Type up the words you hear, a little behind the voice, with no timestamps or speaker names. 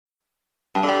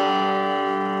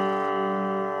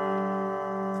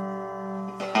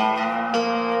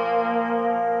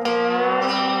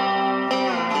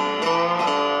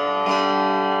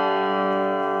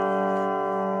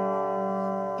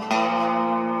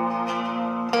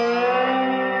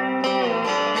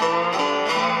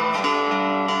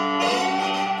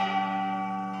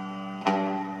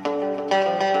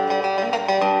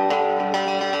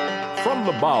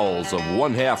bowels of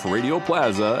One Half Radio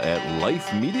Plaza at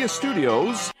Life Media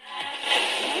Studios.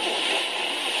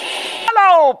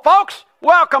 Hello, folks.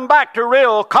 Welcome back to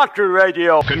Real Country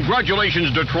Radio.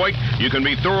 Congratulations, Detroit. You can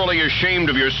be thoroughly ashamed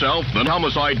of yourself. The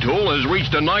homicide toll has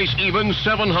reached a nice even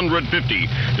 750.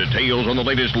 Details on the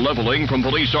latest leveling from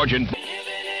Police Sergeant...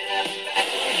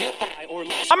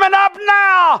 Coming up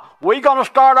now, we're going to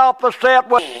start off the set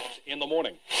with... In the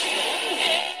morning.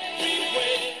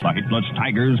 The hitless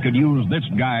Tigers could use this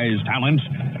guy's talents.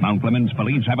 Mount Clemens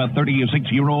police have a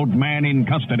 36-year-old man in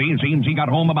custody. Seems he got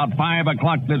home about 5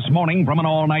 o'clock this morning from an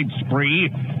all-night spree.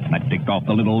 That ticked off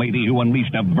the little lady who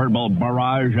unleashed a verbal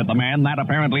barrage at the man. That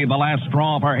apparently the last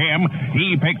straw for him.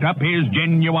 He picked up his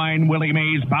genuine Willie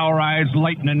Mays Powerized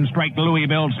Lightning Strike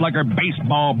Louisville Slugger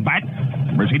baseball bat.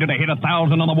 Proceeded to hit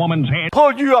 1,000 on the woman's head.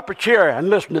 Pull you up a chair and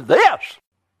listen to this.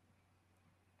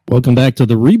 Welcome back to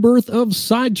the rebirth of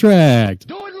Sidetracked.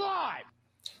 Do it live!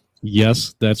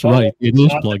 Yes, that's right. It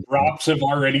is plugged. The drops have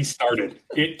already started.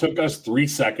 It took us 3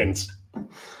 seconds.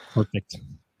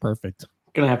 Perfect.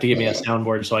 Gonna have to give me a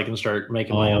soundboard so I can start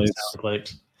making my own sound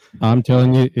clicks. I'm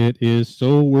telling you, it is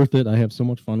so worth it. I have so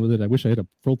much fun with it. I wish I had a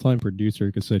full-time producer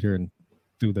who could sit here and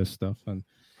do this stuff. And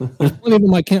there's plenty of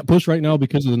them I can't push right now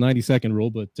because of the 90-second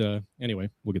rule. But anyway,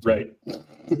 we'll get to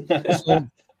it. So,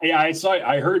 yeah,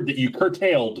 I heard that you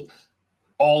curtailed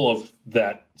all of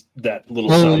that little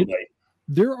soundbite.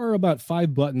 There are about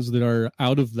 5 buttons that are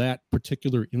out of that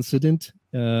particular incident,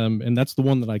 and that's the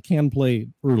one that I can play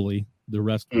early. The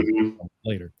rest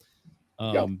later.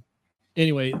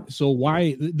 Anyway, so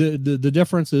why the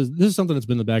difference is this is something that's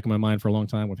been in the back of my mind for a long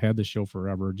time. We've had this show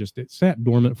forever. Just it sat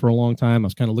dormant for a long time. I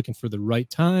was kind of looking for the right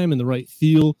time and the right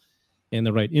feel and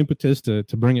the right impetus to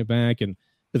bring it back. And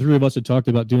the three of us had talked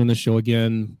about doing this show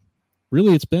again.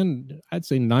 Really, it's been, I'd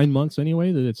say 9 months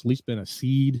anyway, that it's at least been a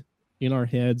seed in our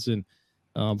heads. And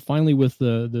finally, with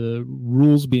the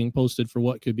rules being posted for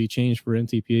what could be changed for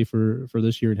NTPA for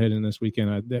this year and heading this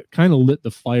weekend, that kind of lit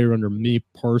the fire under me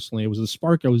personally. It was the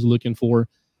spark I was looking for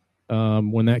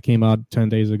when that came out 10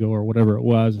 days ago or whatever it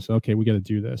was. And so, okay, we got to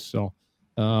do this. So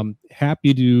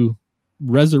happy to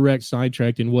resurrect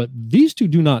Sidetracked. And what these two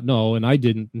do not know, and I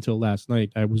didn't until last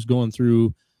night, I was going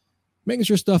through making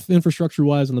sure stuff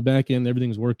infrastructure-wise on the back end,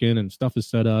 everything's working and stuff is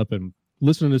set up, and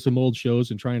listening to some old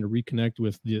shows and trying to reconnect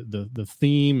with the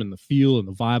theme and the feel and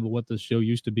the vibe of what this show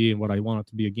used to be and what I want it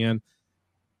to be again.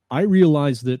 I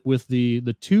realized that with the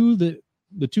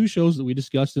two shows that we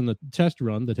discussed in the test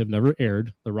run that have never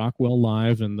aired, the Rockwell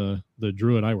Live and the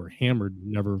Drew and I Were Hammered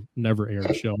never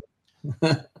aired show.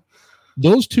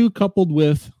 Those two coupled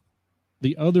with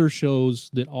the other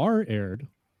shows that are aired,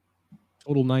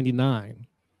 total 99.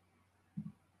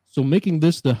 So making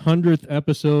this the 100th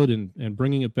episode and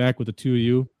bringing it back with the two of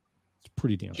you, it's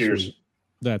pretty damn sweet.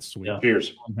 That's sweet. Yeah.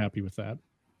 Cheers. I'm happy with that.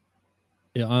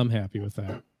 Yeah, I'm happy with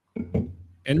that.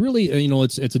 And really,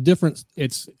 it's a difference.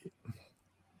 It's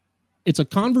a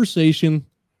conversation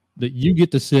that you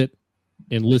get to sit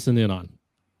and listen in on.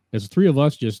 There's three of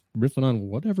us just riffing on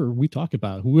whatever we talk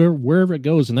about, wherever it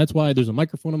goes. And that's why there's a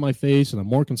microphone in my face, and I'm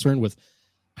more concerned with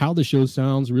how the show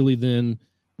sounds really than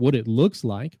what it looks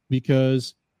like,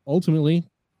 because ultimately,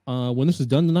 when this is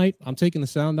done tonight, I'm taking the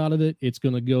sound out of it.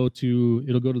 It'll go to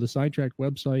the Sidetracked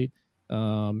website.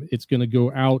 It's going to go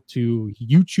out to,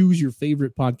 you choose your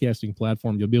favorite podcasting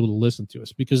platform. You'll be able to listen to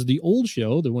us, because the old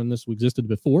show, the one this existed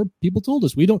before, people told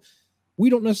us we don't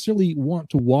necessarily want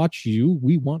to watch you.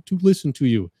 We want to listen to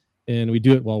you. And we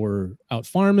do it while we're out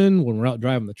farming, when we're out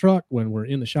driving the truck, when we're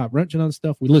in the shop wrenching on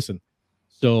stuff, we listen.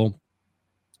 So,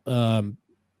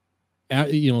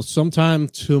 sometime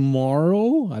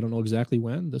tomorrow, I don't know exactly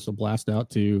when, this will blast out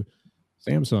to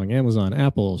Samsung, Amazon,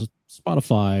 Apple,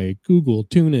 Spotify, Google,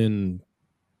 TuneIn,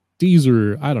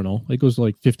 Deezer. I don't know. It goes to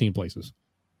like 15 places.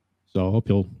 So I hope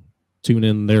you'll tune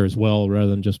in there as well,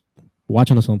 rather than just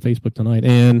watching us on Facebook tonight.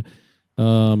 And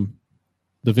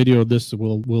the video of this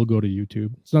will go to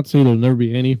YouTube. It's not to say there'll never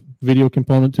be any video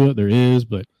component to it. There is,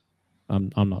 but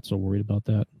I'm not so worried about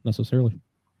that necessarily.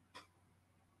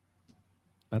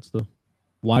 That's the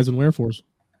whys and wherefores.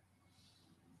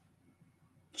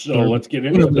 So let's get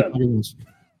into it then.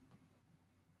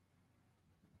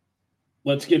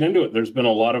 Let's get into it. There's been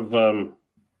a lot of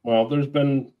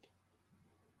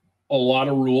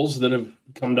rules that have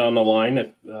come down the line.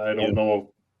 I don't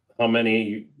know how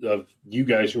many of you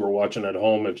guys who are watching at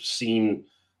home have seen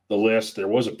the list. There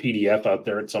was a PDF out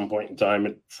there at some point in time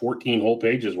at 14 whole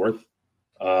pages worth.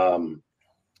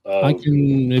 I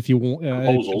can, if you want,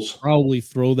 proposals. Probably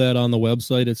throw that on the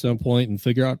website at some point and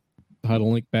figure out how to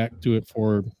link back to it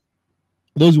for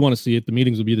those who want to see it. The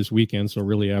meetings will be this weekend, so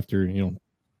really after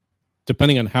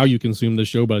depending on how you consume the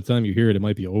show, by the time you hear it, it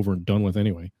might be over and done with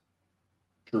anyway.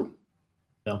 True.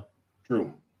 Yeah.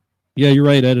 True. Yeah, you're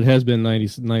right, Ed. It has been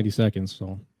 90 seconds.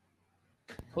 So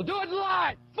We'll do it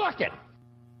live. Fuck it.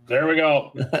 There we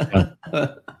go.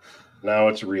 Now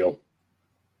it's real.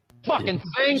 Fucking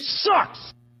thing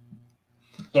sucks.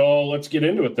 So let's get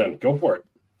into it then. Go for it.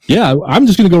 yeah, I'm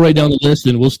just going to go right down the list,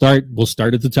 and we'll start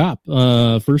at the top.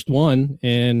 First one,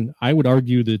 and I would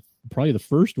argue that probably the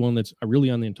first one that's really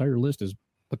on the entire list is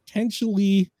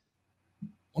potentially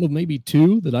one of maybe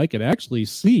two that I could actually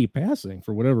see passing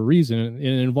for whatever reason, and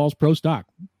it involves pro stock.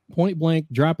 Point blank,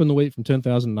 dropping the weight from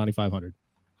 10,000 to 9,500.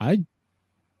 I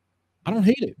don't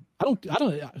hate it. I don't.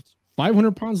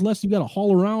 500 pounds less you got to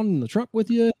haul around in the truck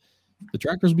with you. The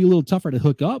tractors will be a little tougher to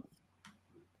hook up.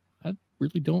 I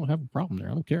really don't have a problem there.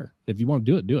 I don't care. If you want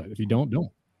to do it, do it. If you don't.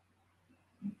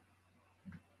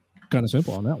 Kind of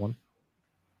simple on that one.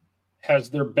 Has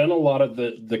there been a lot of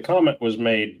the comment was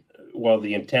made, well,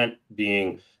 the intent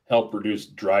being help reduce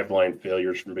driveline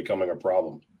failures from becoming a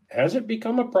problem. Has it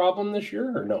become a problem this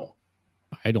year or no?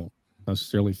 I don't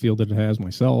necessarily feel that it has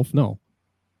myself. No.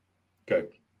 Okay.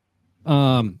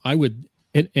 I would,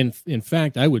 in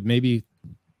fact, I would maybe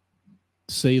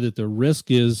say that the risk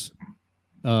is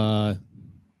by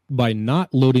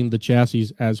not loading the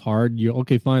chassis as hard.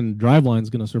 Okay, fine. The driveline's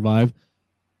going to survive.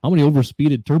 How many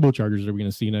overspeeded turbochargers are we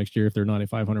going to see next year if they're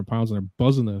 9,500 pounds and they're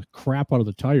buzzing the crap out of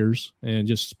the tires and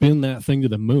just spin that thing to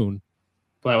the moon?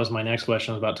 Well, that was my next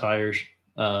question about tires.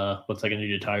 What's that going to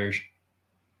do to tires?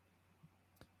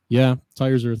 Yeah,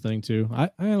 tires are a thing too. I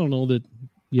don't know that.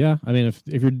 Yeah, I mean, if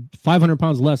you're 500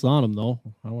 pounds less on them, though,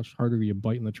 how much harder are you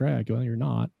biting the track? Well, you're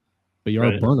not, but you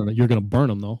are burning it. You're going to burn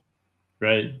them, though.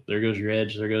 Right. There goes your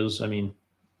edge. There goes, I mean,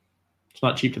 it's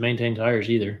not cheap to maintain tires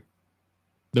either.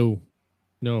 No,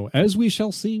 as we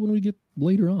shall see when we get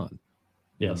later on.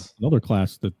 Yes. Another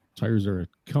class, the tires are a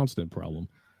constant problem.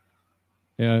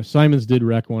 Yeah, Simons did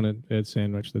wreck one at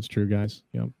Sandwich. That's true, guys.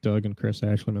 Yeah, Doug and Chris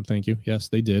Ashland, thank you. Yes,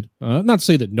 they did. Not to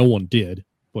say that no one did,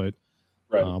 but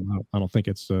right. I don't think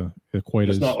it's quite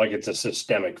it's as... not like it's a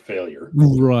systemic failure.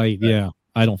 Right, yeah.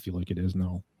 I don't feel like it is,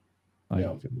 no. I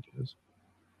don't feel like it is.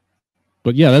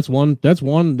 But yeah, that's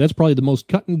probably the most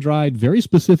cut and dried, very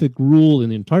specific rule in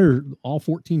the all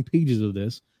 14 pages of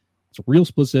this. It's real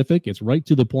specific. It's right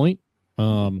to the point.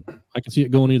 I can see it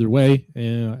going either way,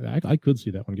 and I could see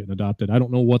that one getting adopted. I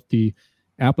don't know what the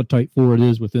appetite for it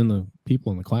is within the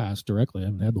people in the class directly. I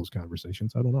haven't had those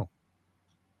conversations. I don't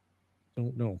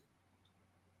know.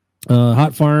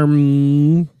 Hot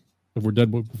Farm, if we're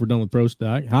done with Pro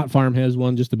Stock, Hot Farm has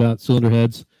one just about cylinder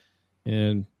heads,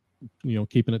 and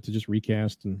keeping it to just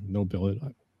recast and no billet.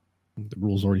 The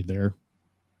rule's already there.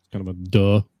 It's kind of a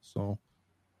duh. So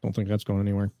don't think that's going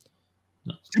anywhere.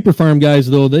 No. Super Farm guys,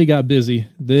 though, they got busy.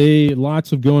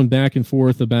 Lots of going back and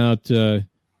forth about, to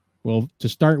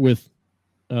start with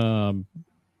intercooler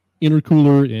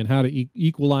and how to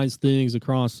equalize things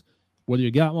across whether you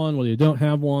got one, whether you don't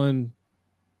have one.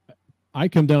 I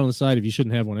come down on the side if you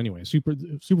shouldn't have one anyway. Super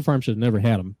Farm should have never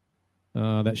had them.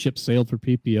 That ship sailed for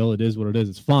PPL. It is what it is.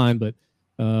 It's fine, but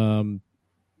beyond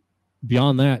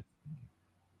that,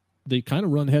 they kind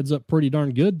of run heads up pretty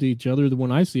darn good to each other.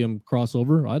 When I see them cross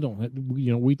over, I don't.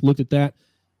 We looked at that.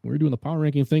 We were doing the power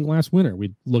ranking thing last winter.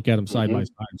 We'd look at them side by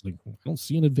side. It's like, I don't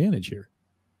see an advantage here.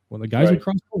 When the guys would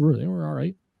cross over, they were all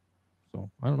right.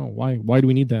 So I don't know why. Why do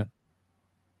we need that?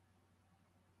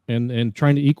 And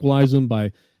trying to equalize them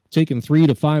by taking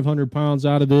 300 to 500 pounds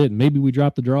out of it, and maybe we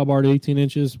drop the drawbar to 18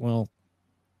 inches. Well,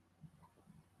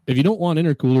 if you don't want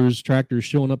intercoolers, tractors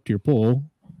showing up to your pole,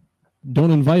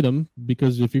 don't invite them,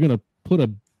 because if you're going to put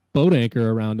a boat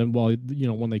anchor around them while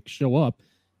when they show up,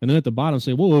 and then at the bottom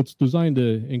say, well, it's designed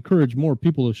to encourage more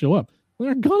people to show up. Well,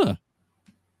 they're gonna.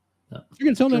 If you're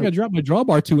going to tell me I got to drop my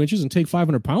drawbar 2 inches and take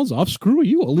 500 pounds off, screw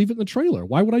you. I'll leave it in the trailer.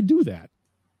 Why would I do that?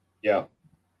 Yeah.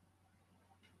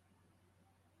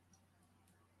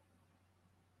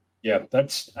 Yeah,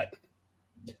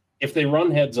 if they run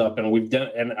heads up, and we've done,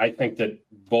 and I think that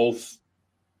both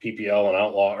PPL and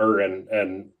Outlaw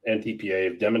and NTPA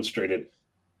have demonstrated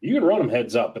you can run them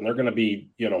heads up, and they're going to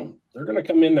be, they're going to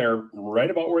come in there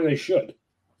right about where they should.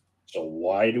 So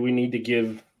why do we need to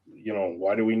give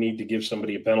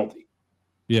somebody a penalty?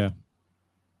 Yeah,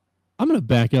 I'm going to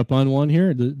back up on one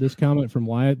here. This comment from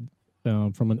Wyatt,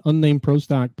 from an unnamed pro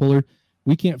stock puller: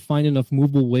 we can't find enough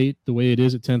movable weight the way it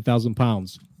is at 10,000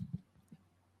 pounds.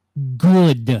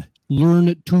 Good.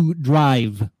 Learn to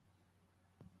drive.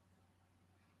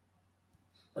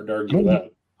 Hard to argue with that.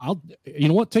 You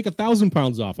know what? Take 1,000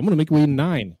 pounds off. I'm going to make it weigh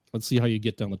 9. Let's see how you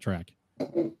get down the track.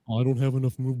 Oh, I don't have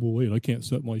enough movable weight. I can't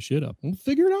set my shit up. Well,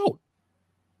 figure it out.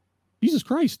 Jesus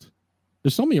Christ.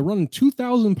 There's somebody running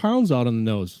 2,000 pounds out on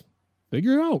the nose.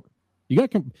 Figure it out.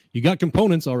 You got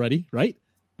components already, right?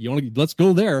 Let's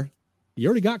go there. You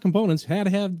already got components.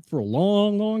 Had for a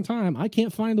long, long time. I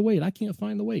can't find the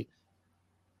weight.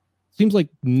 Seems like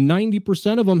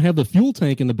 90% of them have the fuel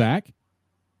tank in the back.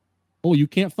 Oh, you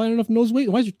can't find enough nose weight?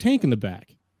 Why is your tank in the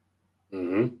back?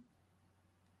 Mm-hmm.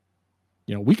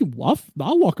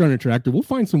 I'll walk around a tractor. We'll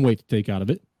find some weight to take out of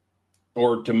it.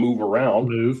 Or to move around.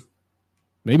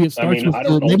 Maybe it starts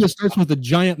it starts with a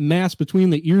giant mass between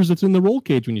the ears that's in the roll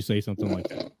cage when you say something like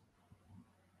that.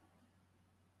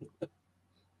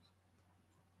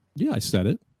 Yeah, I said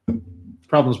it.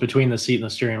 Problems between the seat and the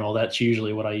steering wheel. That's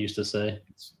usually what I used to say.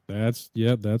 That's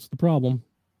the problem.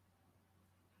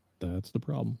 That's the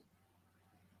problem.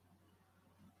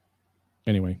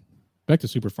 Anyway, back to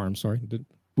Super Farm. Sorry.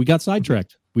 We got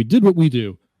sidetracked. We did what we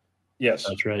do. Yes.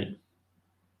 That's right.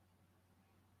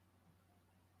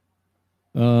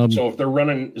 So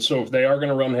if they are going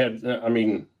to run head, I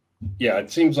mean, yeah,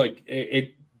 it seems like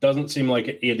it doesn't seem like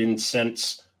it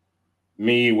incents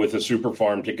me with a Super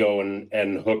Farm to go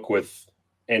and hook with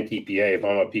NTPA if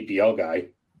I'm a PPL guy.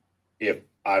 If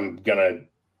I'm going to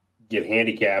get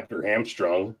handicapped or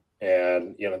hamstrung,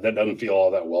 and that doesn't feel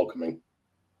all that welcoming.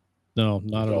 No,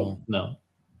 not at all. No.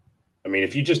 I mean,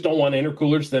 if you just don't want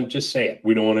intercoolers, then just say it.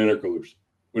 We don't want intercoolers.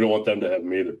 We don't want them to have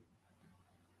them either.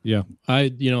 Yeah.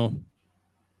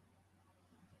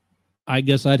 I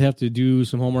guess I'd have to do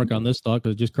some homework on this thought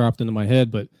because it just cropped into my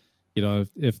head. But,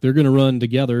 if they're going to run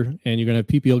together and you're going to have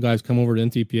PPL guys come over to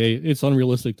NTPA, it's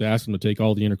unrealistic to ask them to take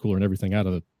all the intercooler and everything out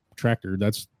of the tractor.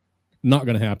 That's not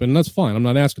going to happen. And that's fine. I'm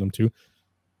not asking them to.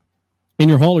 In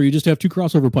your hauler, you just have two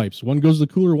crossover pipes. One goes to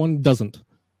the cooler, one doesn't.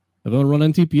 If I want to run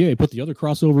NTPA, I put the other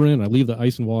crossover in, I leave the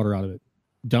ice and water out of it.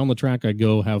 Down the track, I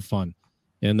go have fun.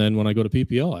 And then when I go to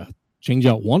PPL, I change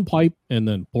out one pipe and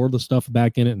then pour the stuff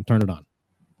back in it and turn it on.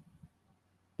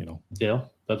 Yeah,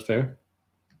 that's fair.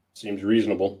 Seems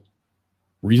reasonable.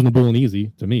 Reasonable and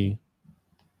easy to me.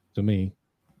 I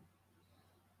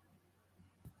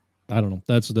don't know.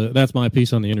 That's my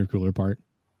piece on the intercooler part.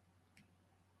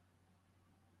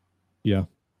 Yeah.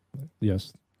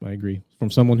 Yes, I agree. From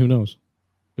someone who knows.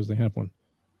 Because they have one.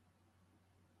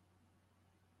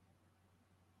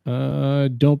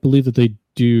 Don't believe that they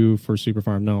do for Super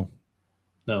Farm. No.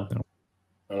 I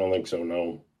don't think so.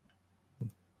 No,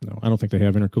 I don't think they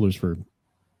have intercoolers for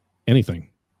anything.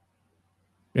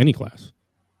 Any class.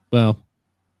 Well,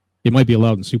 it might be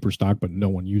allowed in super stock, but no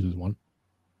one uses one.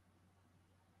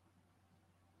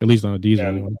 At least on a diesel.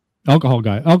 Anyway. Alcohol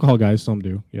guys, some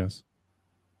do. Yes.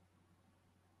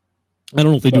 I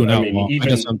don't know if they do an outlaw. I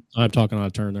guess I'm talking out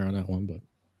of turn there on that one, but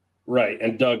right.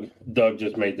 And Doug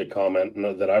just made the comment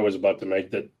that I was about to make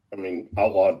that. I mean,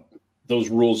 outlaw. Those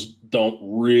rules don't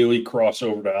really cross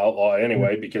over to outlaw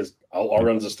anyway because outlaw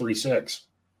runs as 3.6.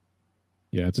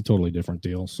 Yeah, it's a totally different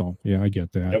deal. So yeah, I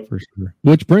get that for sure.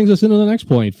 Which brings us into the next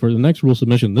point for the next rule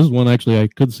submission. This is one actually I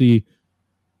could see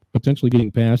potentially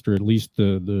getting passed, or at least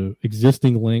the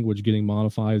existing language getting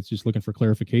modified. It's just looking for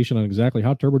clarification on exactly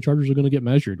how turbochargers are going to get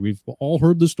measured. We've all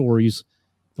heard the stories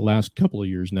the last couple of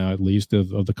years now, at least, of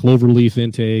the cloverleaf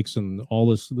intakes and all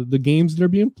this, the games that are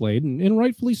being played, and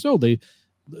rightfully so. The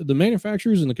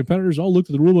manufacturers and the competitors all looked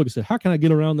at the rulebook and said, how can I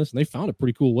get around this? And they found a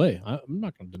pretty cool way. I'm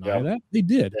not going to deny that. They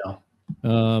did. Yeah.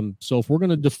 So if we're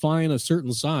going to define a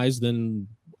certain size, then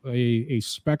a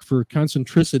spec for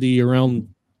concentricity around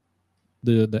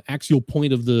the axial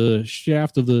point of the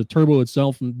shaft of the turbo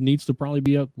itself needs to probably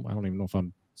be up. I don't even know if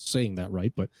I'm saying that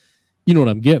right, but you know what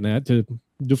I'm getting at, to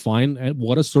define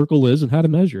what a circle is and how to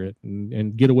measure it,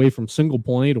 and get away from single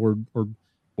point or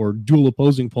dual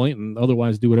opposing point, and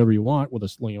otherwise do whatever you want with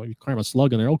you cram a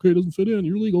slug in there. Okay, it doesn't fit in.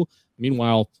 You're legal.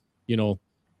 Meanwhile,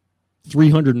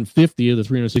 350 of the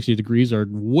 360 degrees are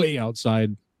way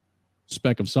outside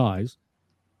spec of size.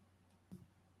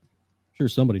 Sure,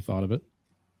 somebody thought of it.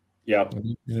 Yeah.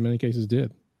 In many cases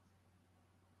did.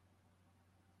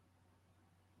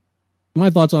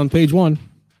 My thoughts on page 1.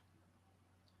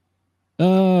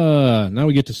 Now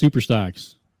we get to super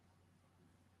stocks.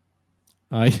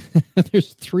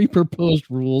 There's 3 proposed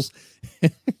rules.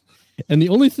 And the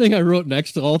only thing I wrote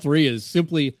next to all 3 is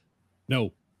simply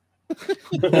no.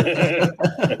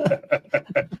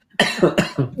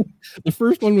 The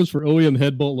first one was for OEM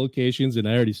head bolt locations, and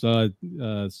I already saw it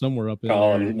somewhere up in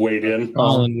Colin there. weighed in.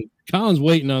 Colin's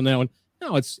waiting on that one.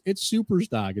 No, it's super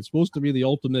stock. It's supposed to be the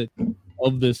ultimate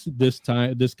of this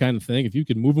kind of thing. If you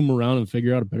can move them around and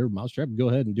figure out a better mousetrap, go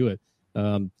ahead and do it.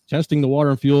 Testing the water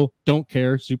and fuel, don't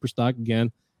care. Super stock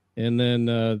again. And then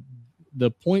the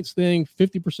points thing,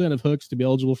 50% of hooks to be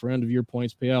eligible for end of year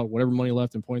points payout, whatever money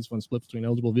left in points when split between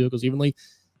eligible vehicles evenly.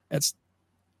 That's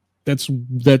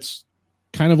that's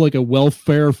kind of like a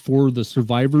welfare for the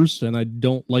survivors, and I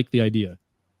don't like the idea.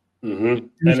 And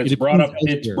it's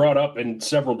brought up in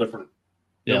several different.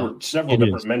 There were several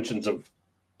different mentions of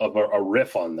a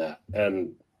riff on that,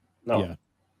 and no,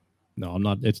 I'm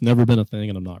not. It's never been a thing,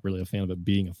 and I'm not really a fan of it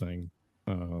being a thing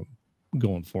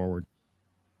going forward.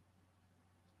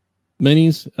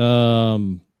 Minis,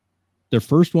 their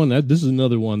first one. This is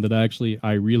another one that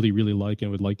I really like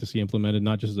and would like to see implemented,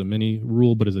 not just as a mini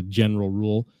rule, but as a general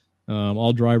rule.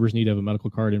 All drivers need to have a medical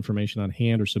card information on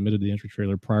hand or submitted to the entry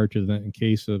trailer prior to the event in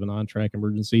case of an on-track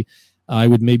emergency. I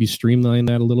would maybe streamline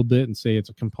that a little bit and say it's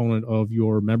a component of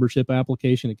your membership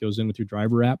application. It goes in with your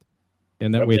driver app,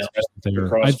 and that way it's just there.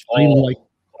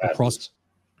 Across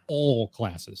all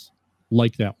classes.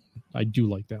 Like that one. I do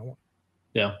like that one.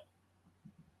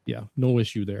 Yeah, no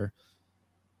issue there.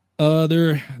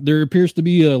 There appears to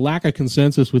be a lack of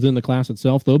consensus within the class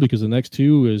itself, though, because the next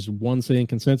two is one saying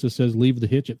consensus says leave the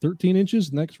hitch at 13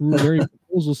 inches. Next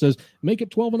proposal says make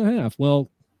it 12 and a half. Well,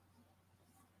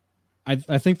 I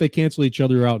think they cancel each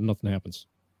other out and nothing happens.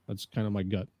 That's kind of my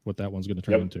gut, what that one's going to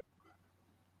turn into.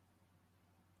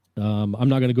 I'm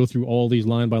not going to go through all these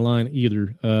line by line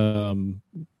either.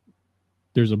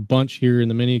 There's a bunch here in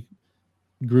the mini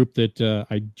group that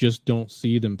I just don't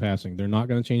see them passing. They're not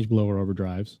going to change blower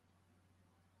overdrives.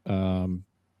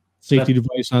 Safety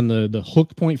device on the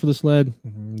hook point for the sled.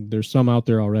 There's some out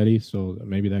there already, so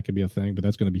maybe that could be a thing, but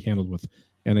that's going to be handled with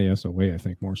NASOA, I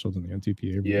think, more so than the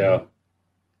NTPA. Yeah.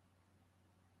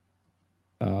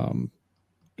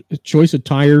 Choice of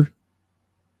tire,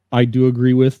 I do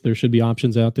agree with. There should be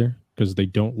options out there because they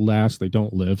don't last, they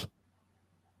don't live.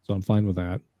 So I'm fine with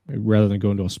that, rather than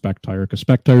going to a spec tire, because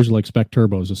spec tires are like spec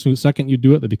turbos. The second you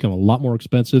do it, they become a lot more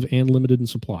expensive and limited in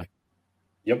supply.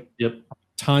 Yep.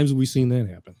 Times have we seen that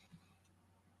happen?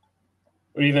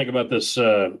 What do you think about this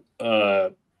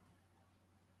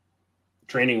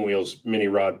training wheels mini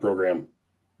rod program?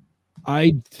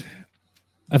 I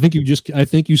think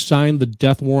you signed the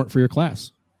death warrant for your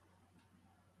class.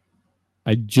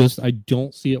 I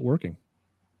don't see it working.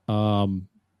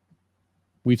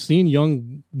 We've seen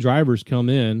young drivers come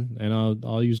in, and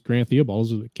I'll use Grant Theobald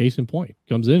as a case in point.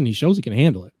 Comes in and he shows he can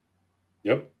handle it.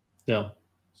 Yep. Yeah.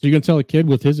 So you're gonna tell a kid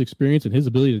with his experience and his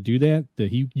ability to do that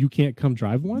you can't come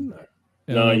drive one?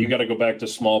 No, you got to go back to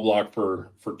small block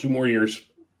for 2 more years.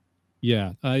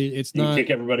 Yeah, it's you not. You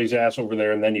kick everybody's ass over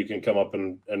there, and then you can come up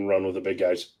and run with the big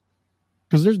guys.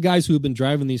 Because there's guys who have been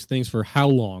driving these things for how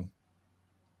long,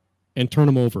 and turn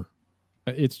them over.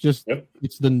 It's just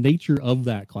It's the nature of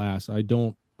that class. I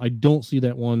don't see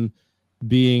that one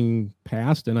being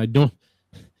passed, and I don't.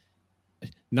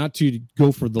 Not to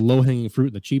go for the low hanging fruit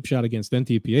and the cheap shot against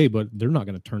NTPA, but they're not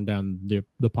going to turn down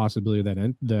the possibility of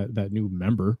that new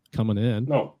member coming in.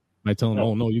 No, by telling them,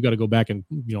 oh no, you got to go back and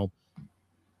go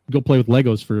play with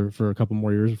Legos for a couple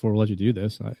more years before we'll let you do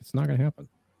this. It's not going to happen.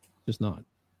 Just not.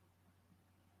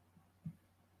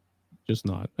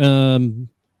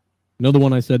 Another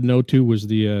one I said no to was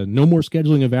the no more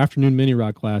scheduling of afternoon mini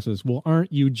rod classes. Well,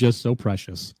 aren't you just so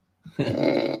precious?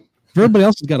 Everybody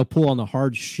else has got to pull on the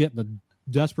hard shit in the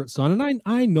desperate sun, and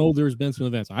I know there's been some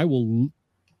events. I will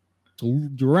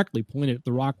directly point it at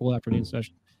the Rockwell afternoon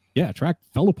session. Yeah, track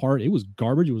fell apart. It was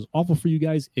garbage. It was awful for you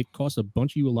guys. It cost a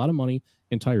bunch of you a lot of money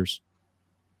and tires.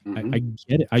 I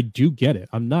get it. I do get it.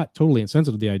 I'm not totally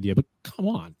insensitive to the idea, but come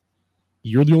on.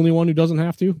 You're the only one who doesn't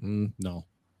have to? No.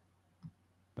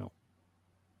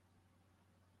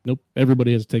 Nope.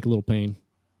 Everybody has to take a little pain.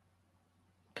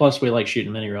 Plus, we like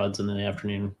shooting mini rods in the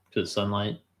afternoon because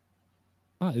sunlight.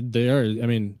 They are. I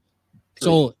mean,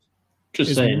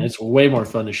 just saying, it's way more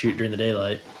fun to shoot during the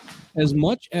daylight. As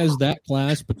much as that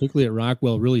class, particularly at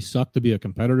Rockwell, really sucked to be a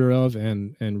competitor of,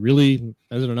 and really,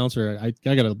 as an announcer, I'm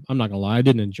not gonna lie, I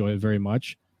didn't enjoy it very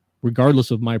much, regardless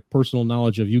of my personal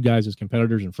knowledge of you guys as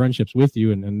competitors and friendships with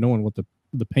you, and knowing what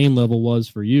the pain level was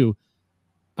for you.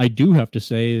 I do have to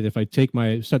say that if I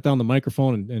set down the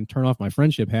microphone and turn off my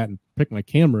friendship hat and pick my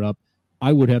camera up,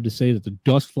 I would have to say that the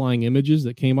dust flying images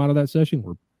that came out of that session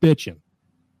were bitching.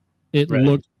 It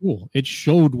looked cool. It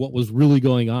showed what was really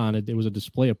going on. It was a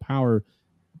display of power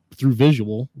through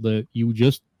visual that you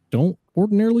just don't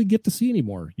ordinarily get to see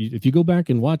anymore. If you go back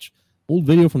and watch old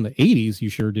video from the 80s, you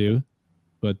sure do.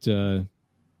 But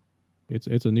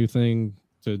it's a new thing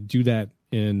to do that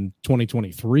in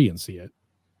 2023 and see it.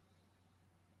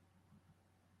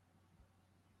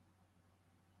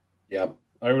 Yeah,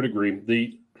 I would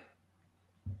agree.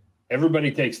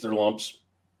 Everybody takes their lumps.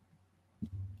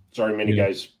 Sorry, many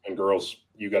guys and girls,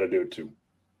 you got to do it too.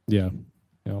 Yeah.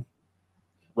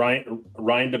 Ryan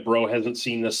DeBro hasn't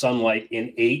seen the sunlight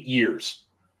in 8 years.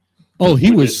 Oh,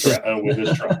 he was with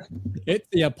his truck.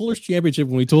 Pullers Championship.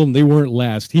 When we told him they weren't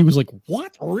last, he was like,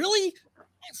 "What? Really?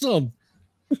 Awesome!"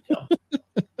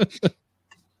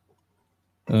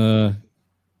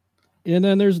 And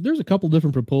then there's a couple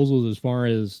different proposals as far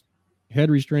as head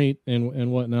restraint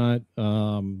and whatnot.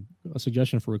 A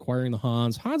suggestion for requiring the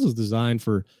Hans. Hans is designed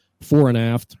for fore and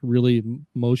aft really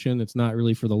motion. It's not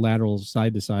really for the lateral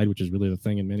side to side, which is really the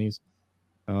thing in minis.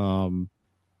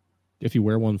 If you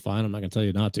wear one, fine. I'm not going to tell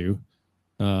you not to.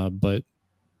 But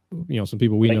some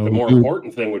people we know. The more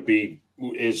important thing would be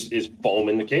is foam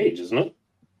in the cage, isn't it?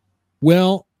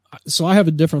 Well, so I have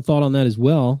a different thought on that as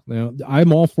well. Now,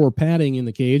 I'm all for padding in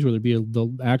the cage, whether it be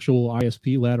the actual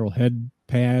ISP lateral head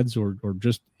pads or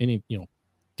just any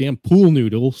damn pool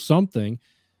noodle, something.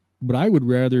 But I would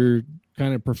rather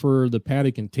kind of prefer the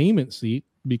padded containment seat,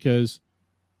 because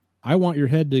I want your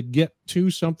head to get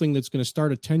to something that's going to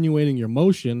start attenuating your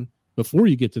motion before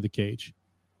you get to the cage.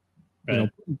 Right.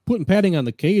 Putting padding on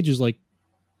the cage is like,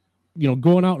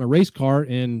 going out in a race car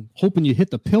and hoping you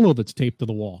hit the pillow that's taped to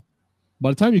the wall. By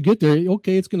the time you get there,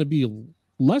 okay, it's going to be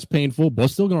less painful, but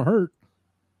still going to hurt.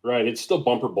 Right. It's still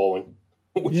bumper bowling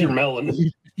with your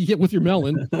melon. Yeah, with your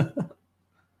melon. I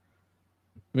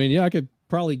mean, I could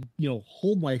probably,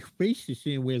 hold my face the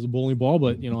same way as a bowling ball,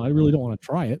 but, I really don't want to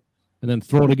try it and then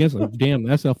throw it against a damn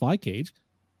SFI cage.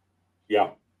 Yeah.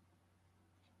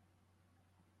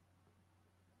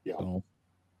 Yeah. So,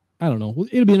 I don't know.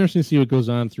 It'll be interesting to see what goes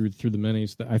on through the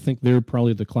minis. I think they're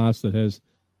probably the class that has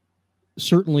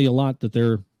certainly a lot that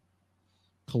they're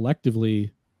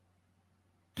collectively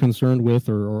concerned with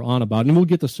or on about. And we'll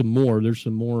get to some more. There's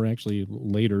some more actually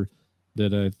later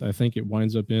that I think it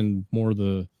winds up in more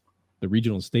the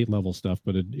regional and state level stuff,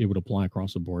 but it would apply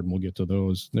across the board, and we'll get to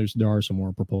those. There are some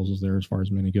more proposals there as far as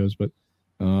mini goes, but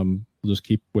we'll just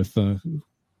keep with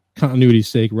continuity's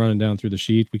sake running down through the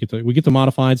sheet. We get to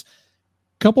modifieds.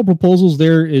 Couple proposals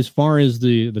there as far as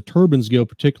the turbines go,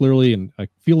 particularly, and I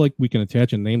feel like we can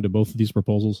attach a name to both of these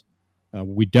proposals.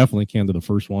 We definitely can to the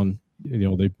first one.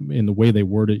 They, in the way they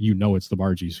word it, it's the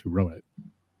Bargies who wrote it,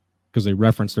 because they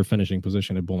reference their finishing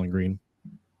position at Bowling Green.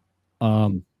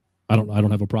 I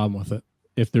don't have a problem with it.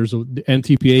 If the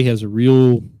NTPA has a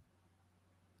real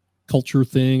culture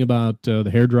thing about the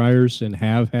hair dryers, and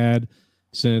have had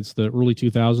since the early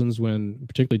 2000s, when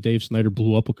particularly Dave Snyder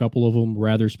blew up a couple of them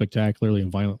rather spectacularly and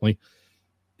violently.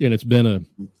 And it's been a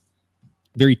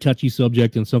very touchy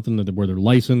subject, and something where they're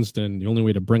licensed, and the only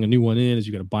way to bring a new one in is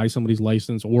you got to buy somebody's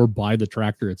license or buy the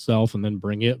tractor itself and then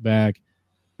bring it back.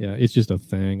 Yeah, it's just a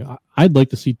thing. I'd like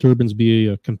to see turbines be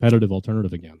a competitive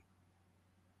alternative again.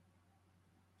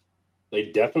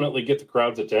 They definitely get the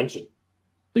crowd's attention.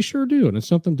 They sure do, and it's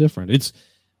something different. It's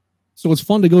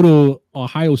fun to go to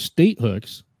Ohio State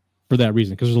hooks for that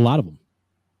reason, because there's a lot of them.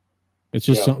 It's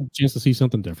just a chance to see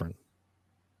something different.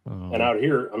 And out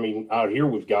here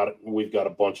we've got a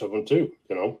bunch of them too.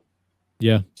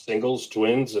 Yeah, singles,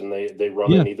 twins, and they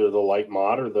run in either the light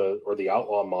mod or the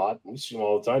outlaw mod. We see them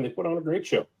all the time. They put on a great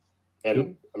show.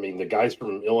 And the guys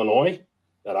from Illinois,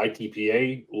 that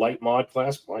ITPA light mod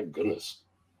class, my goodness,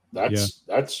 that's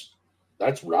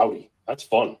rowdy. That's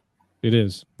fun. It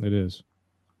is.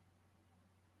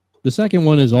 The second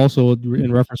one is also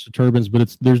in reference to turbines,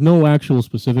 but there's no actual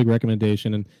specific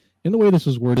recommendation. And in the way this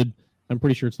is worded, I'm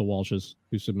pretty sure it's the Walshes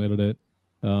who submitted it.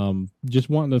 Just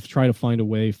wanting to try to find a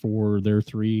way for their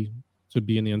three to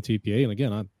be in the NTPA. And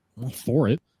again, I'm all for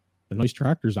it. The nice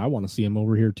tractors, I want to see them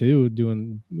over here too,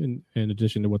 doing in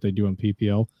addition to what they do on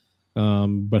PPL.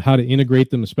 But how to integrate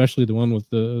them, especially the one with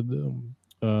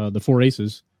the four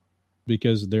aces,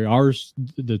 because there are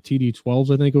the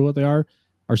TD12s, I think of what they are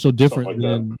so different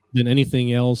than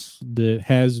anything else that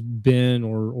has been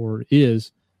or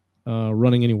is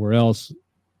running anywhere else.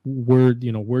 Where do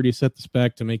you set the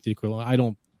spec to make the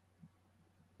equivalent?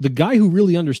 The guy who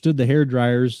really understood the hair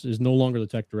dryers is no longer the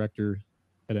tech director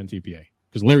at NTPA,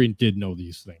 because Larry did know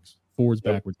these things forwards,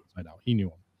 backwards, inside out. He knew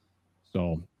them.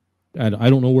 So I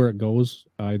don't know where it goes.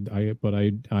 But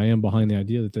I am behind the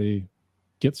idea that they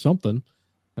get something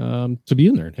to be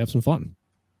in there and have some fun.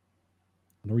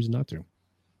 No reason not to.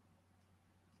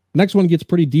 Next one gets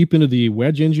pretty deep into the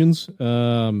wedge engines.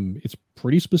 It's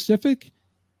pretty specific.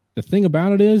 The thing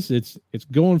about it is it's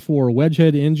going for a wedge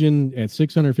head engine at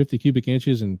 650 cubic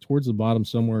inches, and towards the bottom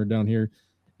somewhere down here,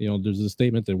 there's a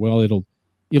statement that,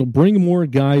 it'll bring more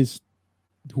guys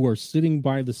who are sitting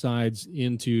by the sides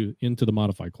into the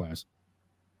modified class.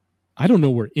 I don't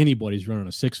know where anybody's running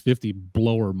a 650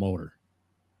 blower motor.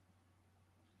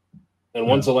 And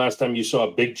when's the last time you saw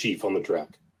a Big Chief on the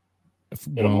track?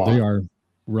 Well, they are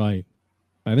right.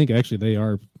 I think actually they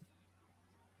are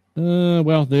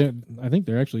Well, I think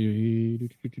they're actually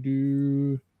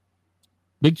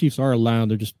big Chiefs are allowed.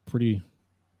 They're just pretty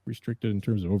restricted in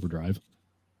terms of overdrive.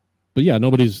 But yeah,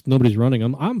 nobody's running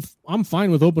them. I'm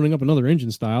fine with opening up another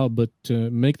engine style, but to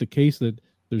make the case that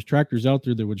there's tractors out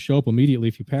there that would show up immediately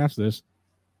if you pass this,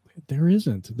 there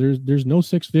isn't. There's no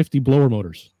 650 blower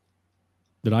motors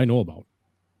that I know about.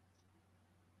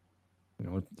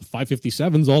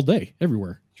 557s all day,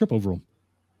 everywhere. Trip over them.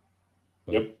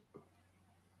 But, yep.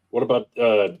 What about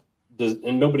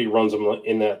and nobody runs them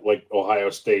in that, like Ohio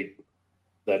State,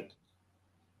 that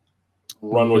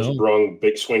run what you brung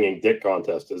big swinging dick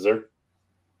contest, is there?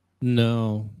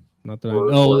 No, not that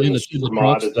or in the super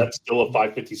mod, is that still a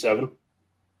 557?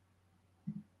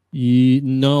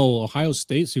 No, Ohio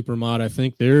State super mod, I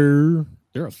think they're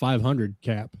a 500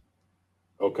 cap.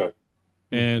 Okay.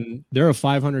 And they're a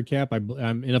 500 cap.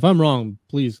 And if I'm wrong,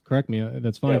 please correct me.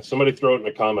 That's fine. Yeah, somebody throw it in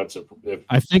the comments. If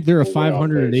I think they're a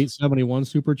 500 at 871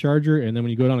 supercharger, and then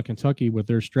when you go down to Kentucky with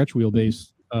their stretch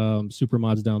wheelbase super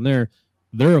mods down there,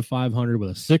 they're a 500 with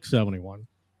a 671.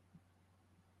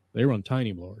 They run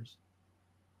tiny blowers.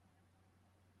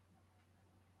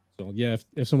 So yeah,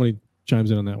 if somebody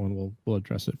chimes in on that one, we'll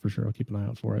address it for sure. I'll keep an eye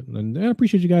out for it. And I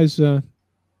appreciate you guys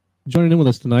joining in with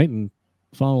us tonight and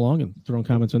follow along and throwing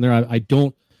comments in there.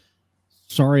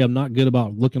 Sorry, I'm not good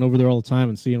about looking over there all the time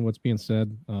and seeing what's being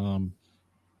said.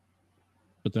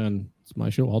 But then it's my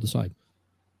show. I'll decide.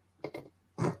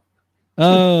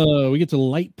 We get to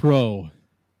Light Pro.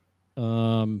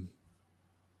 I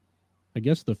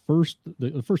guess the first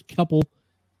couple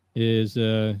is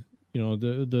the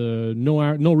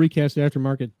no recast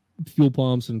aftermarket fuel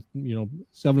pumps and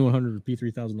 7100 or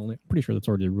P3000 only. I'm pretty sure that's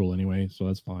already a rule anyway, so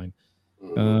that's fine.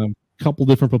 Couple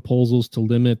different proposals to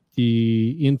limit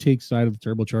the intake side of the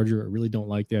turbocharger. I really don't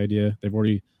like the idea. They've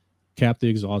already capped the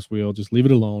exhaust wheel. Just leave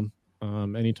it alone.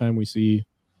 Anytime we see,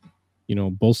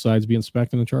 both sides being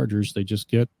spec'd in the chargers, they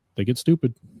get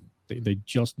stupid. They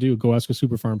just do. Go ask a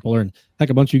super farm puller. And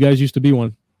heck, a bunch of you guys used to be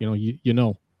one. You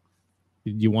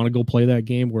want to go play that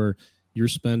game where you're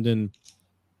spending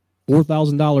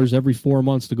 $4,000 every 4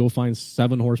 months to go find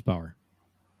 7 horsepower.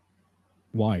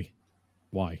 Why?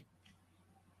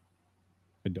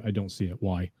 I don't see it.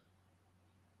 Why?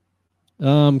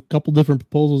 Couple different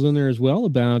proposals in there as well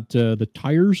about the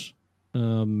tires.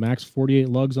 Max 48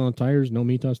 lugs on the tires, no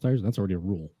Mitas tires. That's already a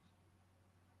rule.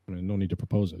 I mean, no need to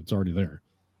propose it. It's already there.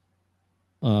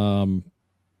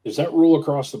 Is that rule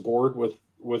across the board with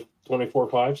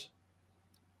 24.5s?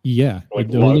 Yeah. Like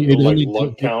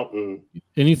lug count and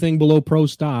anything below pro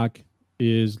stock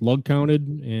is lug counted,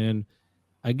 and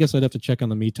I guess I'd have to check on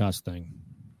the Mitas thing.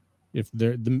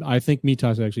 I think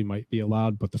Mitas actually might be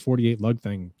allowed, but the 48 lug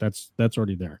thing, that's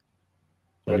already there.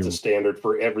 That's a standard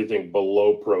for everything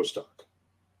below pro stock.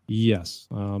 Yes,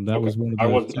 that was one of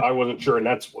the. I wasn't sure, and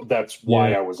that's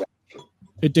why I was asking.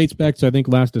 It dates back to I think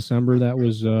last December. That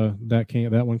was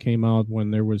that one came out when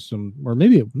there was some, or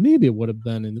maybe it would have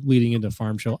been leading into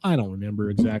Farm Show. I don't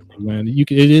remember exactly when. It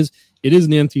is in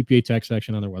the NTPA tech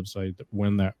section on their website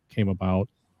when that came about.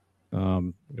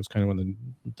 It was kind of when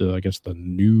the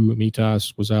new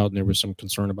Mitas was out, and there was some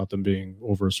concern about them being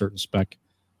over a certain spec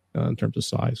in terms of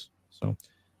size. So,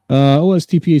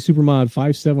 OSTPA Supermod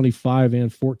 575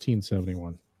 and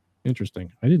 1471.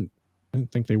 Interesting. I didn't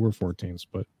think they were 14s,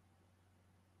 but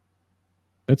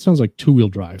that sounds like two-wheel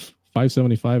drive.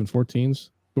 575 and 14s,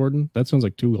 Gordon. That sounds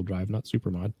like two-wheel drive, not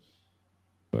Supermod.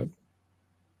 But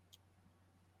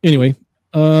anyway,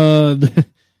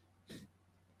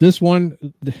 this one.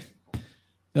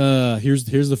 Here's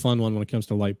the fun one when it comes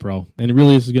to Light Pro, and it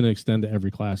really is going to extend to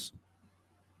every class.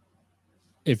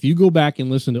 If you go back and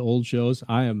listen to old shows,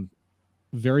 I am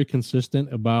very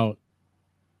consistent about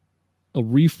a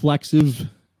reflexive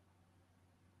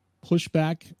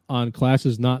pushback on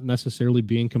classes not necessarily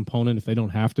being component if they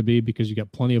don't have to be, because you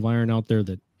got plenty of iron out there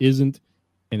that isn't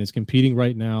and is competing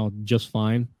right now just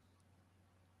fine.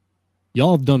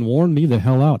 Y'all have done worn me the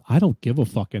hell out. I don't give a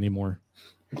fuck anymore.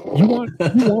 You want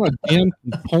a damn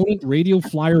component radio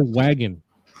flyer wagon?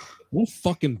 We'll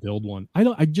fucking build one.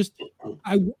 You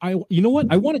know what?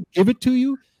 I want to give it to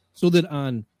you so that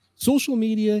on social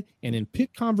media and in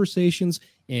pit conversations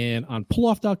and on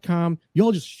pulloff.com,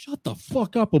 y'all just shut the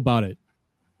fuck up about it.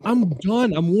 I'm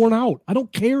done. I'm worn out. I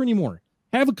don't care anymore.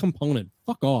 Have a component.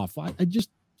 Fuck off. I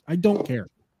don't care.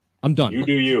 I'm done. You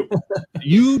do you.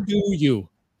 You do you.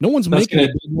 No one's making a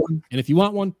big one. And if you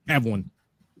want one, have one.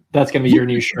 That's going to be your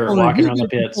new shirt, walking around the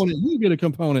pits. You get a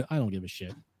component. I don't give a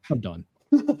shit. I'm done.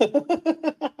 Look how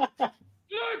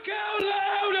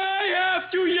loud I have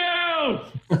to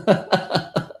yell!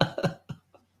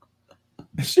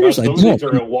 Seriously, somebody's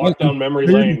going to walk down memory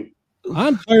lane.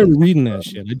 I'm tired of reading that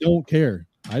shit. I don't care.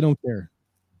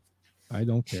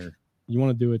 You want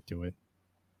to do it, do it.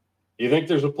 Do you think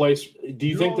there's a place? Do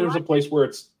you think there's a place where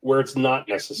it's not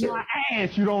necessary? My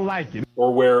ass, you don't like it,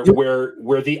 or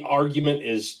where the argument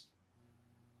is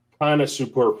kind of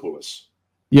superfluous?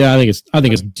 Yeah, I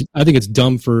think it's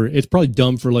dumb for. It's probably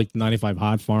dumb for like the 95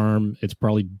 Hot Farm. I'm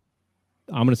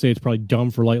gonna say it's probably dumb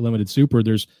for Light Limited Super.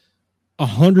 There's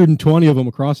 120 of them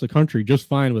across the country, just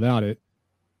fine without it.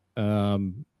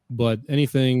 But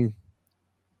anything.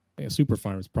 Super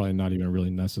farm is probably not even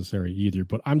really necessary either,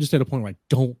 but I'm just at a point where I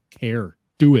don't care.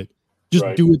 Do it. Just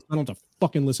do it. I don't have to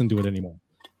fucking listen to it anymore.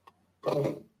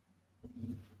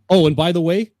 Oh, and by the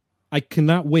way, I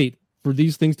cannot wait for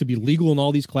these things to be legal in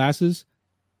all these classes.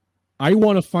 I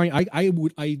want to find, I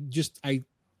just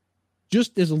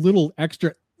as a little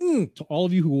extra to all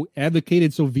of you who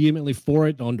advocated so vehemently for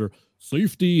it under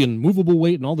safety and movable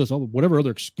weight and all this, whatever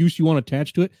other excuse you want to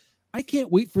attach to it. I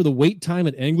can't wait for the wait time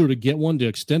at Angler to get one to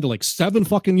extend to like 7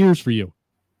 fucking years for you.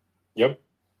 Yep.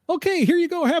 Okay, here you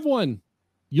go. Have one.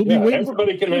 You'll be waiting.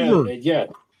 Everybody can have.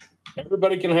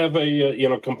 Everybody can have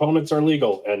a. Components are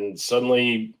legal, and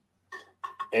suddenly,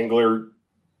 Angler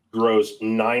grows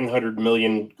 900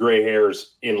 million gray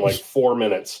hairs in like 4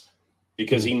 minutes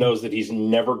because he knows that he's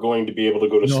never going to be able to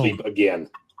go to sleep again.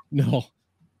 No.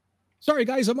 Sorry,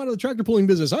 guys, I'm out of the tractor pulling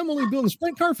business. I'm only building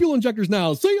sprint car fuel injectors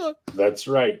now. See ya. That's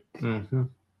right. Mm-hmm.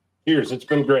 Cheers. It's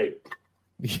been great.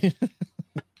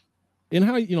 And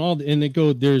how, and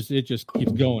it just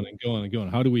keeps going and going and going.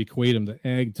 How do we equate them, the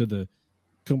ag to the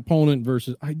component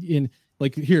versus,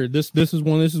 this is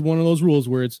one of those rules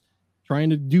where it's trying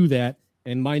to do that.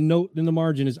 And my note in the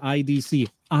margin is IDC.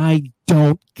 I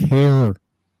don't care. I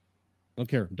don't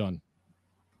care. I'm done.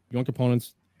 You want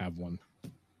components? Have one.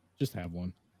 Just have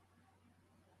one.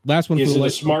 Last one. Is it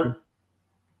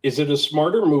a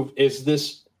smarter move? Is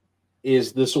this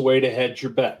a way to hedge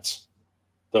your bets,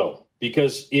 though?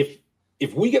 Because if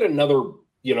we get another,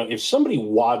 if somebody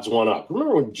wads one up,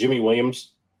 remember when Jimmy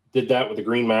Williams did that with the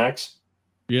Green Max?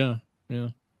 Yeah.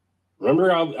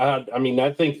 Remember how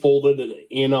that thing folded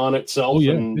in on itself,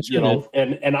 and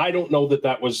I don't know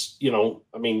that was, no,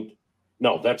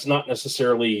 that's not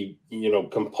necessarily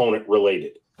component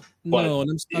related. No,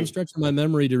 and I'm stretching my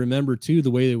memory to remember too the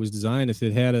way it was designed. If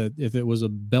it was a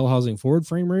bell housing forward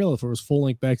frame rail, if it was full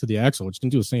length back to the axle, which can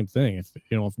do the same thing. If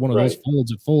one of those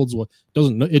folds, it folds.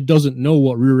 It doesn't know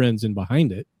what rear end's in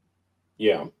behind it.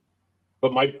 Yeah,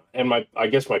 but I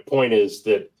guess my point is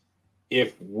that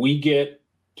if we get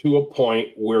to a point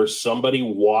where somebody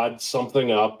wads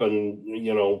something up and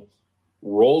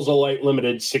rolls a Light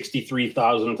Limited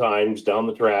 63,000 times down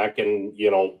the track, and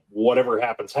whatever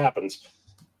happens.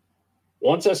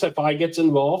 Once SFI gets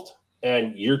involved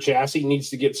and your chassis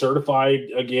needs to get certified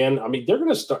again, they're going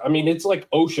to start. It's like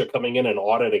OSHA coming in and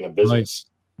auditing a business.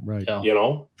 Right.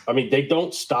 They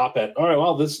don't stop at, all right,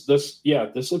 well, this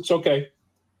looks okay.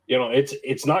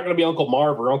 It's not going to be Uncle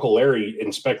Marv or Uncle Larry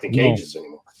inspecting cages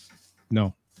anymore.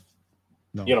 No.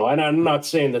 And I'm not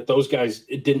saying that those guys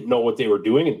didn't know what they were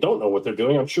doing and don't know what they're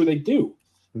doing. I'm sure they do.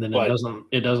 And then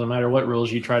it doesn't matter what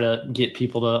rules you try to get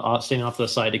people to stand off the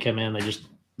side to come in.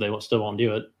 They still won't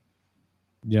do it.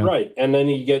 Yeah. Right. And then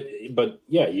you get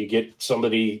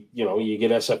somebody, you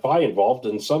get SFI involved,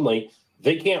 and suddenly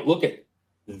they can't look at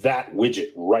that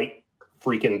widget right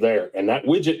freaking there. And that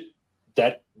widget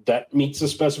that meets the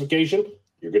specification,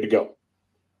 you're good to go.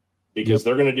 Because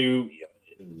they're going to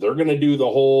do the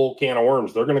whole can of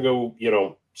worms. They're going to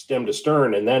go, stem to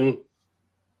stern. And then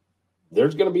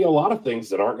there's going to be a lot of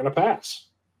things that aren't going to pass,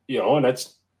 and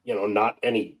that's, not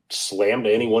any slam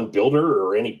to any one builder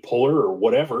or any puller or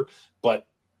whatever, but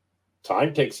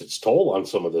time takes its toll on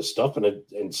some of this stuff.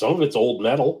 And some of it's old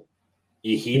metal.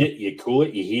 You heat it, you cool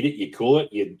it, you heat it, you cool it,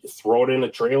 you throw it in a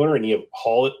trailer and you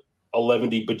haul it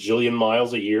 11 bajillion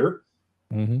miles a year.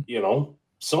 Mm-hmm.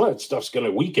 Some of that stuff's going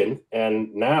to weaken.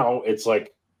 And now it's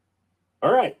like,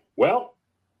 all right, well,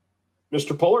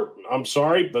 Mr. Puller, I'm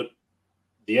sorry, but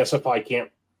the SFI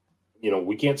can't,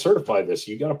 we can't certify this.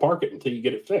 You got to park it until you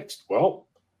get it fixed. Well,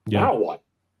 now what?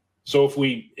 So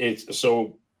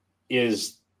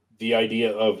is the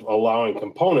idea of allowing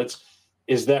components,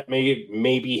 is that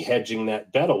maybe hedging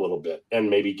that bet a little bit and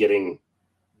maybe getting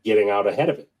out ahead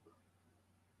of it?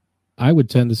 I would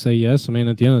tend to say yes. At the end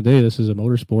of the day, this is a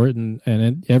motorsport,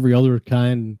 and every other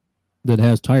kind that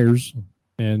has tires,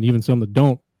 and even some that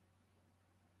don't.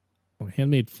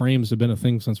 Handmade frames have been a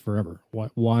thing since forever.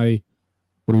 Why?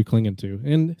 What are we clinging to?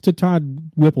 And to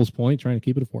Todd Whipple's point, trying to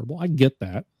keep it affordable, I get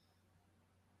that.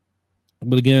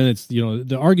 But again, it's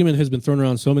the argument has been thrown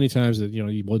around so many times that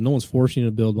no one's forcing you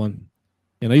to build one.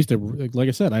 And I used to, like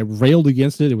I said, I railed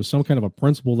against it. It was some kind of a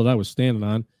principle that I was standing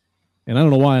on. And I don't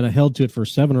know why. And I held to it for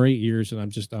 7 or 8 years. And I'm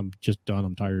just done.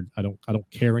 I'm tired. I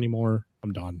don't care anymore.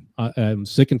 I'm done. I'm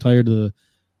sick and tired of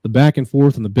the back and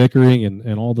forth and the bickering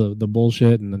and all the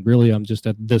bullshit. And then really, I'm just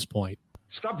at this point.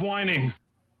 Stop whining.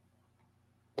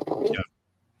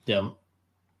 Yeah.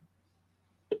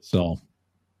 So.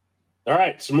 All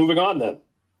right. So moving on then.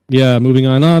 Yeah, moving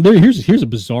on. Here's a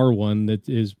bizarre one that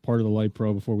is part of the Light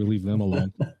Pro before we leave them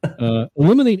alone.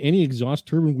 Eliminate any exhaust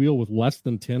turbine wheel with less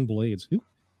than 10 blades.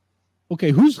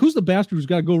 Who's the bastard who's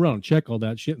got to go around and check all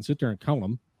that shit and sit there and count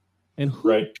them? And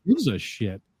who gives a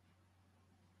shit?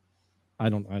 I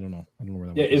don't know. I don't know where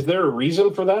that. Yeah, is there a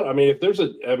reason for that? I mean, if there's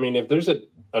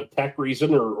a tech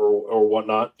reason or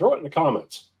whatnot, throw it in the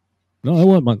comments. No, I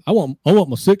want my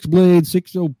 6-blade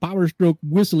 6.0 power stroke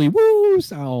whistly woo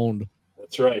sound.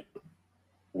 That's right.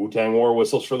 Wu-Tang War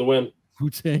whistles for the win.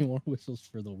 Wu-Tang War whistles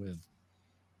for the win.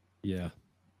 Yeah.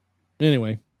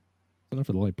 Anyway, enough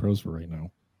for the Light Pros for right now.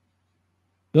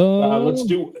 Let's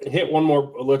hit one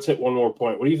more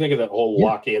point. What do you think of that whole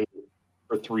lock-in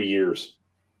for 3 years?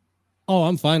 Oh,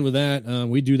 I'm fine with that.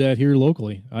 We do that here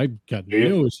locally. I've got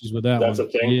no issues with that. That's a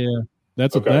thing? Yeah,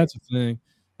 that's a thing.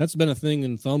 That's been a thing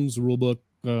in Thumb's rulebook.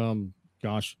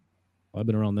 Gosh, I've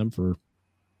been around them for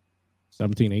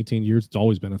 17, 18 years. It's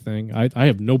always been a thing. I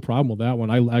have no problem with that one.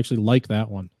 I actually like that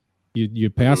one. You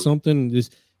pass something. This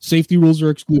safety rules are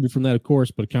excluded from that, of course,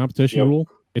 but a competition rule,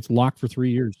 it's locked for 3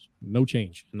 years, no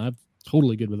change, and I'm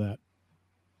totally good with that.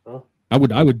 Huh? I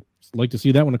would like to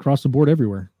see that one across the board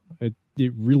everywhere.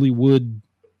 It really would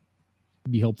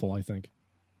be helpful, I think.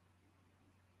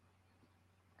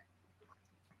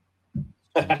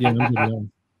 Yeah, I'm good with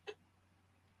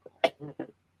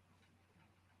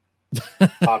that.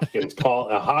 Hopkins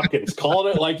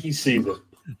calling it like he sees it.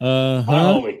 Hi,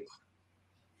 homie.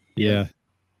 Yeah.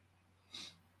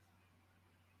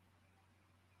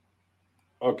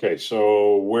 Okay,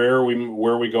 so where are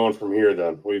we going from here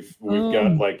then? We've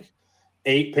got like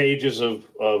 8 pages of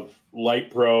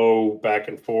Light Pro back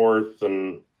and forth,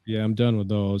 and yeah, I'm done with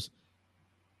those.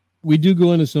 We do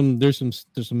go into there's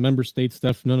some member state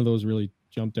stuff. None of those really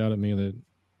jumped out at me that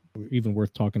were even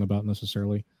worth talking about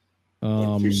necessarily.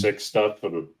 2.6 stuff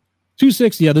and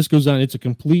 2.6. Yeah, this goes on. It's a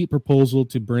complete proposal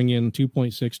to bring in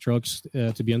 2.6 trucks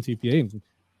to be NTPA.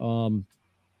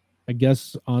 I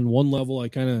guess on one level, I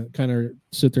kind of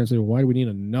sit there and say, well, why do we need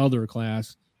another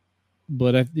class?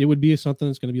 But it would be something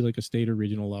that's going to be like a state or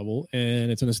regional level,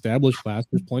 and it's an established class.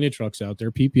 There's plenty of trucks out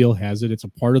there. PPL has it. It's a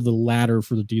part of the ladder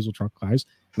for the diesel truck guys,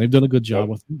 and they've done a good job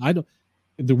with it.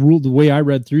 The way I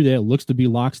read through that, it looks to be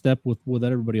lockstep with what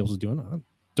everybody else is doing. I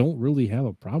don't really have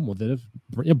a problem with it.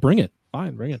 Bring it.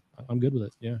 Fine, bring it. I'm good with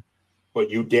it. Yeah. But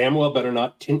you damn well better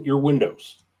not tint your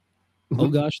windows. Oh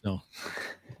gosh, no.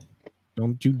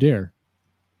 Don't you dare.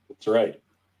 That's right.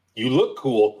 You look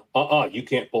cool. You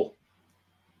can't pull.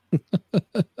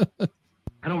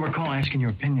 I don't recall asking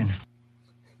your opinion.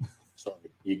 Sorry.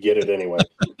 You get it anyway.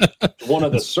 It's one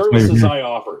of the services I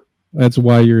offer. That's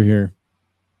why you're here.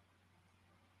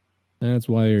 That's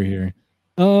why you're here.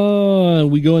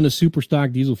 We go into super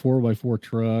stock diesel 4x4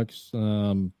 trucks.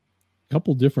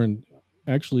 Couple different,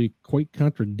 actually quite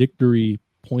contradictory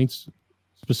points,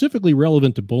 specifically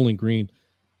relevant to Bowling Green.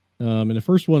 And the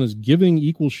first one is giving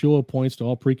equal show of points to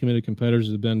all pre-committed competitors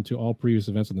that have been to all previous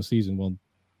events in the season. Well,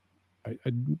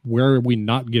 where are we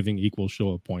not giving equal show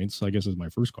of points? I guess is my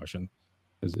first question.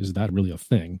 Is that really a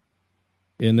thing?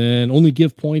 And then only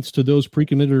give points to those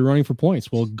pre-committed or running for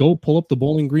points. Well, go pull up the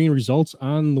Bowling Green results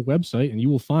on the website, and you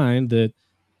will find that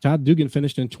Todd Dugan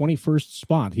finished in 21st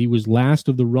spot. He was last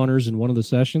of the runners in one of the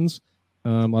sessions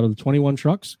out of the 21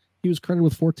 trucks. He was credited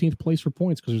with 14th place for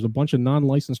points because there's a bunch of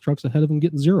non-licensed trucks ahead of him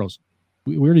getting zeros.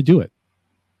 We already do it.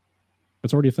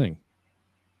 That's already a thing.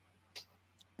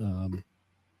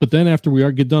 But then after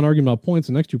we get done arguing about points,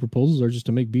 the next two proposals are just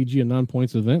to make BG a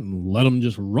non-points event and let them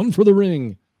just run for the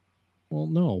ring. Well,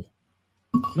 no.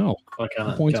 I kind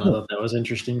of thought that was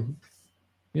interesting.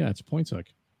 Yeah, it's a point suck.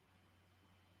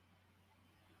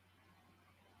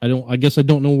 I guess I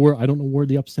don't know where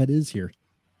the upset is here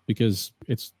because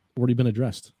it's already been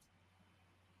addressed.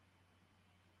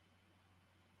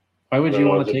 Why would you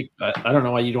want to take? I don't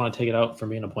know why you'd want to take it out from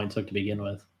being a point hook to begin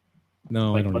with.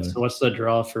 No, I don't. What's the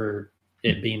draw for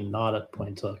it being not a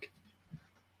point hook?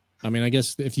 I mean, I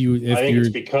guess I think it's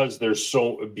because there's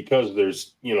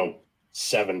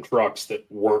 7 trucks that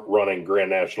weren't running Grand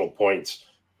National points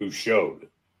who showed.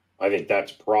 I think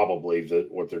that's probably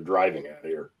what they're driving at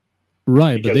here.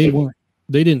 Right, because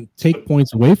they didn't take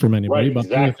points away from anybody. Right, but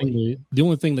exactly. the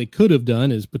only thing they could have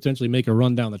done is potentially make a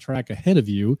run down the track ahead of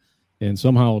you and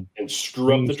somehow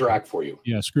screw up the track for you.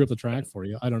 Yeah, screw up the track for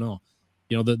you. I don't know.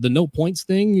 The no points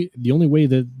thing. The only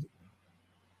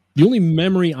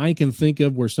memory I can think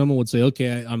of where someone would say,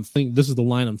 "Okay, this is the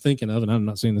line I'm thinking of," and I'm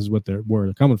not saying this is where they're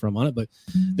coming from on it, but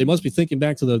they must be thinking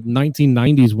back to the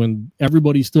 1990s when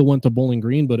everybody still went to Bowling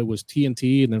Green, but it was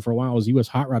TNT, and then for a while it was U.S.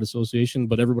 Hot Rod Association,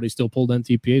 but everybody still pulled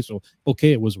NTPA. So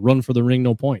okay, it was run for the ring,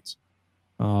 no points.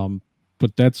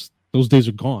 But those days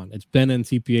are gone. It's been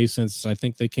NTPA since I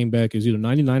think they came back as either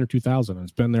 99 or 2000, and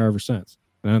it's been there ever since,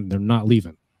 and they're not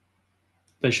leaving.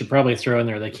 They should probably throw in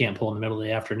there they can't pull in the middle of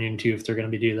the afternoon too if they're going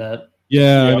to do that.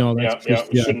 Yeah, I know.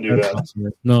 Shouldn't do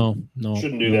that. No.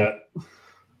 Shouldn't do that.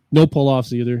 No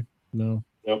pull-offs either. No.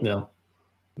 Nope. No.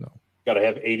 Got to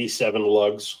have 87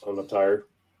 lugs on the tire.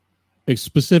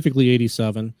 Specifically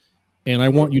 87. And I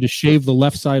want you to shave the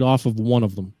left side off of one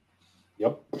of them.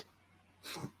 Yep.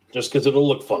 Just because it'll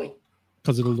look funny.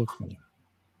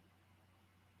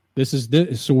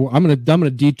 So I'm gonna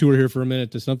detour here for a minute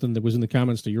to something that was in the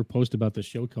comments to your post about the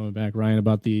show coming back, Ryan,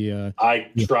 about the I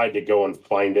tried to go and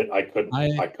find it. I couldn't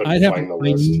find the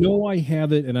list. I know I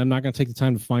have it, and I'm not gonna take the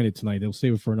time to find it tonight. They'll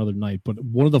save it for another night. But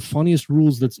one of the funniest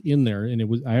rules that's in there,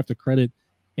 and I have to credit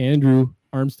Andrew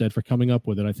Armstead for coming up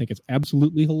with it. I think it's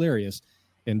absolutely hilarious.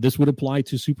 And this would apply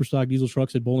to super stock diesel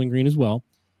trucks at Bowling Green as well.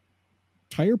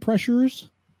 Tire pressures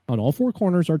on all four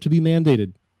corners are to be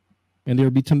mandated. And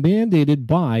they'll be mandated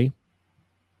by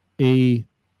a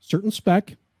certain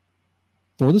spec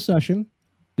for the session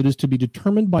that is to be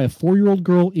determined by a 4-year-old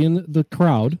girl in the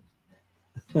crowd.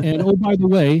 And, oh, by the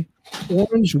way,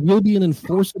 orange will be an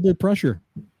enforceable pressure.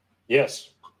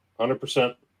 Yes,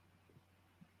 100%.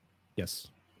 Yes.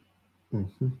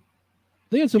 Mm-hmm.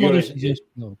 They had some other suggestions.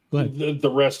 No, go ahead.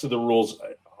 The rest of the rules,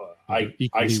 I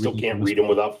still can't read them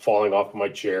without falling off my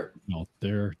chair. No,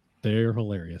 they're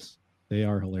hilarious. They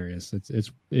are hilarious.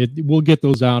 We'll get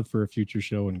those out for a future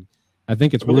show, and I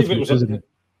think it's worth it.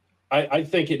 I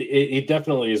think it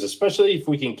definitely is, especially if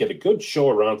we can get a good show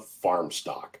around farm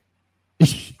stock.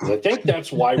 I think that's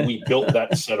why we built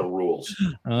that set of rules.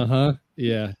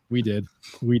 Yeah, we did.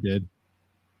 The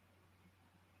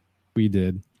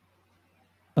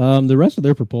rest of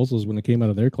their proposals, when it came out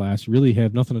of their class, really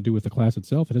have nothing to do with the class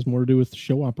itself. It has more to do with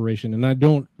show operation, and I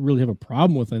don't really have a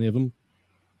problem with any of them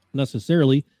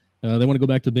necessarily. They want to go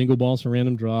back to bingo balls for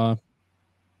random draw.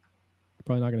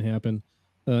 Probably not going to happen.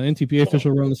 NTPA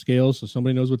official run the scales, so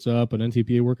somebody knows what's up. An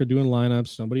NTPA worker doing lineups.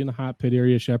 Somebody in the hot pit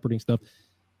area shepherding stuff.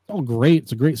 It's all great.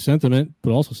 It's a great sentiment, but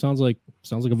also sounds like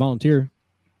a volunteer.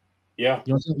 Yeah.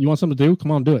 You want something to do? Come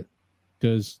on, do it.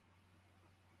 Because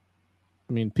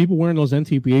people wearing those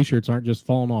NTPA shirts aren't just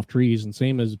falling off trees. And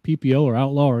same as PPO or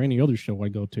Outlaw or any other show I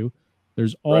go to.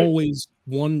 There's always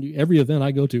every event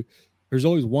I go to, there's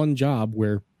always one job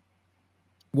where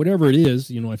whatever it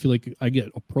is, I feel like I get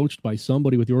approached by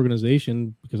somebody with the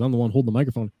organization because I'm the one holding the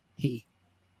microphone. Hey,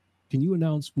 can you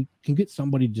announce we can get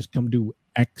somebody to just come do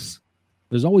X?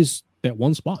 There's always that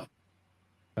one spot.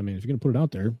 If you're going to put it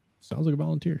out there, sounds like a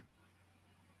volunteer.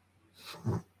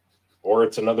 Or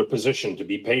it's another position to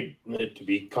be paid, to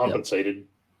be compensated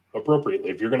appropriately.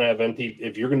 If you're going to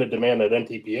if you're going to demand that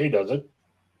NTPA does it,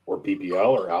 or PPL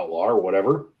or Outlaw or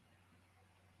whatever,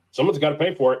 someone's got to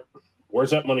pay for it.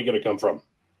 Where's that money going to come from?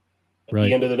 At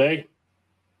the end of the day,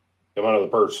 come out of the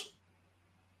purse.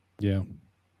 Yeah.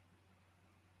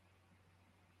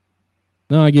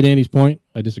 No, I get Andy's point.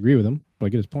 I disagree with him, but I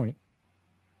get his point.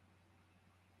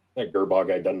 That Gerbog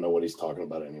guy doesn't know what he's talking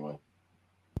about anyway.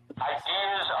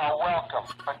 Ideas are welcome,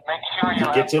 but make sure you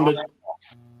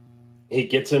he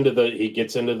gets into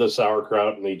the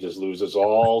sauerkraut and he just loses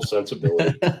all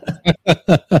sensibility.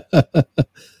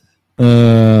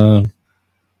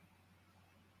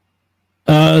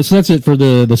 So that's it for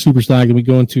the super stock. And we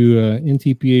go into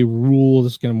NTPA rule.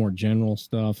 This is kind of more general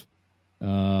stuff.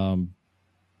 The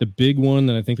big one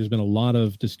that I think there's been a lot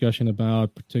of discussion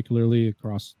about, particularly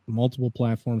across multiple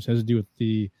platforms, has to do with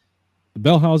the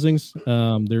bell housings.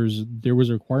 There was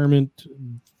a requirement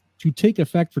to take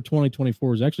effect for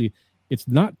 2024. It's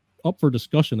not up for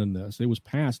discussion in this. It was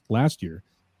passed last year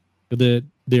that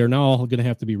they are now going to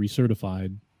have to be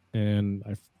recertified. And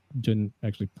I didn't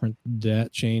actually print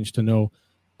that change to know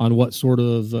on what sort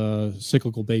of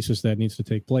cyclical basis that needs to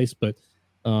take place. But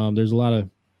there's a lot of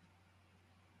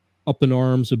up in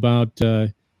arms about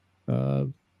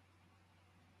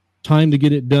time to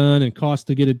get it done and cost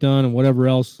to get it done and whatever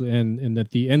else, and that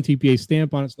the NTPA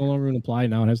stamp on it's no longer going to apply.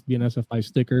 Now it has to be an SFI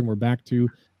sticker, and we're back to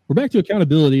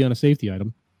accountability on a safety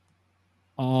item.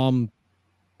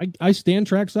 I stand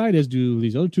trackside, as do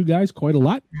these other two guys, quite a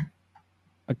lot.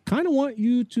 I kind of want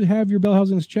you to have your bell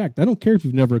housings checked. I don't care if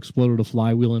you've never exploded a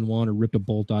flywheel in one or ripped a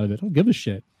bolt out of it. I don't give a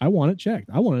shit. I want it checked.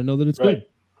 I want to know that it's good.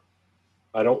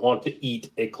 I don't want to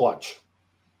eat a clutch.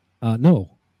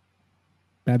 No.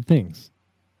 Bad things.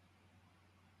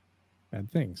 Bad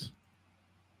things.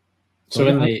 So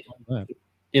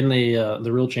in the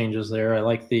rule changes there, I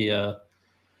like the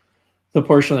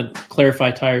portion that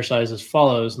clarify tire size as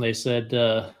follows. And they said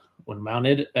when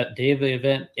mounted at day of the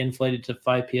event, inflated to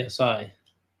 5 psi.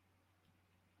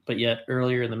 But yet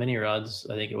earlier in the mini rods,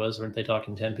 I think it was, weren't they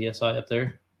talking 10 psi up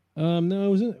there? No, it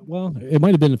wasn't. Well, it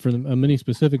might have been for a mini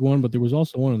specific one, but there was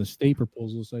also one on the state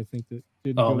proposals. I think that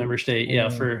did. Member state,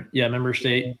 member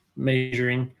state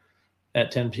measuring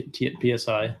at 10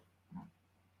 psi.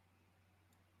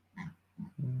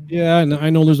 Yeah, and I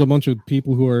know there's a bunch of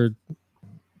people who are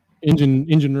engine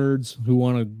nerds who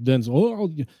want to then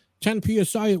say, 10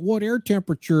 psi at what air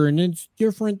temperature, and it's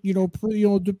different,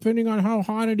 depending on how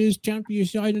hot it is. 10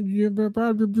 psi. Then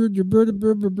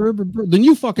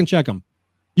you fucking check them.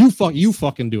 You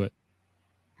fucking do it.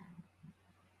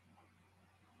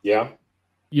 Yeah.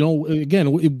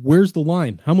 Again, where's the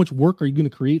line? How much work are you going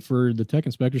to create for the tech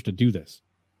inspectors to do this?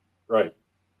 Right.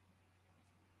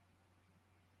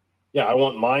 Yeah, I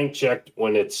want mine checked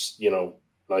when it's,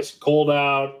 nice and cold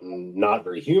out and not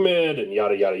very humid and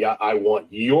yada, yada, yada. I want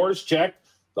yours checked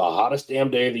the hottest damn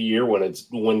day of the year when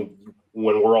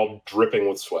we're all dripping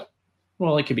with sweat.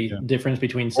 Well, it could be difference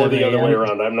between or the other way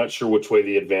around. I'm not sure which way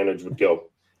the advantage would go.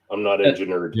 I'm not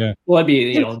engineered. Yeah. Well, it'd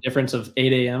be, difference of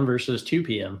 8 a.m. versus 2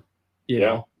 p.m. You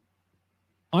know?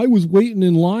 I was waiting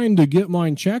in line to get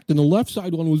mine checked, and the left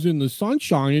side one was in the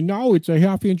sunshine, and now it's a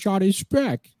half inch out of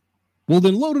spec. Well,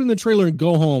 then load it in the trailer and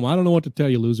go home. I don't know what to tell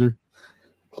you, loser.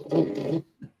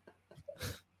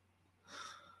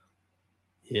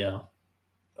 Yeah.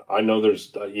 I know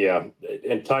there's,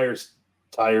 and tires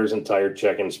and tire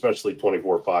checking, especially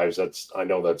 24.5s. I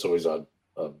know that's always a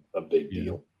big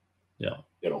deal. Yeah.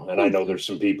 And I know there's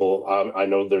some people,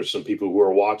 who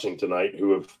are watching tonight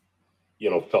who have,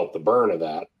 felt the burn of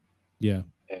that. Yeah.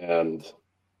 And,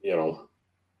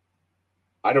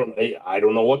 I don't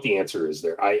know what the answer is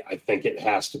there. I think it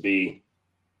has to be,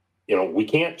 we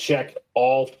can't check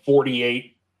all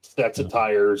 48 sets of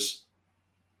tires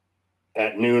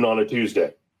at noon on a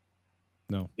Tuesday.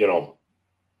 No. There's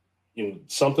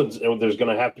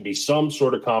going to have to be some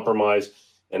sort of compromise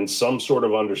and some sort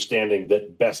of understanding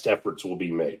that best efforts will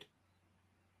be made.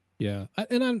 Yeah,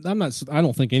 and I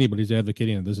don't think anybody's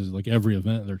advocating that this is like every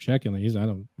event they're checking these.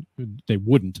 They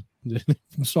wouldn't.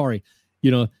 I'm sorry.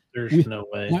 There's no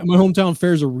way. My hometown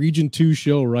fair is a Region 2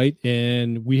 show, right?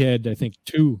 And we had, I think,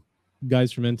 2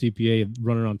 guys from NTPA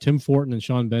running around, Tim Fortin and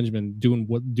Sean Benjamin, doing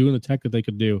the tech that they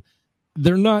could do.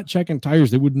 They're not checking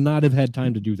tires. They would not have had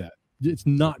time to do that. It's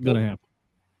not going to happen.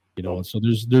 So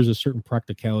there's a certain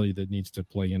practicality that needs to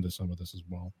play into some of this as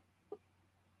well.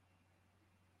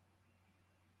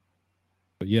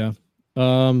 But yeah,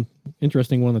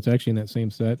 interesting one that's actually in that same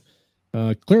set.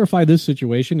 Clarify this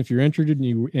situation. If you're entered and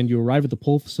you arrive at the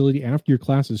poll facility after your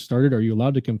class has started, are you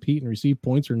allowed to compete and receive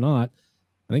points or not?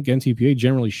 I think NTPA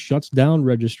generally shuts down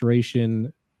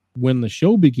registration when the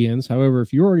show begins. However,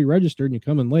 if you're already registered and you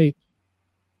come in late,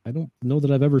 I don't know that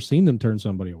I've ever seen them turn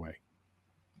somebody away.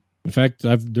 In fact,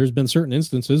 there's been certain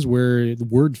instances where the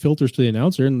word filters to the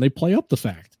announcer and they play up the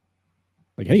fact.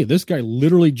 Like, hey, this guy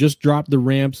literally just dropped the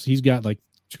ramps. He's got like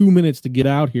 2 minutes to get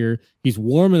out here. He's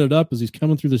warming it up as he's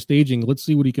coming through the staging. Let's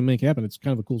see what he can make happen. It's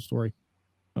kind of a cool story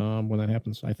when that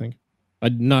happens, I think.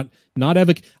 I'd not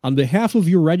advocate on behalf of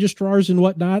your registrars and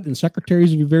whatnot and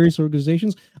secretaries of your various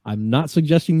organizations. I'm not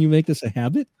suggesting you make this a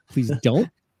habit. Please don't.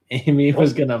 Amy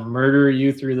was going to murder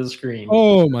you through the screen.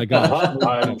 Oh, my God.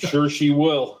 I'm sure she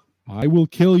will. I will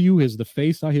kill you as the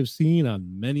face I have seen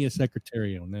on many a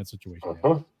secretary in that situation.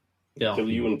 Yeah. Kill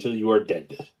you until you are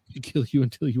dead. Kill you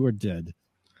until you are dead.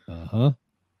 I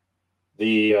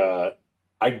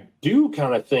do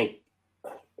kind of think,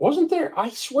 wasn't there? I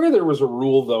swear there was a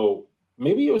rule though.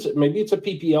 Maybe it's a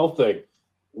PPL thing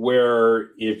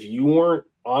where if you weren't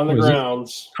on the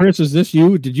grounds, Chris, is this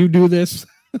you? Did you do this?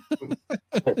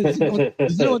 Is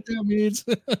that what that means?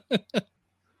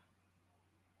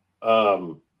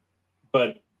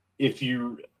 But if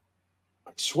you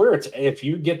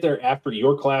get there after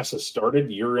your class has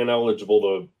started, you're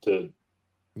ineligible to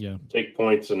take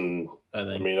points. And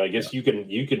I guess you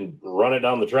can run it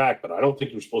down the track, but I don't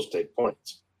think you're supposed to take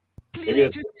points. Maybe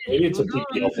it's a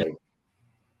PPL thing.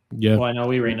 Yeah. Well, I know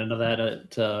we ran into that at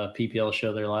PPL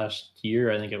show there last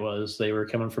year. I think it was. They were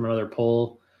coming from another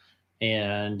poll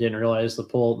and didn't realize the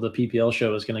PPL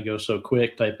show was going to go so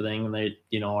quick, type of thing. And they,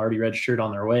 already registered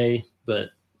on their way,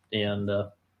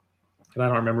 And I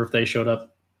don't remember if they showed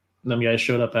up. Them guys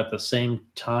showed up at the same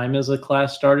time as the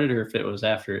class started, or if it was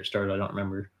after it started. I don't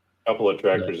remember. A couple of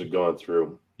tractors had gone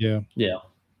through. Yeah. Yeah.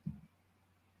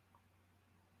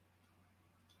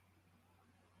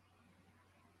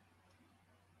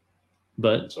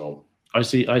 But So I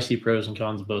see pros and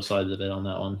cons of both sides of it on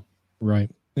that one. Right.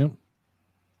 Yep.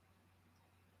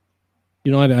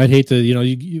 You know, I'd hate to,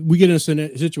 we get in a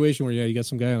situation where, you got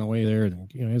some guy on the way there and,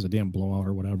 he has a damn blowout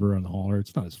or whatever on the hauler.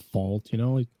 It's not his fault,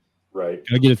 Right.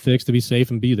 Gotta get it fixed to be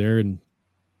safe and be there. And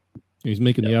he's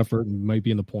making the effort and might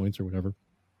be in the points or whatever.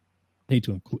 Hate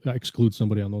to exclude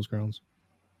somebody on those grounds.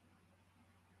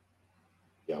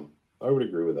 Yeah, I would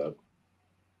agree with that.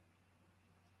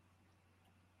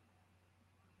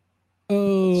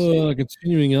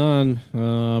 Continuing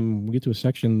on, we get to a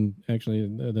section actually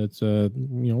that's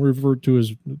referred to as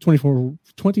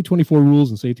 2024 rules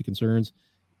and safety concerns.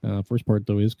 First part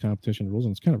though is competition rules,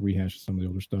 and it's kind of rehashes some of the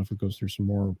older stuff. It goes through some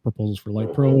more proposals for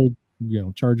light pro,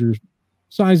 charger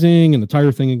sizing and the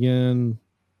tire thing again,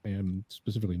 and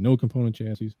specifically no component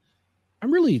chassis.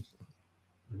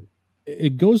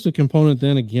 It goes to component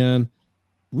then again.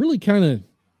 Really kind of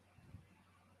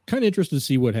interested to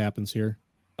see what happens here.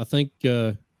 I think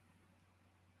there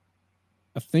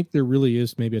really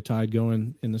is maybe a tide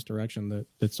going in this direction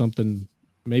that's something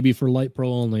maybe for light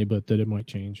pro only, but that it might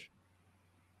change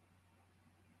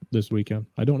this weekend.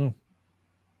 I don't know.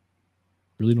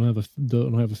 Really don't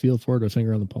have a feel for it or a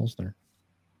finger on the pulse there.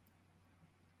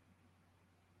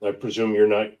 I presume you're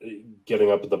not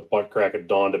getting up at the butt crack of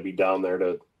dawn to be down there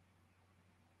to,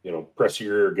 press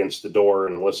your ear against the door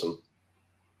and listen.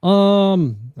 I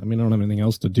don't have anything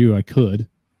else to do. I could.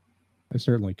 I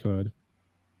certainly could.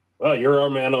 Well, you're our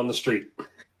man on the street.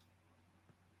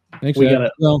 Thanks. We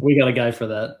got a guy for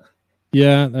that.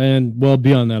 Yeah, and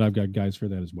beyond that, I've got guys for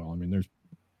that as well. I mean,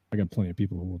 I got plenty of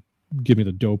people who will give me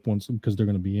the dope once because they're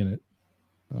going to be in it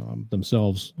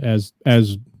themselves as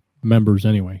members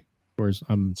anyway. Whereas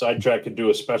I'm Sidetracked could do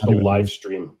a special live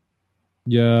stream.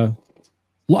 Yeah,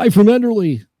 live from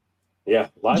Enderley. Yeah,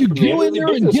 live you from go in there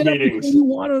and get meetings. everything you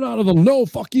wanted out of them. No,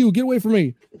 fuck you. Get away from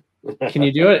me. Can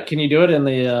you do it? Can you do it in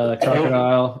the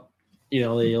crocodile? The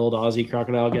old Aussie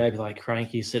crocodile guy, be like,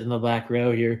 Cranky, sit in the back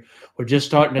row here. We're just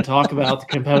starting to talk about the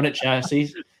component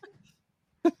chassis.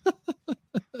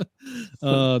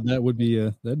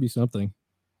 That'd be something.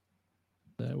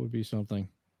 That would be something.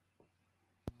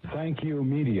 Thank you,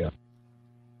 media.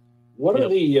 What are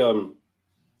the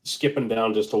skipping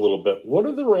down just a little bit? What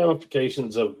are the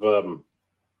ramifications of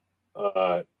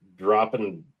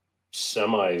dropping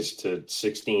semis to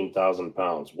 16,000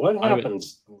 pounds? What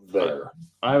happens there?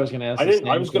 I was going to ask.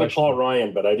 I was going to call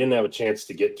Ryan, but I didn't have a chance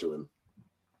to get to him.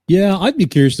 Yeah, I'd be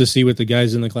curious to see what the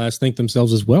guys in the class think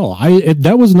themselves as well.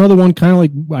 That was another one, kind of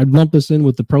like I'd lump this in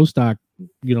with the pro stock,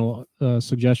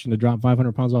 suggestion to drop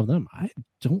 500 pounds off them. I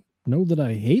don't know that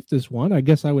I hate this one. I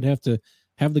guess I would have to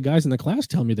have the guys in the class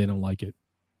tell me they don't like it.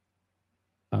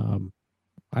 I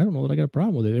don't know that I got a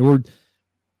problem with it. Or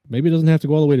maybe it doesn't have to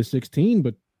go all the way to 16,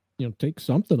 but take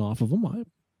something off of them.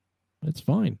 It's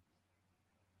fine.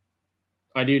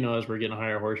 I do know as we're getting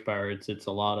higher horsepower, it's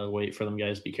a lot of weight for them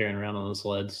guys to be carrying around on the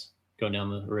sleds going down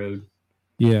the road.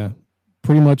 Yeah,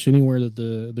 pretty much anywhere that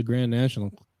the Grand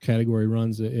National category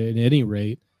runs at any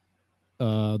rate.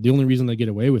 The only reason they get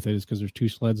away with it is because there's two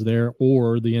sleds there,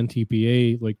 or the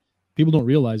NTPA. Like, people don't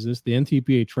realize this. The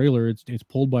NTPA trailer, it's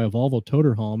pulled by a Volvo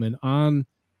toter home, and on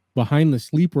behind the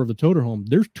sleeper of the toter home,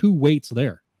 there's two weights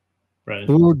there. Right.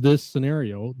 For this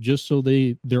scenario, just so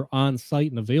they're on site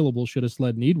and available should a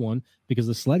sled need one, because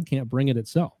the sled can't bring it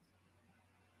itself.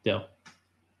 Yeah.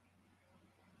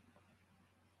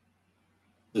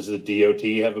 Does the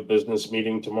DOT have a business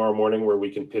meeting tomorrow morning where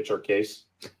we can pitch our case?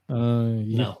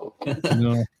 No.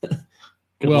 No.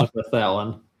 Good luck with that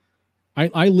one.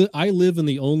 I live in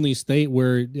the only state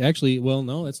where actually,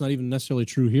 no, that's not even necessarily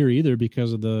true here either,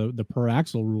 because of the per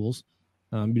axle rules.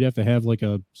 You'd have to have like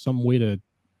some way to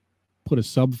put a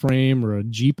subframe or a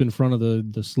Jeep in front of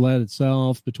the sled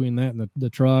itself between that and the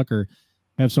truck, or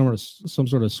have some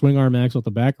sort of swing arm axle at the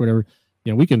back or whatever.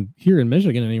 We can, here in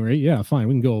Michigan anyway. Yeah, fine.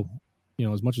 We can go,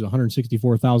 as much as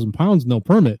 164,000 pounds, no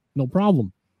permit, no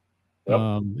problem.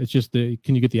 Yep. It's just can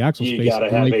you get the axle space? You got to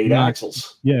have 8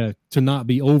 axles. Yeah, to not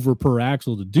be over per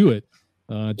axle to do it.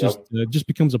 It just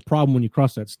becomes a problem when you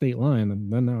cross that state line,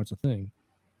 and then now it's a thing.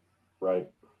 Right.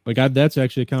 Like that's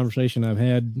actually a conversation I've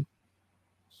had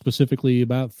specifically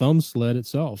about Thumb sled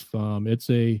itself. It's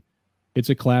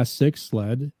a class 6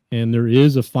 sled, and there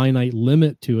is a finite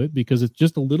limit to it because it's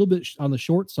just a little bit on the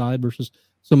short side versus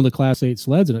some of the class 8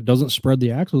 sleds, and it doesn't spread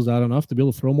the axles out enough to be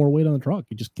able to throw more weight on the truck.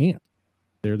 You just can't.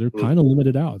 They're kind of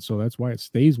limited out, so that's why it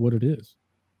stays what it is.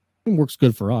 It works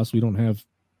good for us. We don't have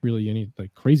really any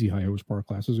like crazy high horsepower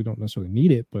classes. We don't necessarily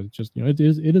need it, but it's just, it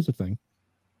is a thing.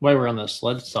 While we're on the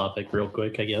sled topic real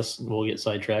quick, I guess we'll get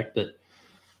sidetracked, but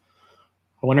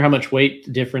I wonder how much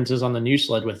weight difference is on the new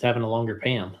sled with having a longer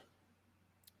pan.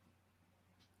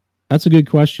 That's a good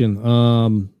question.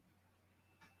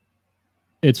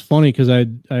 It's funny because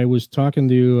I was talking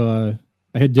to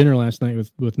I had dinner last night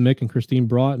with Mick and Christine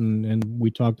Broughton, and we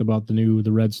talked about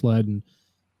the red sled, and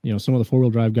some of the 4-wheel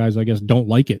drive guys I guess don't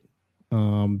like it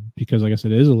because I guess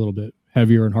it is a little bit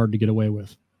heavier and hard to get away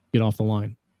with, get off the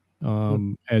line.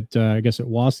 I guess at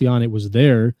Wasion it was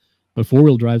there, but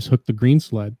 4-wheel drives hooked the green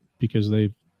sled because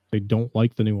they don't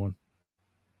like the new one.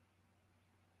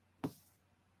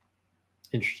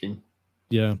 Interesting.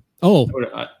 Yeah. Oh,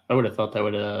 I would have thought that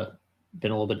would have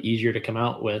been a little bit easier to come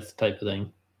out with, type of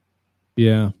thing.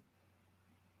 Yeah.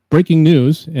 Breaking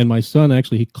news, and my son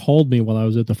actually, he called me while I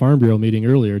was at the Farm Bureau meeting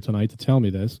earlier tonight to tell me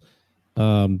this.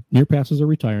 Near passes are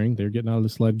retiring. They're getting out of the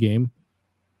sled game.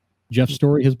 Jeff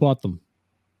Story has bought them.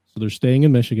 So they're staying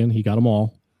in Michigan. He got them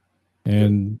all.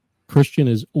 And Christian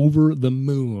is over the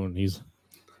moon.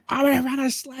 I'm going to run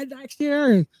a sled next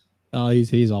year.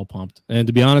 He's all pumped. And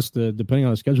to be honest, depending on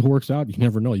how the schedule works out, you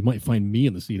never know. You might find me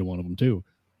in the seat of one of them too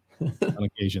on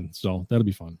occasion. So that'll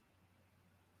be fun.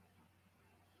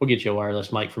 We'll get you a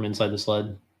wireless mic from inside the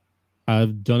sled.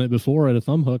 I've done it before at a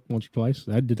thumb hook once or twice.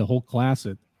 I did the whole class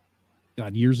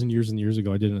years and years and years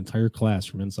ago. I did an entire class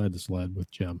from inside the sled with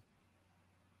Jim.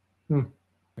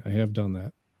 I have done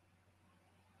that.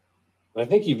 I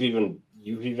think you've even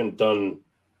done.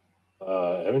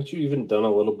 Haven't you even done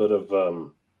a little bit of?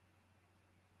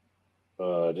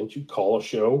 Didn't you call a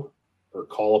show or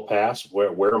call a pass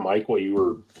where Mike while you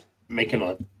were making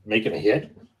a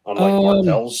hit on like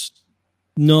Martell's?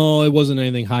 No, it wasn't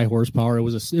anything high horsepower. It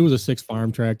was a 6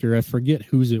 farm tractor. I forget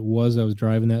whose it was I was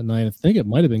driving that night. I think it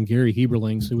might have been Gary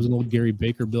Heberling's. It was an old Gary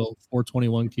Baker built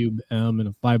 421 cube M in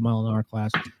a 5 mile an hour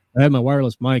class. I had my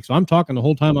wireless mic, so I'm talking the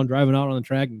whole time I'm driving out on the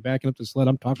track and backing up the sled.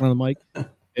 I'm talking on the mic,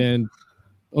 and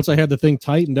once I had the thing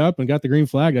tightened up and got the green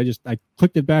flag, I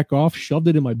clicked it back off, shoved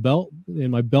it in my belt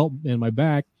and my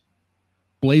back,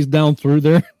 blazed down through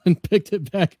there, and picked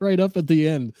it back right up at the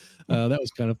end. That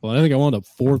was kind of fun. I think I wound up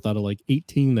 4th out of like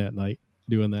 18 that night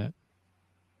doing that.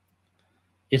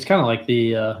 It's kind of like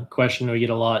the question we get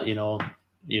a lot.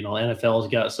 NFL's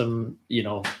got some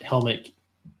helmet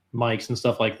mics and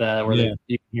stuff like that where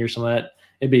you can hear some of that.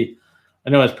 I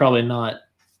know it's probably not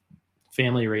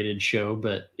family rated show,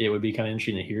 but it would be kind of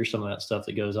interesting to hear some of that stuff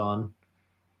that goes on.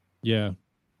 Yeah.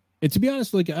 And to be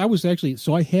honest, like I was actually,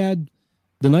 so I had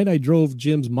the night I drove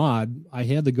Jim's mod, I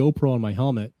had the GoPro on my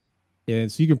helmet.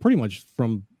 And so you can pretty much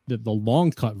from the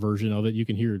long cut version of it, you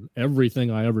can hear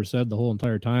everything I ever said the whole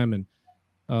entire time. And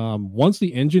once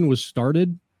the engine was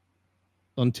started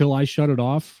until I shut it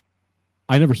off,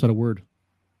 I never said a word.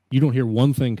 You don't hear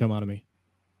one thing come out of me.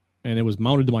 And it was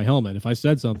mounted to my helmet. If I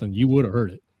said something, you would have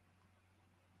heard it.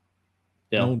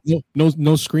 Yeah.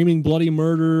 No screaming bloody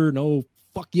murder, no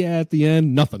fuck yeah at the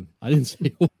end, nothing. I didn't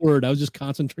say a word. I was just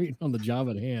concentrating on the job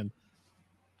at hand.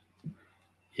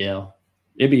 Yeah.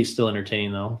 It'd be still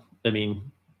entertaining though. I mean,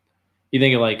 you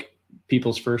think of like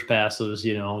people's first passes,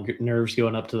 nerves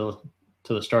going up to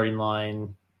the starting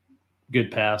line,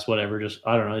 good pass, whatever. Just,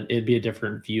 I don't know. It'd be a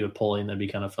different view of pulling. That'd be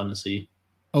kind of fun to see.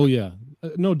 Oh yeah,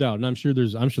 no doubt. And I'm sure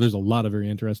there's a lot of very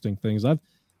interesting things.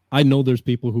 I know there's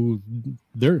people who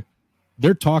they're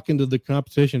talking to the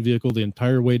competition vehicle the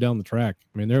entire way down the track.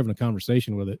 I mean, they're having a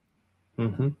conversation with it.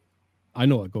 Mm-hmm. I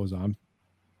know what goes on.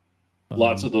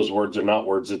 Lots of those words are not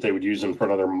words that they would use in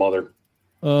front of their mother.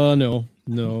 No,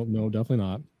 definitely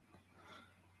not.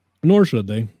 Nor should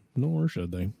they.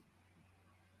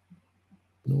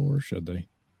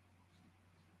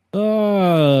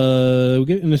 We'll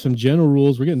get into some general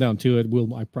rules. We're getting down to it.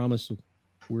 I promise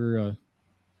we're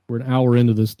an hour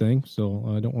into this thing, so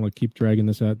I don't want to keep dragging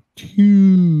this out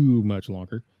too much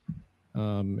longer.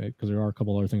 Because there are a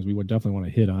couple other things we would definitely want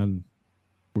to hit on.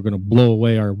 We're going to blow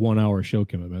away our 1 hour show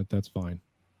commitment. That's fine.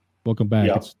 Welcome back.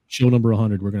 Yeah. It's show number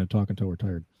 100. We're going to talk until we're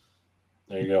tired.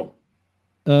 There you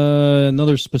go.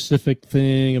 Another specific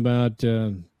thing about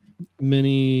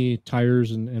mini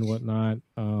tires and whatnot.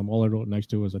 All I wrote next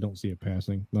to it was I don't see it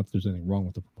passing. Not that there's anything wrong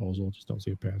with the proposal. Just don't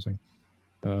see it passing.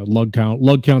 Lug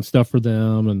count stuff for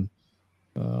them,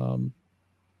 and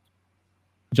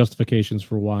justifications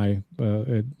for why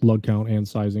lug count and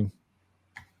sizing.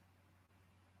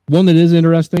 One that is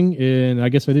interesting, and I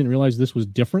guess I didn't realize this was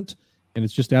different, and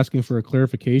it's just asking for a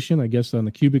clarification, I guess, on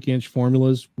the cubic inch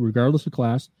formulas, regardless of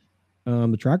class.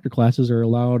 The tractor classes are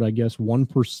allowed, I guess,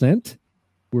 1%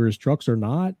 whereas trucks are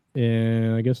not.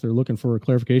 And I guess they're looking for a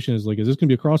clarification. Is this going to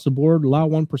be across the board, allow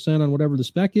 1% on whatever the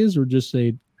spec is, or just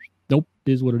say, nope,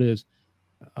 is what it is?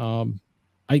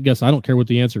 I guess I don't care what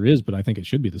the answer is, but I think it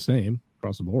should be the same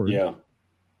across the board. Yeah.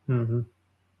 Mm-hmm.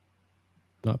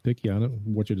 Not picky on it,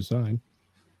 what you decide.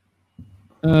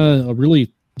 A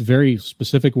really very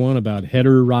specific one about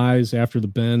header rise after the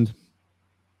bend.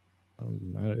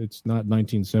 It's not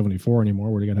 1974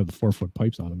 anymore where they got to have the 4-foot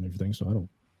pipes on them and everything. So I don't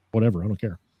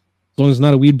care. As long as it's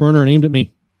not a weed burner and aimed at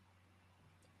me.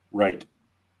 Right.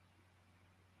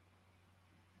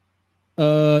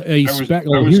 I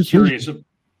was curious.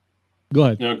 Go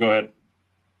ahead. No, go ahead.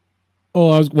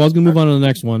 Oh, I was going to move on to the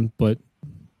next one, but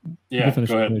yeah, go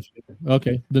ahead.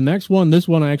 Okay. The next one, this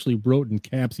one I actually wrote in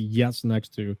caps yes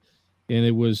next to, and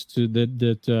it was to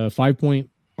that 5-point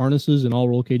harnesses and all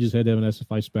roll cages had to have an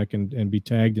SFI spec and be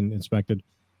tagged and inspected.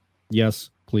 Yes,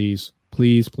 please.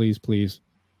 Please, please, please.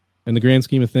 In the grand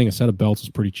scheme of things, a set of belts is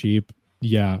pretty cheap.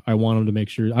 Yeah, I want them to make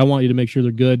sure. I want you to make sure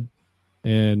they're good,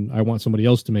 and I want somebody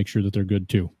else to make sure that they're good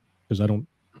too, because I don't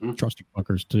trust you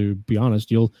fuckers. To be honest,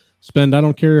 you'll spend I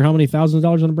don't care how many thousands of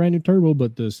dollars on a brand new turbo,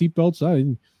 but the seat belts,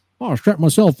 I'll strap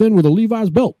myself in with a Levi's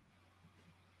belt.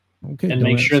 Okay, and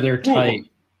make sure they're tight.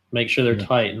 Make sure they're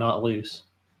tight, not loose.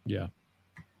 Yeah.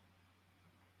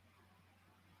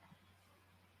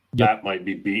 That might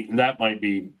be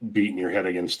beating your head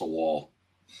against the wall.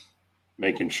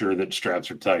 Making sure that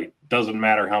straps are tight. Doesn't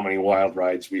matter how many wild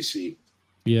rides we see.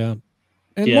 Yeah.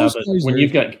 And but when you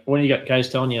got guys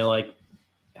telling you like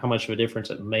how much of a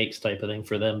difference it makes type of thing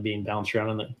for them being bounced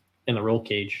around in the roll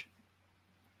cage.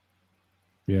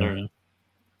 Yeah. I don't know.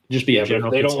 Just be a general.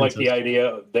 They don't like the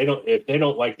idea. If they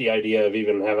don't like the idea of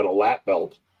even having a lap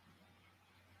belt.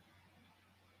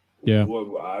 Yeah.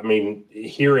 I mean,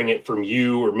 hearing it from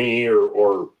you or me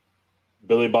or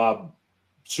Billy Bob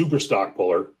super stock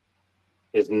puller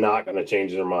is not going to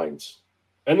change their minds.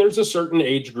 And there's a certain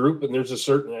age group and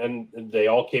and they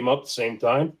all came up at the same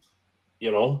time,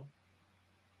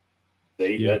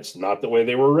 that's not the way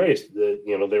they were raised. They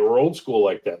were old school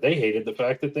like that. They hated the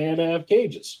fact that they had to have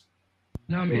cages.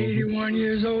 I'm 81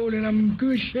 years old and I'm in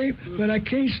good shape, but I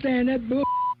can't stand that bull.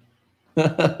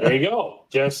 There you go.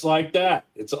 Just like that.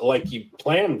 It's like you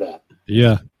planned that.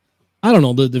 Yeah. I don't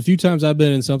know. The few times I've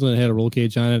been in something that had a roll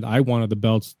cage on it, I wanted the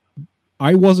belts.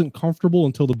 I wasn't comfortable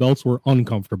until the belts were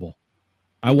uncomfortable.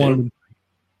 I wanted them.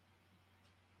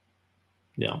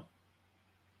 Yeah.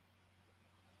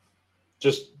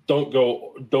 Just don't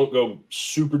go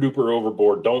super duper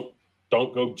overboard. Don't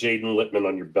go Jaden Littman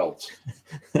on your belts.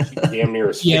 She damn near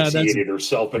asphyxiated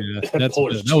herself at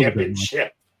Polish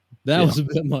Championship. That was a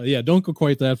bit much. Yeah, don't go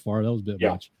quite that far. That was a bit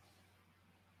much.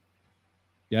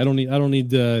 Yeah, I don't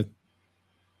need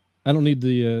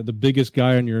the biggest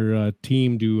guy on your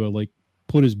team to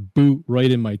put his boot right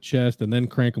in my chest and then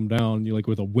crank him down,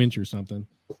 with a winch or something.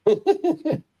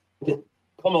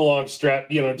 Come along, strap.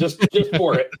 Just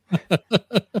for it.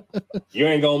 You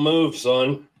ain't gonna move,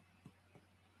 son.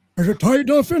 Is it tight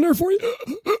enough in there for you?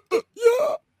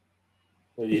 Yeah.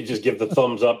 You just give the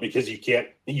thumbs up because you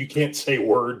can't say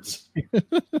words.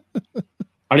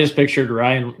 I just pictured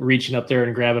Ryan reaching up there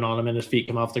and grabbing on him, and his feet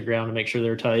come off the ground to make sure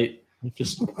they're tight.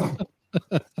 Just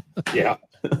yeah.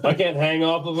 I can't hang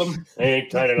off of them. They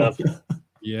ain't tight enough.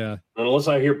 Yeah. Unless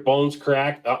I hear bones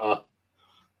crack.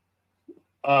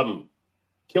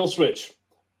 Kill switch.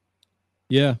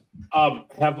 Yeah.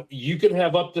 You can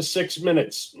have up to 6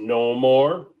 minutes. No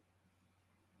more.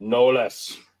 No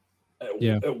less.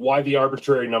 Yeah. Why the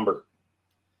arbitrary number?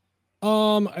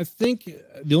 I think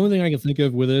the only thing I can think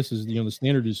of with this is the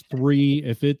standard is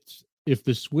 3. If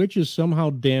the switch is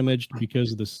somehow damaged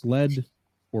because the sled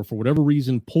or for whatever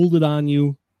reason pulled it on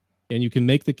you, and you can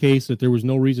make the case that there was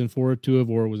no reason for it to have,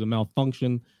 or it was a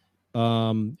malfunction,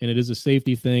 and it is a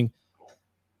safety thing,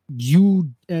 you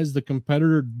as the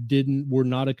competitor were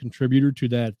not a contributor to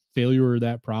that failure or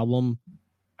that problem.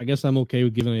 I guess I'm okay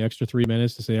with giving the extra 3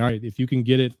 minutes to say, all right, if you can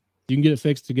get it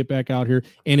fixed to get back out here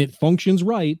and it functions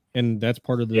right. And that's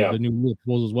part of the new rule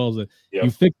proposal as well, is that you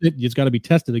fix it. It's got to be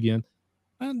tested again.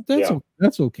 And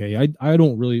that's okay. I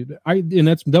don't really,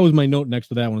 that was my note next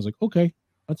to that one. I was like, okay,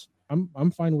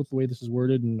 I'm fine with the way this is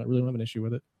worded and I really don't have an issue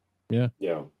with it. Yeah.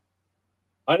 Yeah.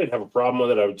 I didn't have a problem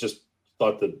with it. I just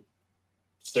thought that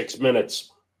 6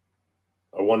 minutes.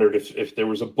 I wondered if there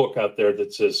was a book out there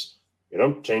that says,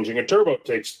 changing a turbo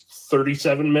takes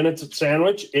 37 minutes at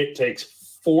Sandwich. It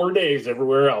takes 4 days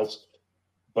everywhere else,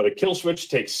 but a kill switch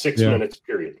takes 6 minutes,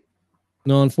 period.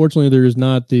 No, unfortunately, there is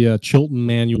not the Chilton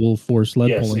manual for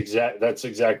sled pulling. Yes, that's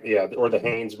exactly, or the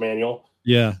Haynes manual.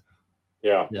 Yeah.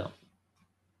 Yeah.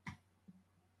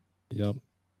 Yep.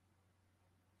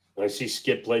 I see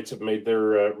skid plates have made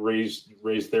their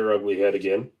raised their ugly head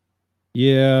again.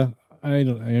 Yeah, I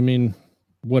mean,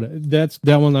 what? That's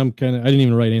that one. I didn't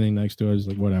even write anything next to it. I was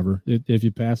like, whatever. If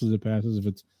it passes, it passes.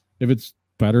 If it's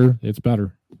better, it's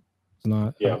better. It's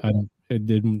not. Yeah. It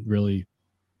didn't really.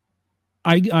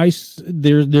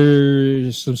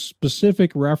 There's some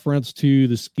specific reference to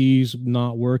the skis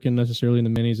not working necessarily in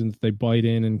the minis, and if they bite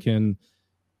in and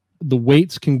the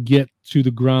weights can get to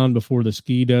the ground before the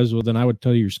ski does. Well, then I would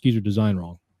tell you your skis are designed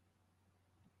wrong.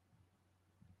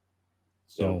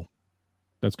 So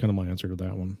that's kind of my answer to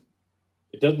that one.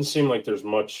 It doesn't seem like there's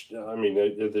much. I mean,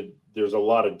 there's a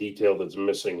lot of detail that's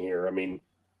missing here. I mean,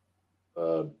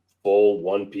 full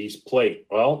one-piece plate.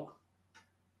 Well,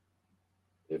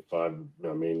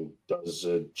 does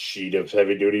a sheet of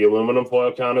heavy-duty aluminum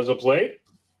foil count as a plate?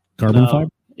 Carbon fiber?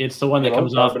 It's the one that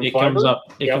comes off. It comes fiber?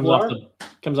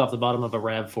 comes off the bottom of a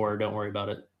RAV4. Don't worry about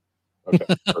it. Okay,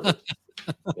 perfect.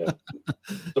 Yeah,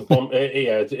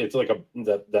 it's like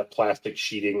that plastic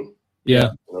sheeting.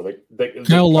 Yeah.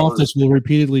 Kyle Loftus will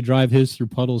repeatedly drive his through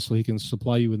puddles so he can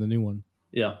supply you with a new one.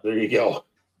 Yeah. There you go.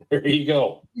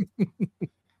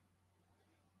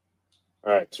 All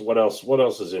right. So what else? What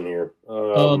else is in here?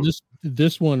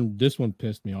 This one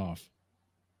pissed me off.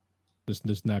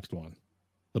 This next one,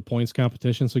 the points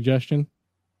competition suggestion.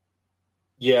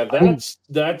 Yeah,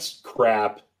 that's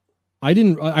crap.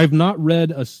 I've not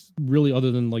read really,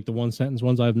 other than like the one sentence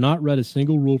ones. I've not read a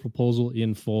single rule proposal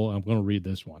in full. I'm going to read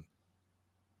this one.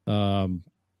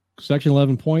 Section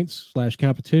 11 points /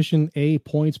 competition A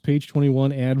points, page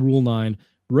 21, add rule 9.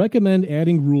 Recommend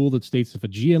adding rule that states if a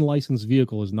GN licensed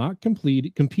vehicle is not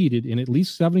competed in at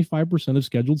least 75% of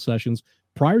scheduled sessions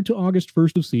prior to August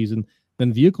 1st of season,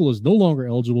 then vehicle is no longer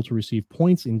eligible to receive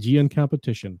points in GN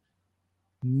competition.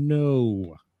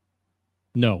 No.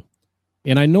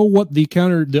 And I know what the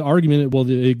argument,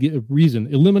 the reason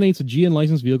eliminates a GN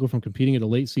licensed vehicle from competing at a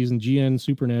late season GN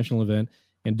Super National event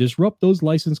and disrupt those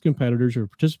licensed competitors who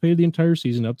have participated the entire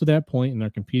season up to that point and are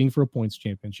competing for a points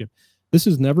championship. This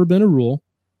has never been a rule.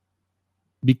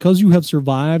 Because you have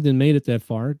survived and made it that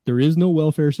far, there is no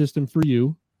welfare system for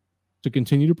you to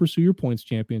continue to pursue your points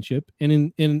championship.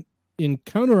 And in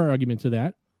counter argument to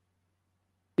that,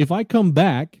 if I come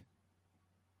back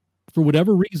for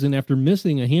whatever reason after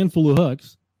missing a handful of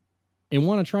hooks and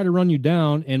want to try to run you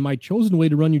down, and my chosen way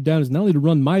to run you down is not only to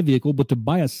run my vehicle, but to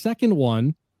buy a second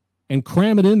one and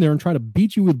cram it in there and try to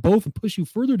beat you with both and push you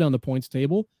further down the points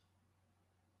table,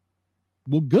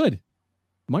 well, good.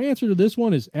 My answer to this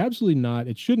one is absolutely not.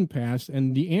 It shouldn't pass.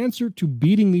 And the answer to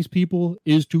beating these people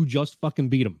is to just fucking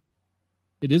beat them.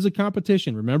 It is a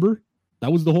competition, remember?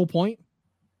 That was the whole point.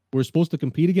 We're supposed to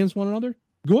compete against one another.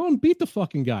 Go out and beat the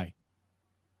fucking guy.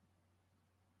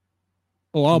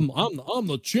 Oh, I'm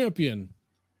the champion.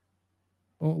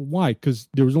 Oh, why? Because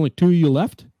there was only 2 of you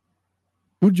left?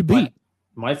 Who'd you beat?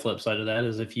 My flip side of that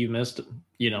is if you missed,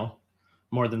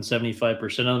 more than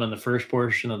 75% of them in the first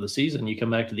portion of the season, you come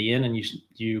back to the end and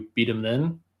you beat them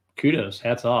then, kudos,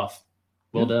 hats off.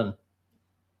 Well done.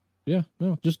 Yeah,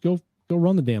 no, just go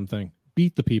run the damn thing.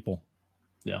 Beat the people.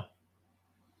 Yeah.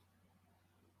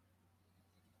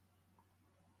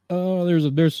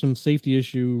 There's some safety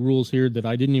issue rules here that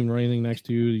I didn't even write anything next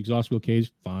to. The exhaust wheel cage,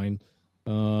 fine.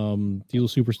 Diesel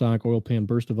superstock oil pan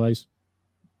burst device.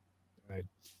 Right,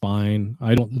 fine.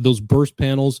 Those burst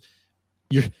panels,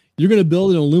 you're going to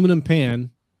build an aluminum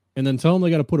pan and then tell them they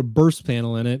got to put a burst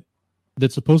panel in it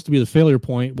that's supposed to be the failure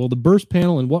point. Well, the burst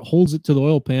panel and what holds it to the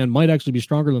oil pan might actually be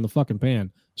stronger than the fucking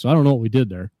pan. So I don't know what we did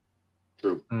there.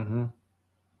 True. Mm-hmm.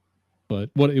 But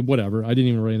whatever. I didn't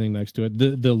even write anything next to it.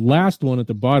 The last one at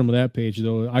the bottom of that page,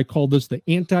 though, I call this the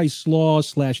anti-slaw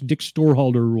 / Dick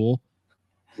Storeholder rule.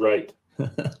 Right.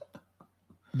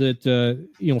 That,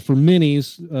 for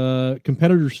minis,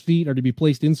 competitors' feet are to be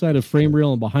placed inside a frame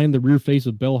rail and behind the rear face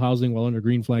of bell housing while under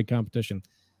green flag competition.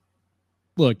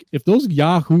 Look, if those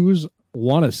yahoos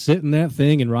want to sit in that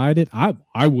thing and ride it,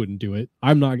 I wouldn't do it.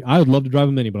 I would love to drive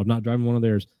a mini, but I'm not driving one of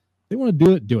theirs. If they want to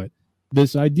do it, do it.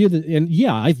 This idea that, and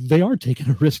yeah, they are taking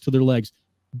a risk to their legs,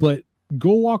 but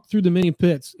go walk through the mini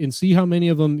pits and see how many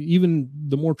of them, even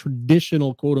the more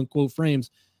traditional quote unquote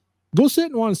frames, go sit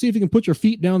and want to see if you can put your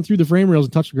feet down through the frame rails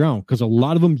and touch the ground. Because a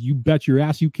lot of them, you bet your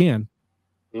ass you can.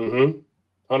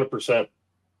 100%.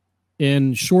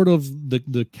 And short of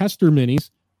the Kester minis,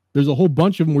 there's a whole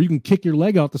bunch of them where you can kick your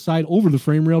leg out the side over the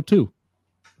frame rail too.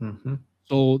 Mm-hmm.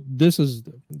 So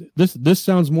this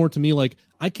sounds more to me like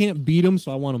I can't beat them,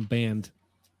 so I want them banned.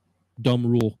 Dumb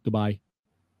rule. Goodbye.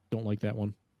 Don't like that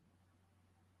one.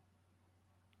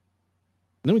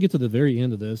 And then we get to the very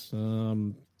end of this.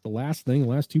 The last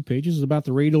 2 pages is about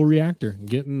the radial reactor,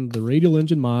 getting the radial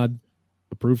engine mod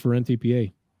approved for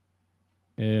NTPA.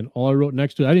 And all I wrote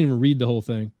next to it, I didn't even read the whole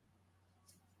thing.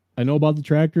 I know about the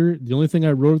tractor. The only thing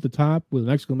I wrote at the top with an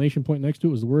exclamation point next to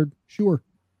it was the word sure.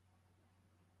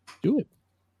 Do it.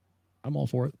 I'm all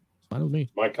for it. It's fine with me.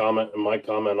 My comment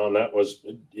on that was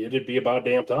it'd be about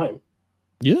damn time.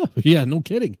 Yeah. Yeah. No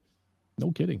kidding.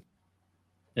 No kidding.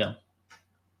 Yeah.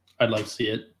 I'd like to see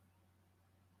it.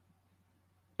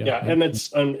 Yeah. And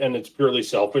it's purely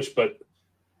selfish, but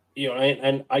you know,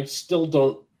 and I still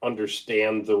don't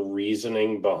understand the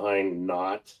reasoning behind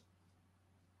not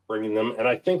bringing them. And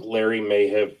I think Larry may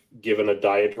have given a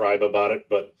diatribe about it,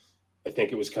 but I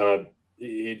think it was kind of,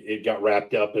 it got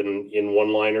wrapped up in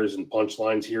one-liners and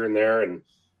punchlines here and there. And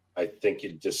I think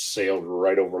it just sailed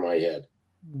right over my head.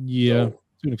 Yeah, so,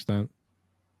 to an extent.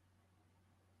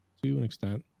 To an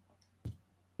extent.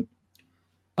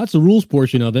 That's the rules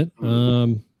portion of it.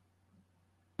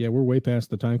 Yeah, we're way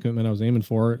past the time commitment I was aiming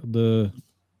for.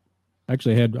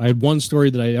 Actually, I had one story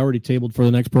that I already tabled for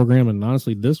the next program, and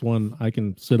honestly, this one I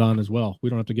can sit on as well. We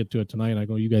don't have to get to it tonight. I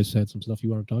go, you guys had some stuff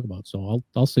you want to talk about, so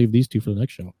I'll save these two for the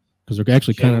next show because they're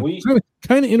actually kind of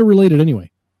interrelated anyway.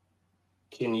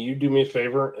 Can you do me a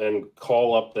favor and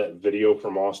call up that video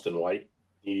from Austin White?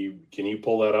 Can you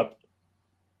pull that up?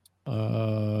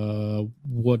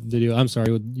 What video? I'm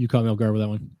sorry, you caught me off guard with that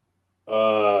one.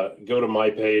 Go to my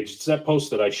page. It's that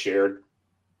post that I shared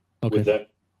with that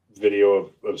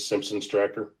video of Simpson's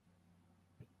tractor.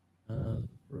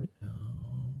 Right now.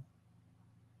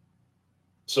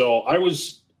 So I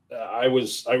was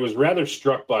rather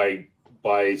struck by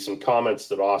some comments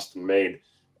that Austin made.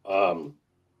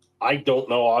 I don't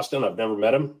know Austin. I've never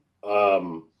met him.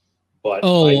 But I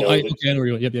know I know where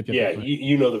you're going. Yep. Yeah,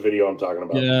 you know the video I'm talking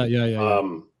about. Yeah.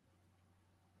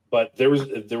 But there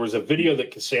was a video that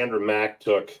Cassandra Mack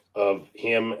took of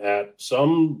him at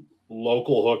some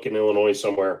local hook in Illinois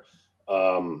somewhere,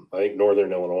 I think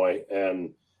Northern Illinois,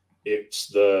 and he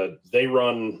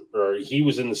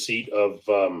was in the seat of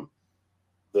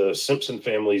the Simpson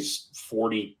family's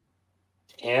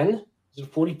 4010. Is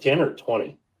it 4010 or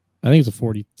 20? I think it's a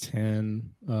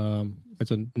 4010.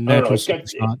 It's a natural shot.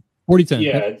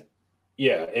 4010.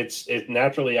 Yeah. It's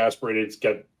naturally aspirated. It's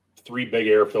got 3 big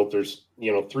air filters,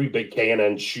 3 big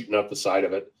K&Ns shooting up the side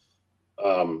of it.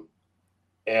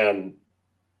 And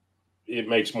it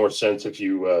makes more sense if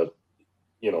you,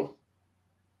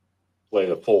 play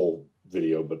the full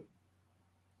video, but.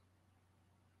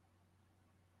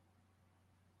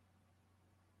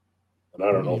 And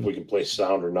I don't know if we can play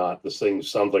sound or not. This thing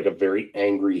sounds like a very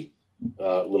angry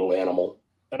little animal.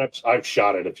 And I've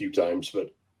shot it a few times,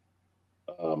 but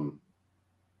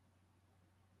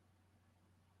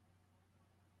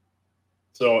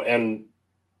so, and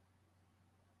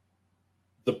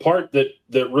the part that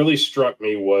really struck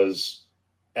me was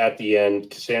at the end,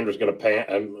 Cassandra's going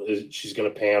to she's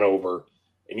going to pan over,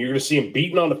 and you're going to see him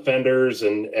beating on the fenders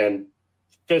and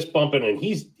fist bumping, and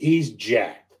he's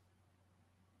jacked.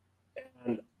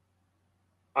 And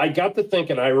I got to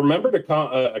thinking, I remembered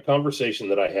a conversation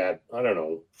that I had, I don't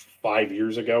know, 5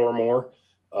 years ago or more,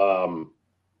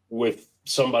 with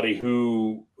somebody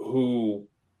who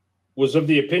was of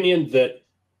the opinion that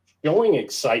showing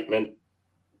excitement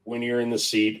when you're in the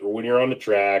seat or when you're on the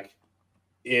track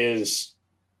is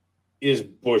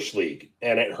bush league,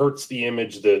 and it hurts the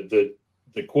image, the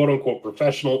quote unquote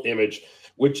professional image,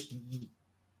 which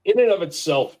in and of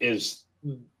itself is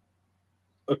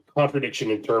a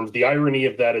contradiction in terms. The irony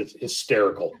of that is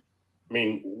hysterical. I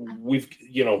mean,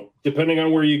 depending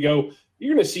on where you go,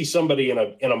 you're going to see somebody in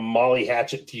a Molly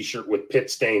Hatchet t-shirt with pit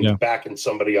stains backing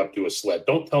somebody up to a sled.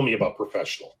 Don't tell me about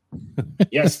professional.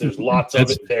 Yes, there's lots of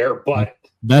it there, but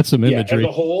that's some imagery. As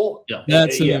a whole,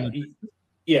 that's some imagery.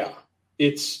 Yeah.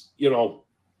 It's,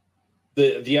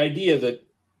 the idea that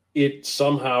it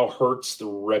somehow hurts the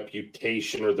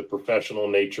reputation or the professional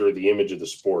nature or the image of the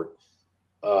sport.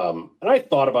 And I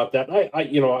thought about that.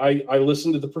 I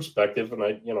listened to the perspective, and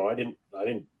I didn't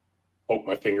poke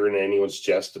my finger in anyone's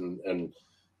chest and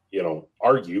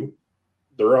argue.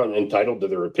 They're entitled to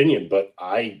their opinion, but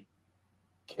I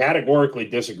categorically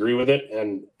disagree with it.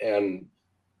 And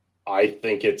I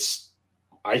think that's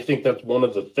one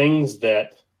of the things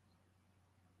that,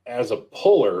 as a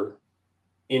puller,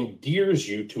 endears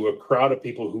you to a crowd of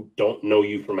people who don't know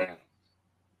you from Adam.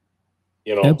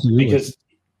 Absolutely. Because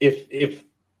if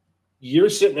you're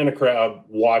sitting in a crowd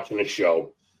watching a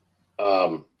show,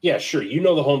 yeah, sure, the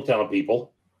hometown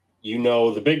people,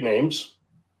 the big names.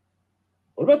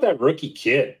 What about that rookie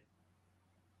kid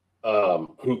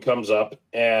who comes up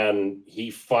and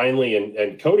he finally,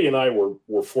 and Cody and I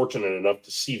were fortunate enough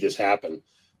to see this happen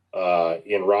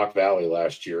in Rock Valley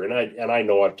last year. And I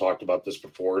know I've talked about this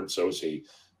before, and so is he.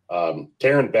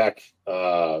 Taryn Beck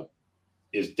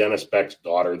is Dennis Beck's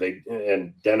daughter.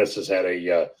 And Dennis has had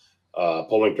a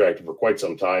pulling tractor for quite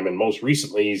some time, and most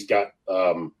recently he's got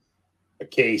a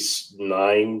case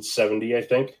 970, I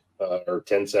think, or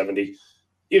 1070.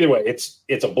 Either way,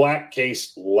 it's a black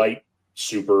case, light,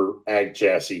 super ag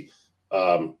chassis,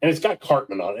 and it's got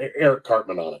Cartman on it, Eric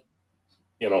Cartman on it.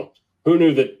 Who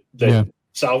knew that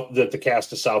the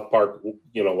cast of South Park,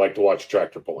 like to watch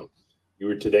tractor pulling? You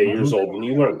were today years old when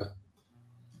you learned that.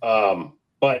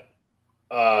 But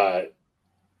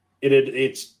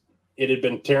it had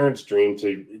been Taryn's dream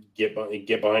to get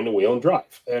behind the wheel and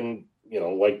drive. And,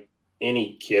 like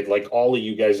any kid, like all of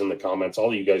you guys in the comments, all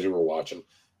of you guys who were watching,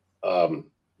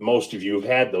 most of you have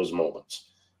had those moments.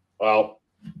 Well,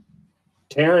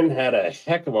 Taryn had a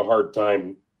heck of a hard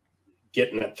time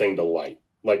getting that thing to light.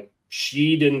 Like,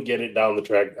 she didn't get it down the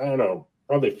track. I don't know,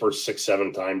 probably the first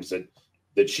 6-7 times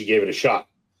that she gave it a shot.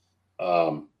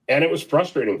 And it was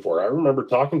frustrating for her. I remember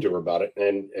talking to her about it,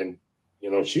 and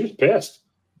she was pissed.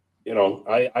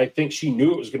 I think she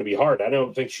knew it was going to be hard. I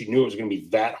don't think she knew it was going to be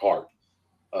that hard.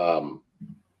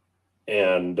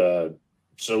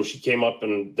 So she came up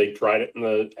and they tried it in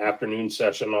the afternoon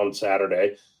session on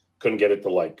Saturday. Couldn't get it to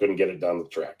light, couldn't get it down the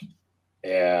track.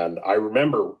 And I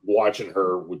remember watching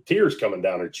her with tears coming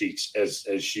down her cheeks as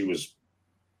she was,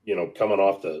 coming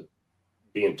off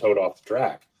being towed off the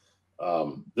track.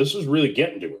 This was really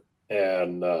getting to her.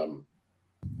 And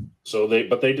so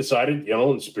they decided,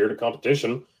 in the spirit of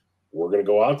competition, we're going to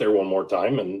go out there one more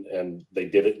time. And they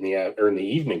did it in the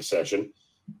evening session.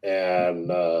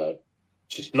 And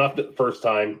she snuffed it the first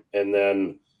time. And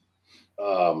then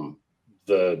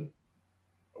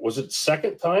was it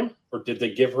second time, or did they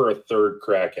give her a third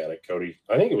crack at it, Cody?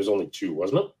 I think it was only 2,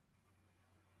 wasn't it?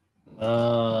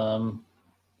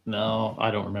 No,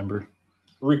 I don't remember.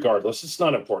 Regardless, it's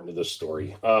not important to this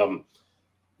story. But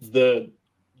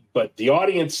the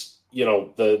audience,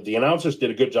 the announcers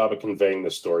did a good job of conveying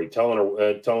this story,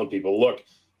 telling people, look,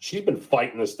 she's been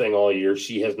fighting this thing all year.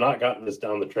 She has not gotten this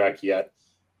down the track yet.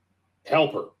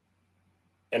 Help her.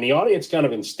 And the audience kind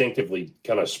of instinctively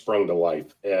kind of sprung to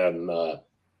life, and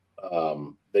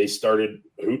they started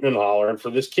hooting and hollering for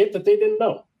this kid that they didn't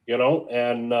know,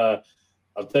 and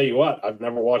I'll tell you what, I've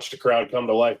never watched a crowd come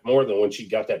to life more than when she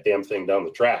got that damn thing down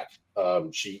the track.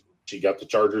 She got the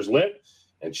Chargers lit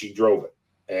and she drove it.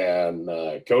 And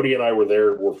Cody and I were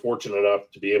there. We're fortunate enough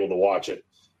to be able to watch it.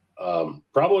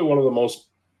 Probably one of the most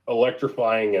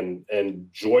electrifying and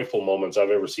joyful moments I've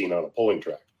ever seen on a pulling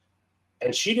track.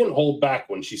 And she didn't hold back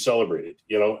when she celebrated,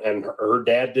 and her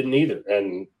dad didn't either.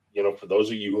 And, for those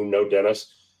of you who know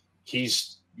Dennis,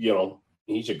 he's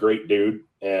a great dude.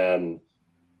 And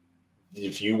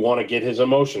if you want to get his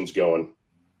emotions going,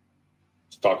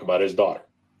 let's talk about his daughter.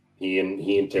 He and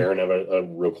Taryn have a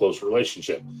real close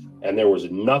relationship. And there was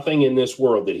nothing in this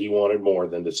world that he wanted more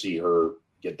than to see her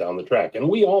get down the track. And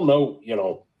we all know,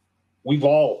 we've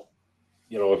all,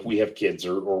 if we have kids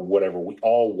or whatever, we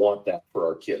all want that for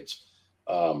our kids.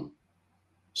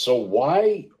 So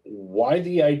why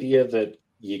the idea that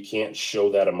you can't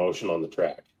show that emotion on the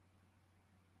track?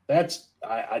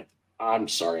 I'm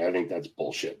sorry. I think that's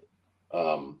bullshit.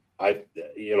 The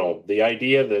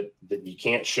idea that you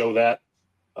can't show that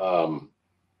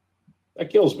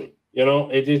kills me.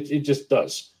 It just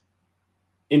does.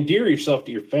 Endear yourself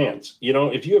to your fans.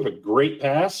 If you have a great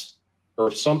pass or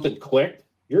if something clicked,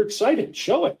 you're excited.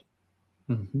 Show it.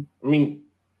 Mm-hmm. I mean,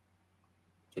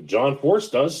 what John Force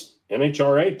does.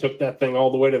 NHRA took that thing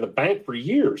all the way to the bank for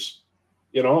years.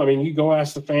 You go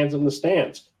ask the fans in the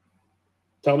stands.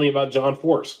 Tell me about John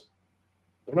Force.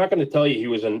 They're not going to tell you he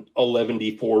was an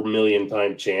 11-4 million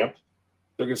time champ.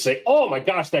 They're going to say, "Oh my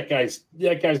gosh, that guy's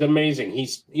amazing.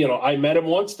 He's, I met him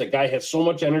once. The guy has so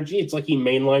much energy. It's like he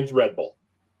mainlines Red Bull."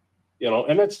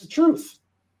 And that's the truth.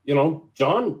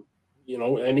 John,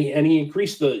 and he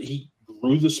he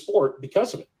grew the sport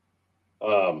because of it.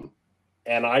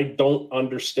 And I don't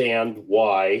understand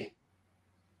why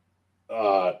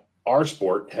our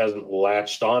sport hasn't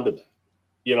latched onto that.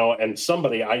 And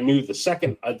somebody, I knew the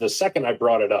second I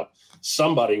brought it up,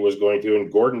 somebody was going to,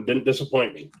 and Gordon didn't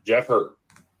disappoint me, Jeff Hurt.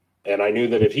 And I knew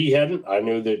that if he hadn't, I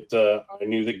knew that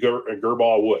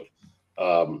Gerbaugh would.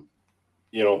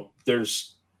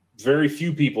 There's very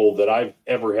few people that I've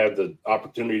ever had the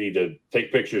opportunity to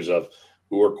take pictures of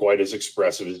who are quite as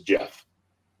expressive as Jeff.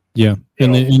 Yeah.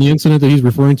 And the incident that he's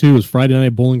referring to is Friday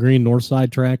Night Bowling Green North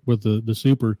Side track with the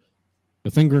Super. The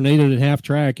thing grenaded at half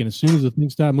track, and as soon as the thing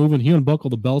stopped moving, he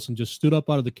unbuckled the belts and just stood up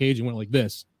out of the cage and went like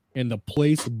this, and the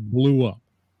place blew up.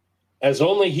 As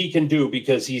only he can do,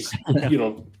 because he's,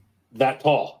 that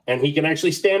tall, and he can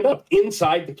actually stand up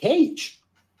inside the cage.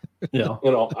 Yeah.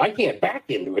 I can't back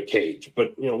into a cage,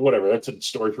 but whatever. That's a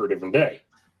story for a different day.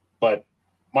 But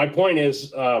my point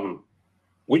is,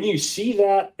 when you see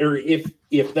that, or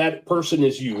if that person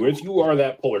is you, if you are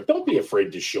that puller, don't be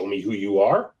afraid to show me who you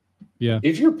are. Yeah.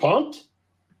 If you're pumped,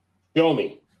 show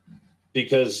me,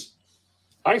 because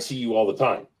I see you all the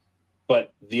time.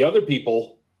 But the other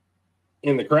people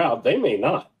in the crowd, they may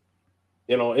not.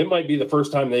 It might be the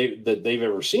first time they've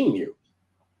ever seen you.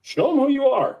 Show them who you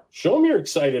are. Show them you're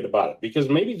excited about it, because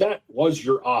maybe that was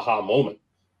your aha moment.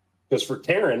 Because for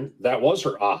Taryn, that was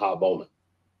her aha moment.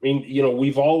 I mean,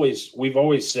 we've always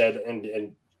said,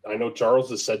 and I know Charles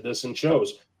has said this in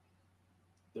shows,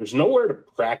 there's nowhere to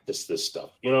practice this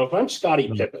stuff. If I'm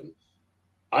Scottie Pippen,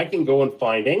 I can go and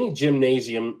find any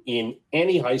gymnasium in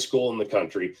any high school in the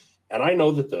country, and I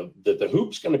know that the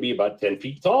hoop's going to be about 10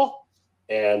 feet tall,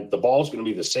 and the ball's going to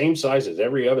be the same size as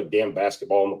every other damn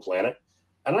basketball on the planet,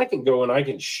 and I can go and I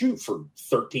can shoot for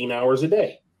 13 hours a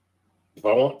day if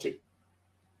I want to.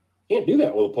 Can't do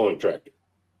that with a pulling tractor.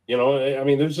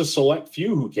 There's a select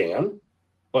few who can,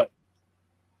 but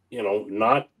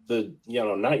not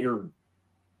your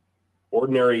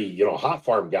ordinary, hot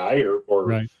farm guy or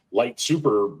right. light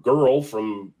super girl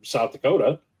from South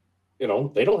Dakota.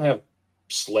 They don't have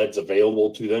sleds available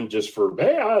to them just for,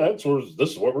 hey,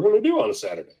 this is what we're going to do on a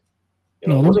Saturday.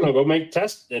 We're going to go make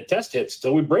test hits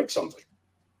till we break something.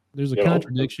 There's a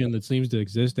contradiction that seems to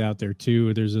exist out there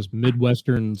too. There's this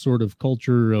Midwestern sort of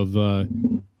culture of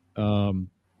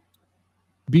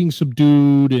being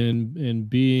subdued and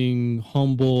being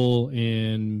humble,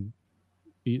 and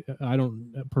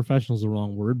professional is the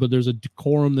wrong word, but there's a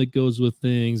decorum that goes with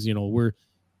things. We're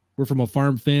from a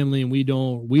farm family, and we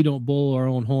don't blow our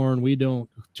own horn. We don't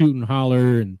toot and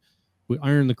holler, and we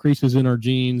iron the creases in our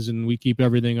jeans, and we keep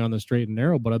everything on the straight and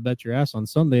narrow. But I bet your ass on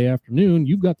Sunday afternoon,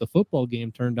 you've got the football game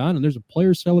turned on, and there's a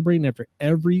player celebrating after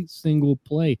every single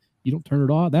play. You don't turn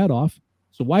that off.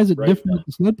 So why is it different with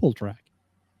the sled pull track?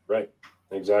 Right.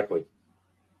 Exactly.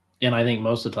 And I think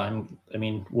most of the time,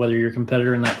 whether you're a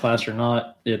competitor in that class or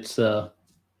not, it's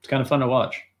kind of fun to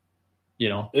watch.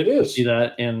 It is. See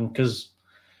that, and because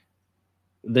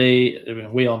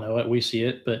we all know it, we see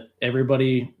it, but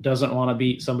everybody doesn't want to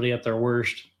beat somebody at their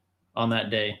worst on that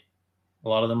day. A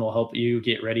lot of them will help you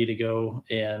get ready to go,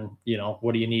 and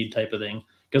what do you need type of thing,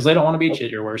 because they don't want to beat you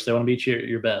at your worst. They want to beat you at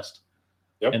your best.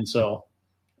 Yep. And so,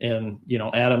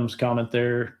 Adam's comment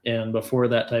there, and before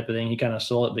that type of thing, he kind of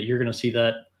stole it, but you're going to see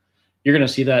that. You're going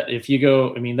to see that if you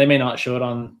go, they may not show it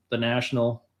on the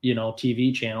national,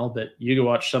 TV channel, but you go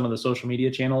watch some of the social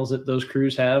media channels that those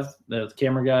crews have, the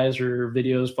camera guys or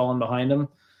videos falling behind them.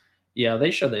 Yeah, they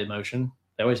show the emotion.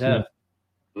 They always have.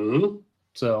 Yeah. Mm-hmm.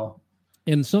 So,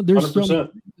 and so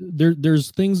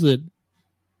there's things that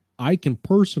I can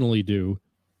personally do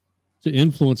to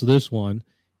influence this one,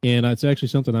 and it's actually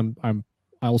something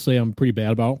I'll say I'm pretty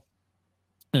bad about.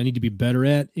 I need to be better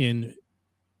at, and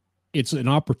it's an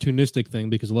opportunistic thing,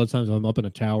 because a lot of times I'm up in a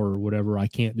tower or whatever, I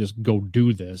can't just go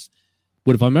do this.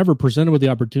 But if I'm ever presented with the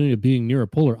opportunity of being near a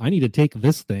puller, I need to take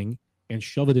this thing and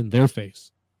shove it in their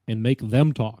face and make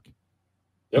them talk.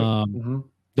 Yep.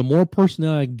 The more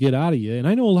personality I can get out of you, and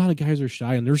I know a lot of guys are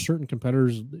shy, and there's certain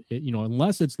competitors,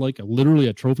 unless it's like literally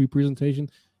a trophy presentation,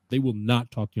 they will not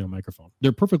talk to you on microphone.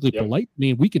 They're perfectly polite.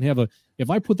 We can have if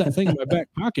I put that thing in my back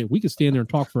pocket, we can stand there and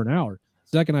talk for an hour.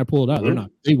 The second I pull it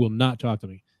out, they will not talk to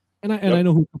me. And I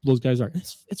know who a couple of those guys are.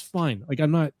 It's fine. Like,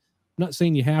 I'm not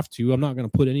saying you have to. I'm not going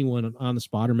to put anyone on the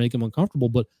spot or make them uncomfortable,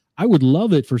 but I would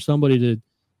love it for somebody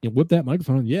to whip that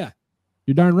microphone. Yeah,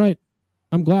 you're darn right.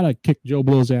 I'm glad I kicked Joe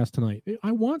Blow's ass tonight.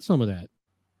 I want some of that.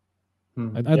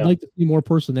 I'd like to see more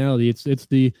personality.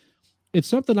 It's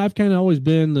something I've kind of always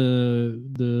been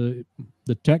the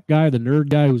tech guy, the nerd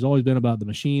guy who's always been about the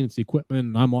machine, it's the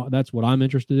equipment, and that's what I'm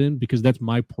interested in, because that's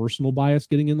my personal bias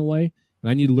getting in the way. And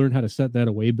I need to learn how to set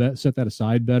that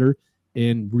aside better,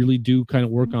 and really do kind of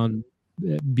work on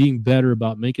being better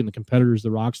about making the competitors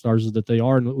the rock stars that they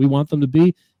are and what we want them to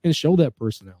be, and show that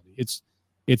personality.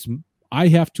 I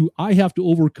have to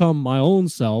overcome my own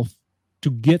self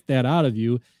to get that out of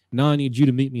you. Now I need you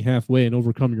to meet me halfway and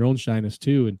overcome your own shyness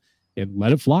too, and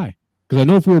let it fly. Because I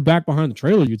know if we were back behind the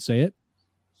trailer, you'd say it.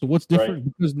 So what's different?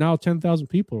 Right. Because now 10,000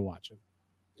 people are watching.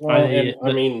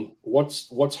 Well,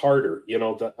 what's harder?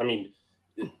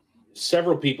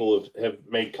 Several people have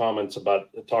made comments about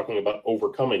talking about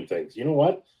overcoming things. You know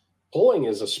what? Pulling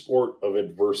is a sport of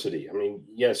adversity.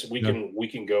 Yes, we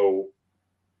can go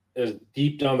as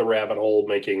deep down the rabbit hole,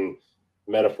 making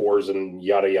metaphors and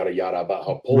yada, yada, yada about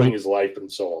how pulling is life and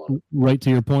so on. Right to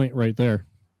your point right there.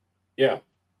 Yeah.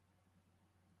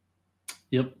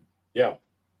 Yep. Yeah.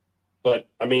 But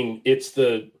it's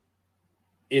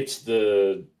it's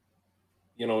the,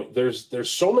 you know, there's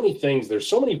so many things, there's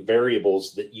so many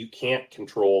variables that you can't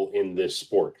control in this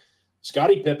sport.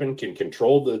 Scottie Pippen can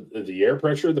control the air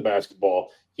pressure of the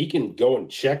basketball. He can go and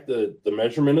check the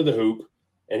measurement of the hoop,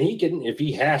 and he can, if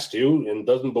he has to and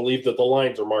doesn't believe that the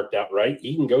lines are marked out right,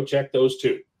 he can go check those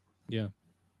too. Yeah.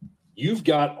 You've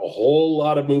got a whole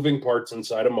lot of moving parts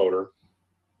inside a motor,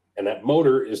 and that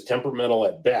motor is temperamental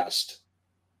at best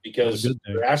because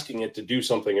you're asking it to do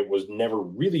something it was never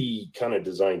really kind of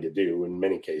designed to do in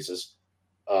many cases.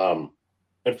 And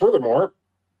furthermore,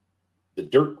 the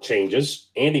dirt changes.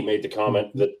 Andy made the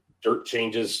comment that dirt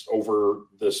changes over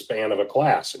the span of a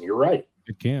class, and you're right.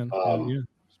 It can,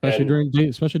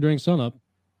 especially during sunup.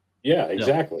 Yeah,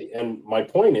 exactly. Yeah. And my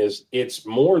point is, it's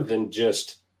more than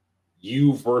just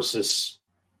you versus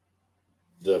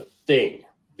the thing,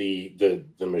 the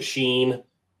machine.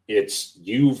 It's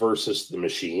you versus the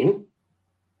machine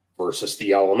versus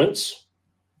the elements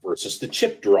versus the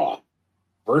chip draw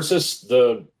versus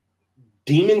the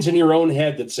demons in your own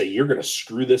head that say you're going to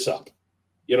screw this up.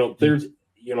 You know, there's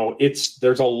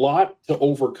a lot to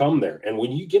overcome there. And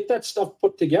when you get that stuff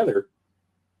put together,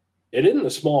 it isn't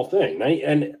a small thing.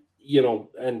 And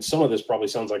some of this probably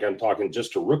sounds like I'm talking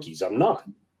just to rookies. I'm not.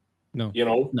 No.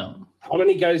 No. How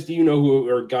many guys do you know who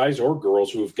are guys or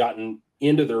girls who have gotten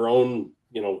into their own,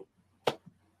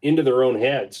 into their own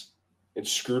heads and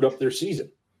screwed up their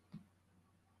season?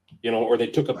 Or they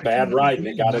took a bad ride and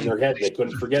it got in their head and they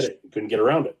couldn't forget it, couldn't get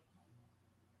around it.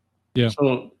 Yeah.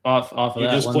 So off of you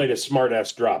that, just played a smart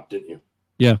ass drop, didn't you?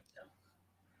 Yeah.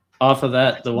 Off of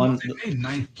that, they made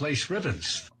ninth place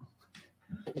ribbons.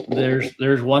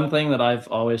 There's one thing that I've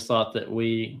always thought that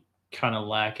we kind of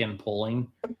lack in polling,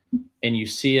 and you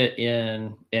see it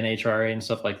in NHRA and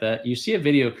stuff like that. You see a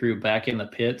video crew back in the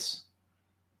pits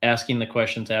asking the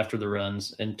questions after the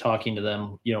runs and talking to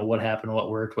them, what happened, what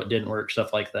worked, what didn't work,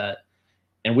 stuff like that.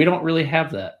 And we don't really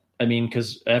have that. I mean,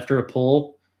 because after a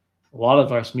pull, a lot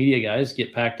of us media guys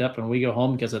get packed up and we go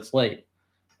home because it's late.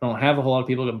 We don't have a whole lot of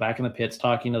people going back in the pits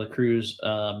talking to the crews,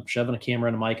 shoving a camera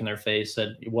and a mic in their face,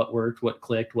 said what worked, what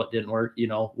clicked, what didn't work,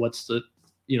 what's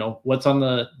on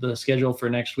the schedule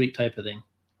for next week type of thing,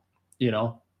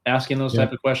 asking those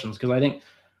type of questions. Because I think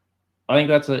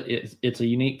it's a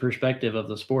unique perspective of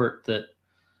the sport that,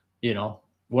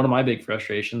 one of my big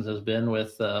frustrations has been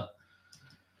with, I'm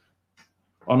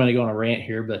going to go on a rant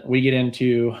here, but we get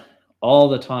into all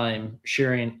the time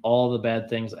sharing all the bad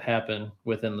things that happen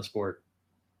within the sport.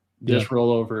 This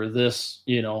rollover, this,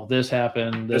 this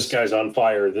happened. This guy's on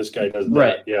fire. This guy does that.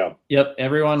 Right. Yeah. Yep.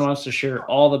 Everyone wants to share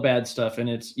all the bad stuff.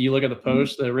 And you look at the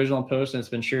post, the original post, and it's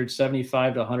been shared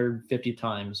 75 to 150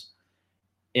 times.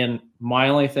 And my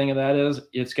only thing of that is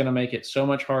it's going to make it so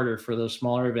much harder for those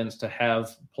smaller events to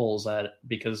have polls at it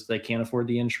because they can't afford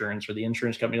the insurance, or the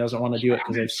insurance company doesn't want to do it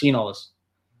because they've seen all this.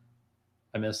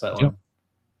 I missed that one.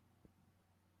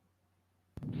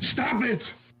 Stop it.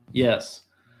 Yes.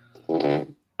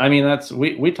 I mean,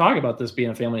 we talk about this being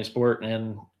a family sport,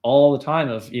 and all the time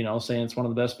of, saying it's one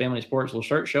of the best family sports. We'll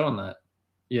start showing that,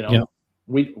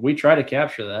 we try to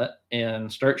capture that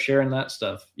and start sharing that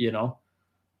stuff,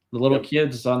 the little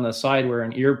kids on the side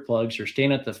wearing earplugs or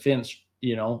staying at the fence,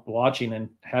 watching and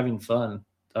having fun.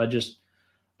 I don't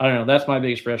know. That's my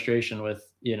biggest frustration with,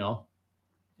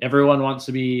 everyone wants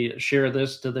to share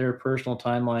this to their personal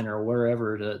timeline or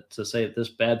wherever to say that this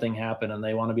bad thing happened, and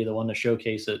they want to be the one to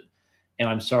showcase it. And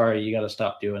I'm sorry, you got to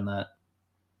stop doing that.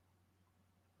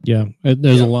 Yeah,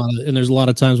 there's a lot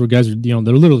of times where guys are, they're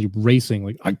literally racing.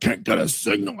 Like, I can't get a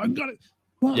signal. I got it.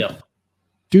 What? Yeah,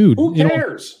 dude, who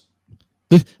cares?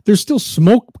 There's still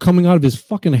smoke coming out of his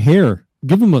fucking hair.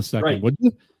 Give him a second, would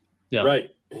you? Yeah,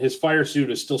 right. His fire suit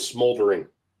is still smoldering.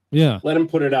 Yeah, let him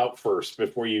put it out first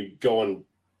before you go and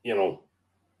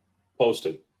post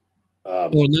it.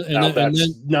 That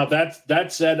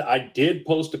said, I did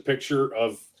post a picture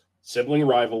of sibling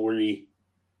rivalry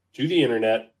to the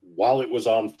internet while it was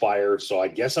on fire, so I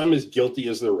guess I'm as guilty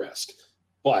as the rest.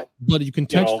 But you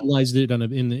contextualized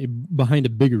it behind a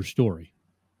bigger story.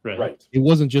 Right. It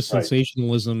wasn't just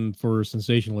sensationalism for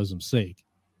sensationalism's sake.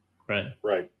 Right.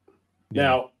 Yeah.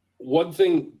 Now, one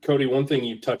thing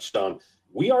you touched on,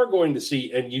 we are going to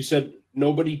see, and you said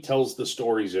nobody tells the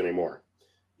stories anymore.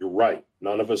 You're right.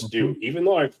 None of us do. Even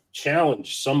though I've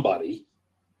challenged somebody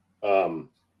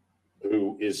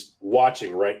who is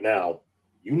watching right now,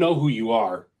 you know who you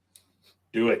are.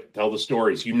 Do it. Tell the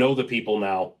stories. You know the people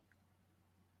now.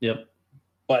 Yep.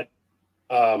 But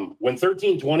when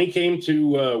 1320 came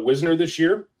to Wisner this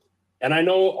year, and I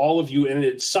know all of you, and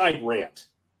it's side rant.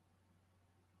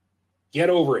 Get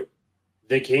over it.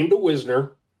 They came to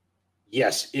Wisner.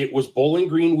 Yes, it was Bowling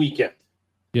Green weekend.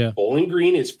 Yeah. Bowling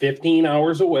Green is 15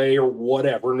 hours away or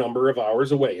whatever number of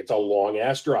hours away. It's a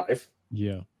long-ass drive.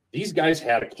 Yeah. These guys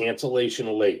had a cancellation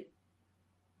late.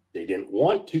 They didn't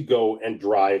want to go and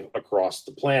drive across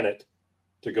the planet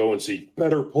to go and see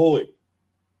better pulling.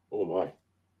 Oh my,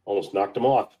 almost knocked them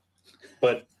off.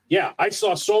 But yeah, I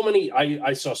saw so many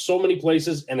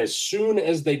places, and as soon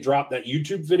as they dropped that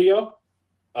YouTube video,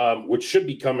 which should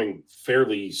be coming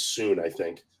fairly soon, I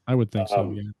think. I would think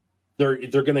so. Yeah. They're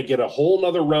going to get a whole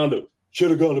nother round of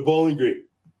should have gone to Bowling Green.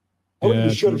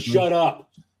 They should have shut up.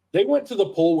 They went to the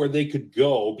poll where they could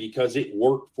go because it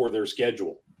worked for their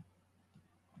schedule.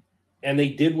 And they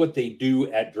did what they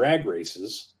do at drag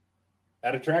races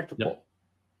at a tractor pull.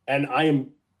 And I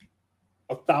am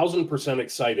 1,000%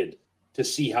 excited to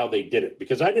see how they did it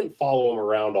because I didn't follow them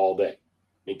around all day. I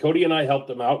mean, Cody and I helped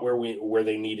them out where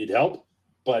they needed help,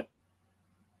 but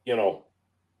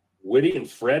Woody and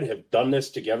Fred have done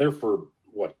this together for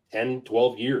 10,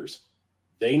 12 years.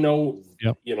 They know,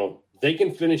 they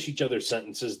can finish each other's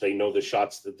sentences. They know the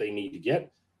shots that they need to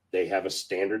get. They have a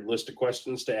standard list of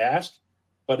questions to ask,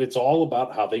 but it's all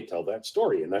about how they tell that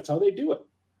story, and that's how they do it.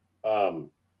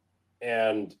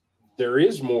 And there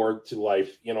is more to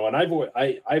life, and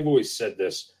I've always said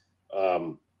this,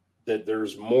 that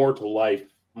there's more to life,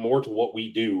 more to what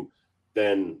we do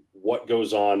than what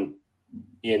goes on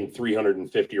in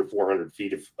 350 or 400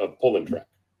 feet of pulling track.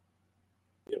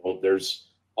 There's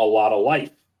a lot of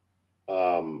life.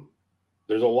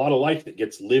 There's a lot of life that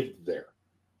gets lived there.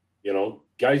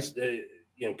 Guys,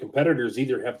 competitors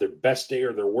either have their best day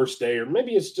or their worst day, or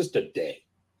maybe it's just a day,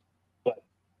 but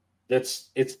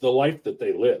it's the life that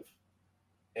they live.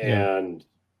 And,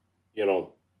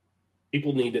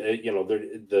 people need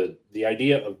to, the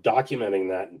idea of documenting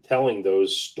that and telling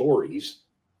those stories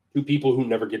to people who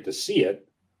never get to see it.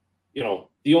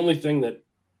 The only thing that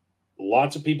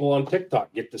lots of people on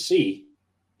TikTok get to see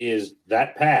is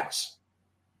that pass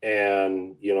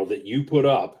and, that you put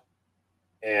up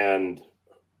and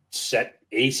set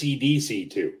AC/DC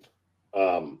to,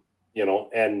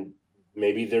 and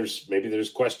maybe there's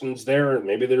questions there and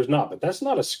maybe there's not, but that's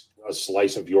not a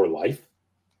slice of your life.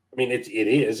 I mean, it's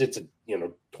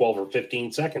 12 or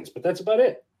 15 seconds, but that's about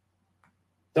it.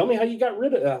 Tell me how you got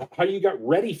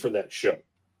ready for that show,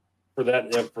 for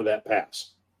that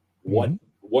pass. Mm-hmm.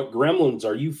 What gremlins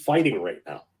are you fighting right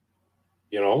now?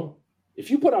 If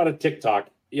you put out a TikTok,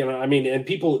 and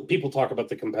people talk about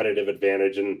the competitive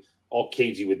advantage and all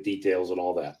cagey with details and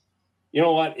all that. You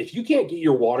know what? If you can't get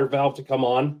your water valve to come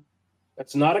on,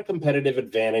 that's not a competitive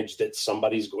advantage that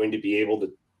somebody's going to be able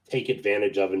to take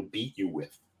advantage of and beat you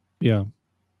with. Yeah.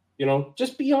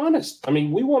 Just be honest. I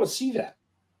mean, we want to see that.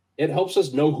 It helps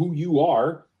us know who you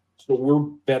are, so we're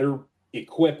better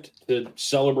equipped to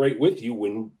celebrate with you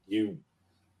when you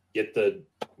get the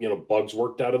bugs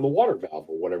worked out of the water valve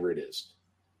or whatever it is.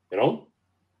 So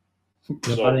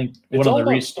I think it's all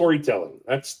about storytelling.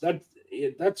 That's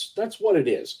what it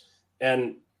is.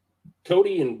 And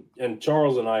Cody and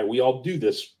Charles and I, we all do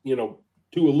this, to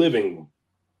a living,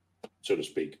 so to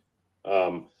speak.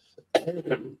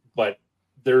 But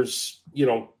there's,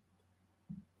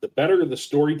 the better the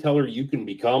storyteller you can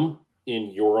become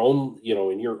in your own,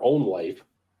 life,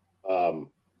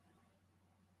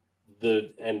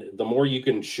 the more you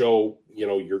can show,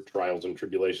 your trials and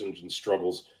tribulations and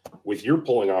struggles with your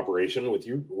pulling operation, with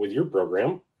your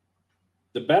program,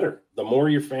 the better, the more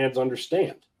your fans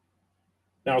understand.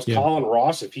 Now, is Colin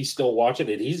Ross, if he's still watching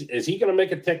it, is he going to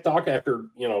make a TikTok after,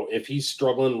 if he's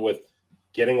struggling with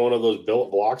getting one of those billet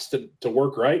blocks to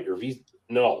work right? Or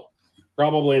no,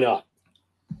 probably not.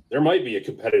 There might be a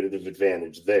competitive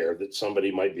advantage there that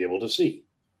somebody might be able to see.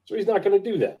 So he's not going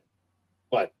to do that.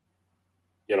 But,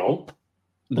 we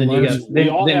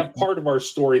all have part of our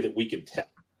story that we can tell,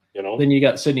 Then you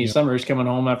got Sydney Summers coming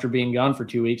home after being gone for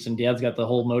 2 weeks, and Dad's got the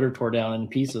whole motor tore down in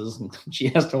pieces, and she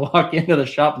has to walk into the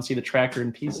shop and see the tractor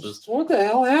in pieces. What the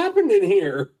hell happened in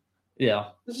here? Yeah.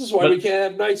 This is why we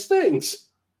can't have nice things.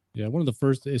 Yeah, one of the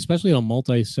first, especially on a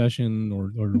multi-session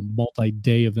or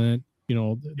multi-day event,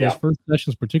 those first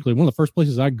sessions particularly, one of the first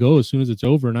places I go as soon as it's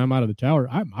over and I'm out of the tower,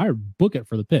 I book it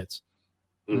for the pits.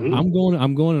 Mm-hmm. I'm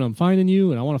going and I'm finding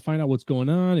you, and I want to find out what's going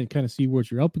on and kind of see what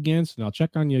you're up against, and I'll check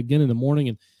on you again in the morning.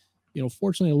 And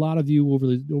fortunately, a lot of you over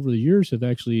the years have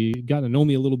actually gotten to know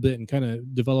me a little bit and kind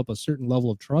of develop a certain level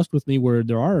of trust with me, where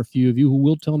there are a few of you who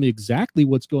will tell me exactly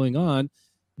what's going on,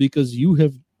 because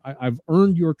I've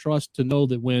earned your trust to know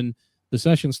that when the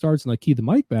session starts and I key the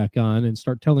mic back on and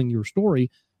start telling your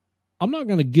story, I'm not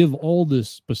going to give all the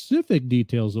specific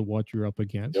details of what you're up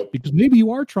against, because maybe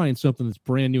you are trying something that's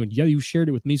brand new, and you shared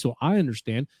it with me, so I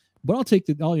understand. But I'll take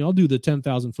I'll do the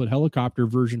 10,000 foot helicopter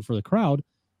version for the crowd.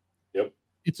 Yep.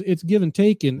 it's give and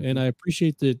take, and I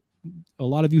appreciate that a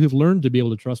lot of you have learned to be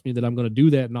able to trust me that I'm going to do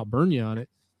that and not burn you on it.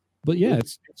 But yeah,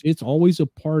 it's always a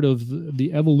part of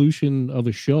the evolution of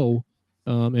a show,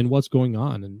 and what's going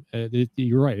on. And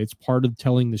you're right, it's part of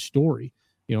telling the story.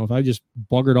 You know, if I just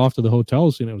buggered off to the hotel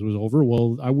as soon as it was over,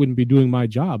 well, I wouldn't be doing my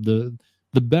job. The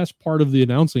best part of the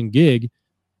announcing gig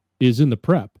is in the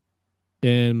prep,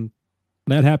 and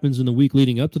that happens in the week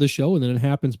leading up to the show, and then it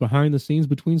happens behind the scenes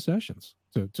between sessions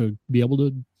to be able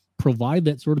to provide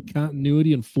that sort of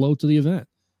continuity and flow to the event.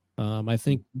 I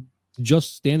think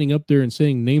just standing up there and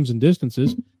saying names and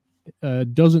distances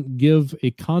doesn't give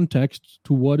a context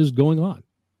to what is going on.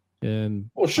 And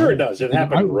well, sure it does. It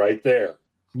happened right there.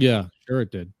 Yeah, sure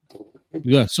it did.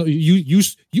 Yeah, so you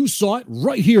saw it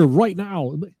right here, right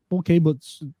now. Okay, but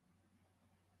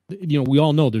you know, we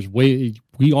all know there's way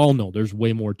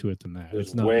more to it than that.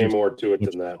 There's way more to it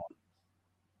than that.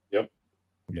 Yep.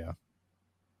 Yeah.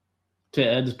 To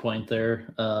Ed's point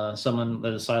there, someone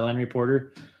that is a sideline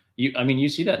reporter, you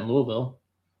see that in Louisville.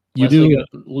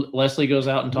 Leslie goes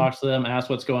out and talks to them, asks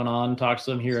what's going on, talks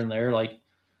to them here and there. Like,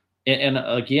 and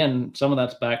again, some of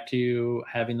that's back to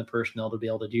having the personnel to be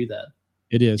able to do that.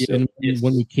 It is. And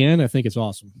when we can, I think it's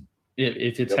awesome.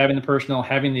 If it's having the personnel,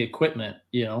 having the equipment,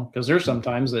 you know, because there's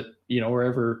sometimes that, you know,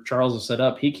 wherever Charles is set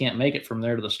up, he can't make it from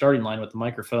there to the starting line with the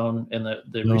microphone and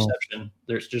the reception.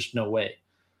 There's just no way.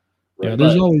 Yeah,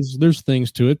 there's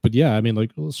things to it, but yeah, I mean,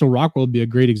 like, so Rockwell would be a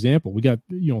great example. We got,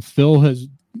 you know, Phil has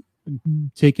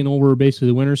taken over basically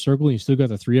the winner's circle, and you still got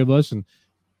the three of us, and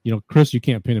you know, Chris, you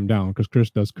can't pin him down because Chris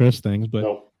does Chris things, but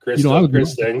Chris does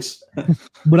Chris things.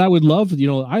 But I would love, you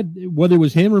know, whether it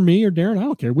was him or me or Darren, I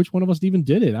don't care which one of us even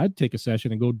did it. I'd take a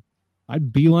session and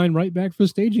I'd beeline right back for the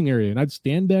staging area, and I'd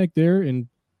stand back there and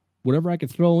whatever I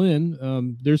could throw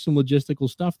in. There's some logistical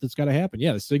stuff that's got to happen.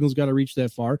 Yeah, the signal's got to reach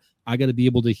that far. I got to be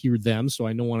able to hear them, so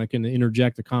I know when I can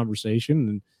interject the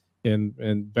conversation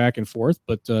and back and forth.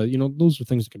 But you know, those are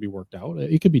things that can be worked out.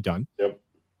 It could be done. Yep.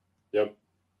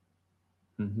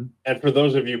 Mm-hmm. And for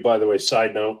those of you, by the way,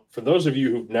 side note, for those of you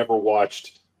who've never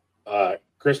watched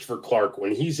Christopher Clark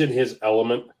when he's in his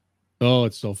element, oh,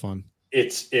 it's so fun.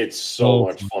 It's so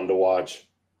much fun to watch.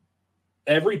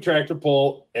 Every tractor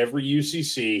pull, every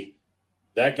UCC,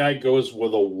 that guy goes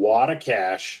with a wad of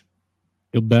cash.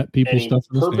 He'll bet people stuff.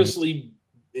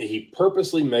 He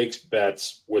purposely makes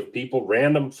bets with people,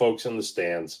 random folks in the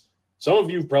stands. Some of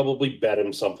you probably bet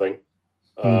him something.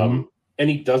 And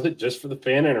he does it just for the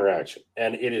fan interaction.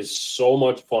 And it is so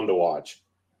much fun to watch.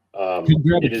 You can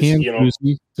grab a can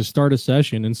to start a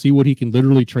session and see what he can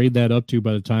literally trade that up to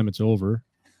by the time it's over.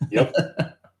 Yep.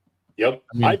 I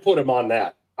mean, I put him on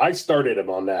that. I started him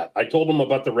on that. I told him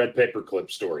about the red paperclip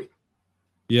story.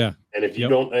 Yeah. And if you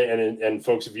don't, and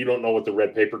folks, if you don't know what the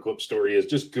red paperclip story is,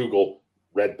 just Google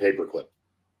red paperclip.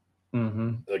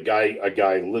 Mm-hmm. A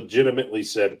guy legitimately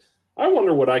said, I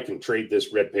wonder what I can trade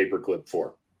this red paperclip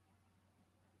for.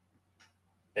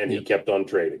 And he kept on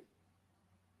trading.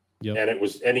 Yep. And it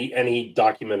was, and he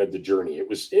documented the journey. It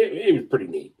was pretty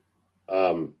neat.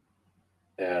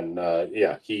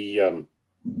 He,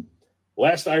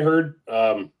 last I heard,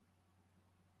 I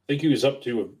think he was up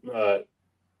to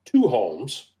 2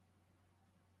 homes,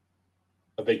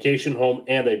 a vacation home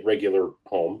and a regular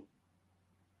home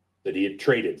that he had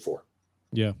traded for.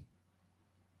 Yeah.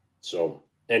 So,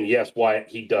 and yes, Wyatt,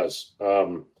 he does.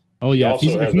 Oh yeah,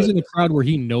 if he's in a crowd where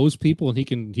he knows people and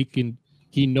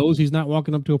he knows he's not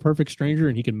walking up to a perfect stranger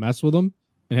and he can mess with them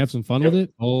and have some fun with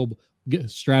it. Oh,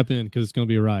 strap in because it's going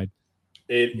to be a ride.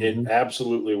 It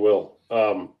absolutely will.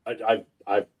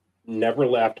 I've never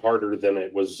laughed harder than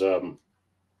it was.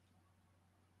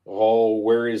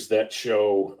 Where is that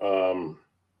show?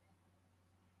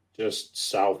 Just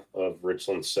south of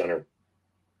Richland Center.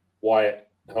 Wyatt,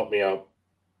 help me out.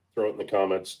 Throw it in the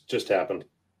comments. Just happened.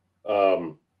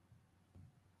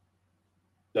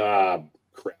 Crap,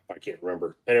 I can't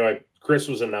remember. Anyway, Chris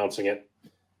was announcing it,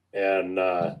 and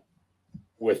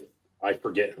with I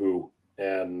forget who,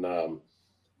 and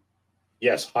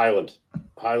yes, Highland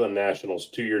Nationals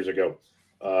 2 years ago.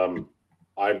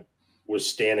 I was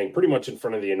standing pretty much in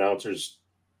front of the announcers,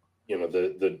 you know,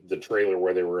 the trailer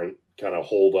where they were in kind of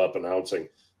holed up announcing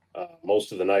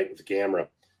most of the night with the camera,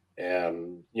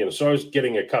 and you know, so I was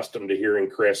getting accustomed to hearing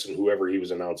Chris and whoever he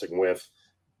was announcing with,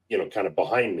 you know, kind of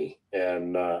behind me.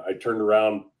 And I turned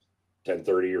around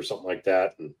 10:30 or something like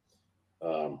that. And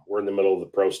we're in the middle of the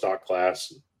pro stock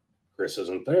class. And Chris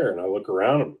isn't there. And I look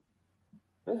around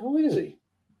and who is he?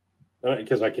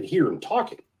 Because I could hear him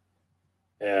talking.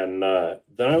 And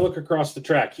then I look across the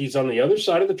track. He's on the other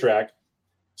side of the track,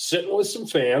 sitting with some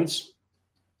fans,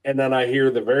 and then I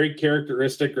hear the very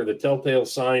characteristic or the telltale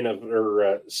sign of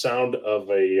or sound of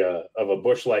a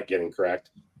bush light getting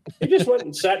cracked. He just went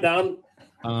and sat down,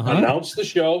 announced the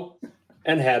show,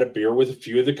 and had a beer with a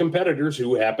few of the competitors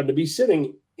who happened to be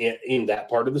sitting in that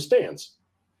part of the stands.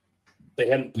 They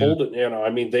hadn't pulled it, I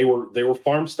mean, they were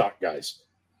farm stock guys,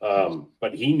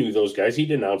 but he knew those guys.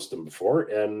 He'd announced them before,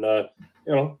 and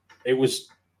it was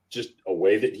just a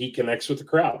way that he connects with the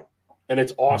crowd, and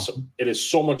it's awesome. It is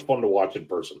so much fun to watch in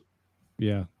person.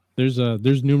 Yeah, there's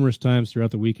numerous times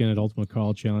throughout the weekend at Ultimate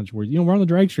Call Challenge where we're on the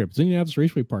drag strip. It's in Indianapolis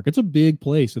Raceway Park. It's a big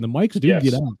place, and the mics do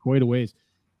get out quite a ways.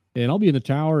 And I'll be in the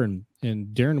tower, and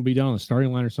Darren will be down on the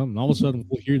starting line or something. And all of a sudden,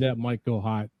 we'll hear that mic go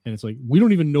hot, and it's like we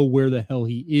don't even know where the hell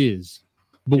he is,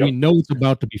 but we know it's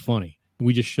about to be funny. And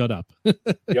we just shut up.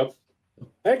 Yep.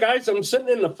 Hey guys, I'm sitting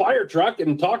in the fire truck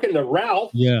and talking to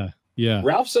Ralph. Yeah.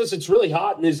 Ralph says it's really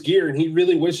hot in his gear, and he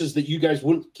really wishes that you guys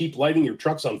wouldn't keep lighting your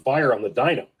trucks on fire on the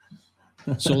dyno.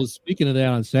 So speaking of that,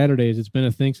 on Saturdays, it's been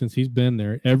a thing since he's been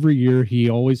there. Every year, he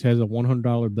always has a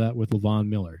 $100 bet with Levon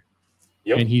Miller,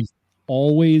 and he's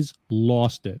always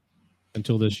lost it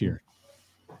until this year.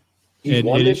 He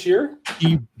won this year?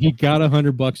 He got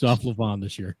 $100 off Levon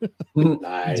this year.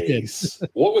 Nice.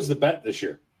 What was the bet this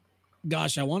year?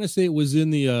 Gosh, I want to say it was in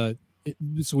the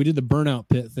so we did the burnout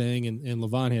pit thing, and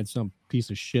Levon had some piece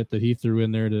of shit that he threw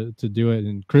in there to do it,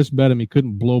 and Chris bet him he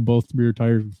couldn't blow both rear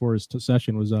tires before his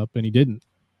session was up, and he didn't.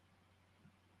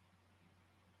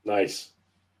 Nice.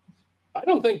 I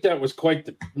don't think that was quite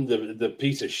the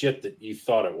piece of shit that you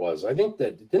thought it was. I think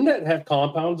didn't that have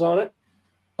compounds on it?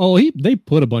 Oh, they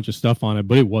put a bunch of stuff on it,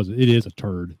 but it is a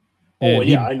turd. Oh,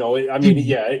 yeah, I know.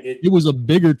 It was a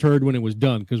bigger turd when it was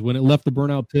done, because when it left the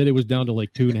burnout pit, it was down to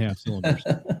like 2.5 cylinders.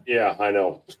 Yeah, I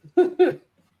know.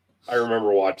 I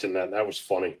remember watching that. That was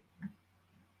funny.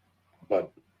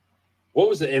 But what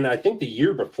was it? And I think the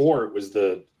year before it was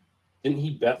didn't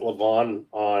he bet Levon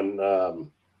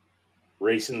on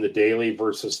racing the daily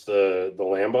versus the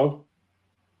Lambo?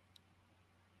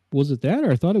 Was it that,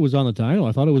 or I thought it was on the title?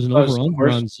 I thought it was an over-under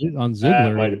on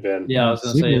Ziggler. Might have been. Yeah, I was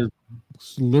going to say.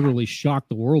 Literally shocked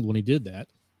the world when he did that.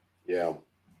 Yeah.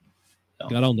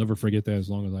 God, I'll never forget that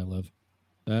as long as I live.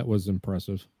 That was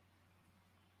impressive.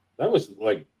 That was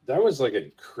like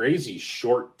a crazy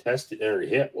short test or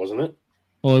hit, wasn't it?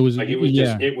 Oh, it was like it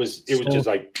was just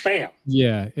like bam.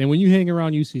 Yeah, and when you hang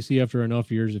around UCC after enough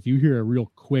years, if you hear a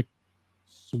real quick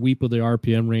sweep of the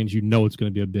RPM range, you know it's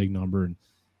going to be a big number.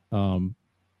 And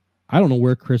I don't know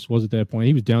where Chris was at that point.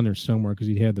 He was down there somewhere because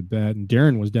he had the bet, and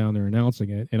Darren was down there announcing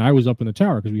it, and I was up in the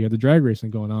tower because we had the drag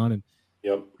racing going on. And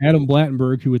Adam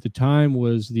Blattenberg, who at the time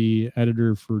was the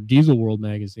editor for Diesel World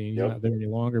magazine, he's not there any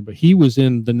longer, but he was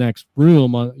in the next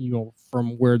room,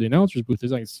 from where the announcer's booth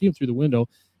is. I could see him through the window,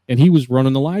 and he was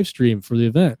running the live stream for the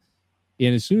event.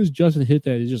 And as soon as Justin hit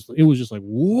that, it was just like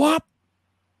whoop,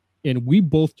 and we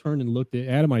both turned and looked at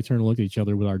Adam. And I turned and looked at each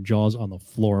other with our jaws on the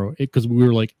floor because we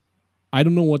were like, I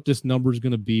don't know what this number is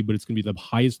going to be, but it's going to be the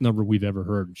highest number we've ever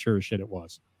heard. And sure as shit, it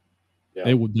was. Yeah.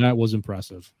 That was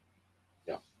impressive.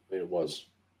 Yeah, it was.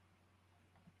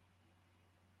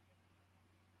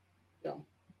 Yeah.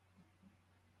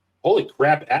 Holy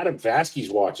crap, Adam Vasky's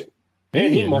watching.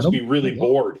 Man, he must be really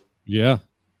bored. Yeah.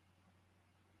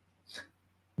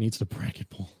 Needs the bracket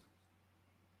pull.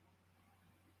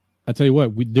 I tell you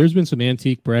what, there's been some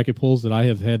antique bracket pulls that I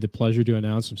have had the pleasure to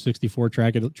announce, some 64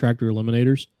 tractor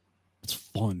eliminators. It's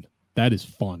fun. That is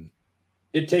fun.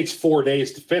 It takes 4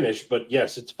 days to finish, but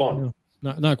yes, it's fun.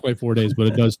 Yeah. Not quite 4 days, but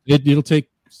it does. It'll take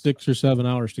 6 or 7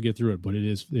 hours to get through it, but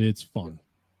it's fun.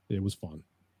 It was fun.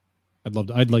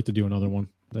 I'd like to do another one.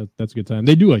 That's a good time.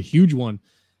 They do a huge one.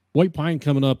 White Pine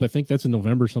coming up. I think that's in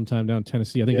November sometime down in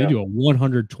Tennessee. I think they do a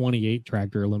 128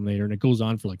 tractor eliminator, and it goes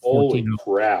on for like 14 hours.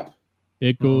 Holy crap.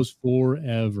 It goes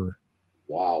forever.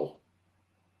 Wow.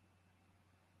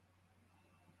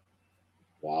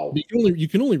 You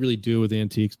can only really do it with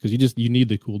antiques because you need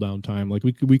the cool down time. Like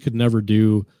we could never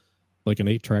do like an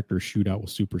 8 tractor shootout with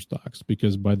super stocks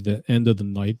because by the end of the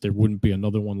night there wouldn't be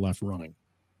another one left running.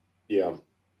 Yeah.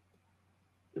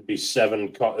 There'd be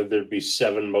 7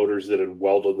 motors that had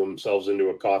welded themselves into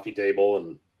a coffee table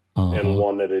and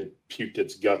one that had puked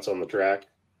its guts on the track.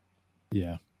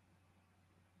 Yeah.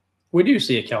 We do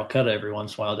see a Calcutta every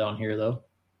once in a while down here though.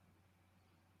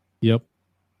 Yep.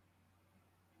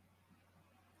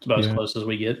 It's about as close as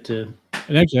we get to.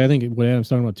 And actually, I think what Adam's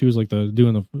talking about too is like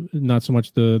not so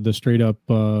much the straight up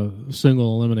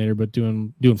single eliminator, but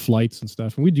doing flights and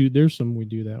stuff. And we do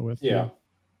that with. Yeah.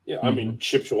 Yeah. I mean,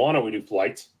 Shipshawana, we do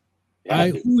flights. Yeah.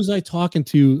 Who was I talking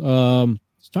to? I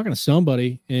was talking to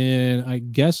somebody, and I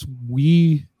guess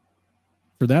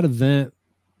for that event,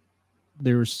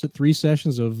 there were 3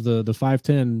 sessions of the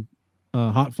 510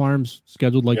 hot farms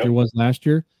scheduled like there was last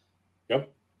year.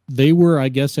 Yep. They were, I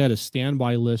guess, at a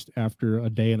standby list after a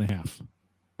day and a half,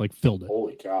 like filled it.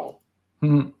 Holy cow.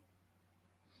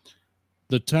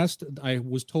 The test, I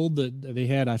was told that they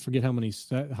had, I forget how many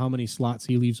slots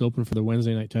he leaves open for the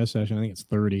Wednesday night test session. I think it's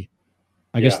 30.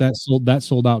 I guess that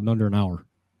sold out in under an hour.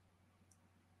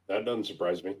 That doesn't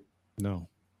surprise me. No.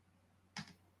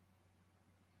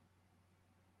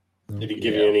 Did he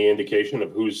give you any indication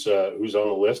of who's on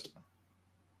the list?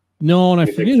 No, and I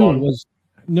forget who it was.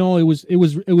 No, it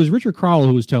was Richard Crowell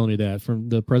who was telling me that, from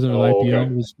the president of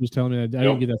IPL was telling me that. I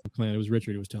didn't get that from Clan. It was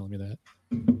Richard who was telling me that.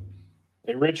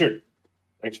 Hey, Richard,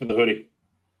 thanks for the hoodie.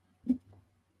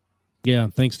 Yeah,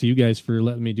 thanks to you guys for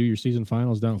letting me do your season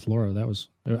finals down in Florida. That was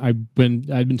I'd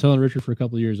been telling Richard for a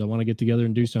couple of years I want to get together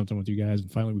and do something with you guys,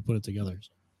 and finally we put it together.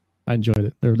 So I enjoyed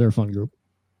it. They're a fun group.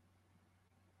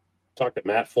 Talked to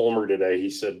Matt Fulmer today. He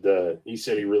said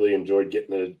he really enjoyed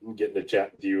getting to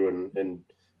chat with you and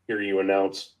hear you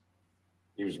announce.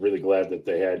 He was really glad that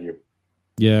they had you.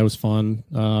 Yeah, it was fun.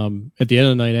 At the end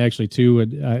of the night, actually, too,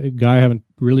 a guy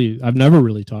I've never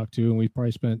really talked to, and we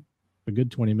probably spent a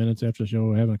good 20 minutes after the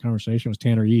show having a conversation, was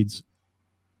Tanner Eads.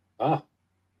 And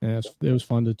it was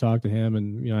fun to talk to him,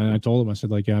 and I told him, I said,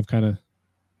 like, yeah, I've kind of,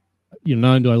 not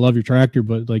only do I love your tractor,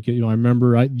 but like, I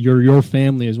remember your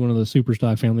family is one of the super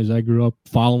stock families I grew up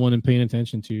following and paying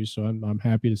attention to. So I'm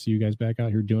happy to see you guys back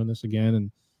out here doing this again.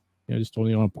 And I just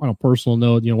told on a personal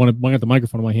note, when I got the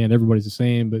microphone in my hand, everybody's the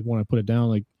same, but when I put it down,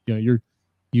 like,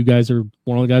 you guys are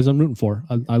one of the guys I'm rooting for.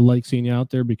 I like seeing you out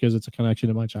there because it's a connection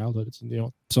to my childhood. It's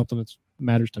something that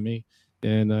matters to me.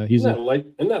 And he's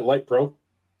isn't that Light Pro?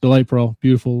 The Light Pro,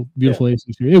 beautiful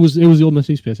AC. It was the old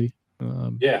Misty's Pissy.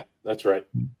 Yeah, that's right.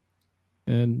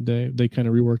 And they kind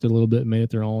of reworked it a little bit and made it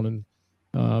their own.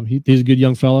 And he's a good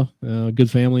young fella, good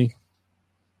family.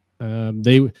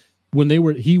 He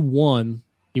won.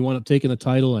 He wound up taking the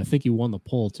title, and I think he won the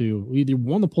pole too. He either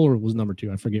won the pole or was number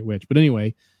 2. I forget which. But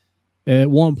anyway, at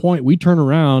one point we turned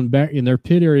around back in their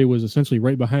pit area, was essentially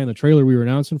right behind the trailer we were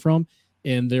announcing from,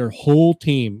 and their whole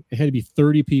team, it had to be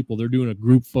 30 people. They're doing a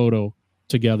group photo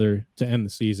together to end the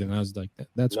season. I was like,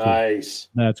 that's nice.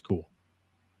 Cool. That's cool.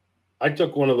 I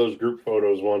took one of those group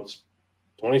photos once,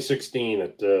 2016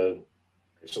 at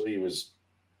actually it was,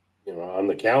 on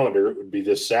the calendar, it would be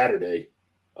this Saturday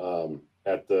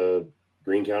at the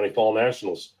Greene County Fall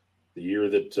Nationals, the year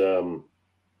that the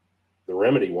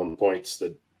Remedy won points,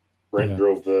 that Brent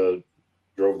drove the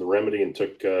Remedy and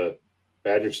took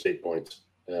Badger State points.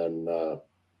 And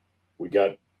we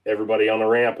got everybody on the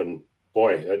ramp, and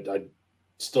boy, I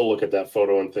still look at that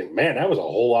photo and think, man, that was a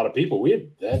whole lot of people. We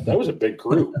had that was a big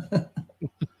crew.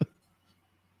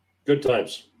 Good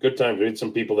times. We had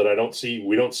some people that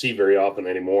we don't see very often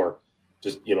anymore.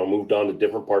 Just, moved on to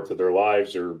different parts of their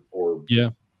lives or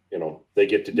they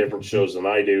get to different shows than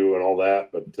I do and all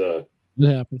that. But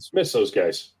it happens. Miss those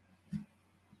guys.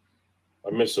 I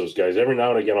miss those guys. Every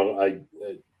now and again,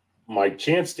 my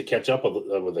chance to catch up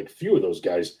with a few of those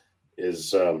guys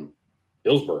is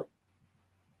Hillsborough.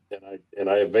 And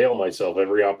I avail myself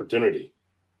every opportunity.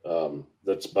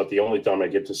 That's about the only time I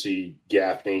get to see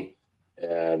Gaffney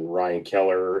and Ryan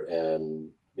Keller and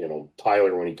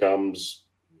Tyler when he comes.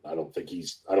 I don't think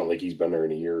he's been there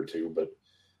in a year or two, but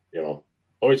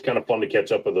always kind of fun to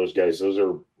catch up with those guys.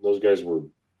 Those guys were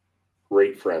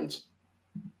great friends.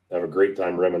 Have a great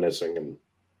time reminiscing and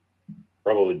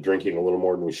probably drinking a little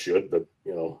more than we should, but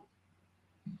it's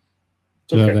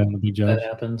okay. That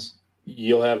happens.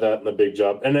 You'll have that in the big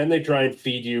job. And then they try and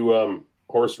feed you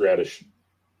horseradish.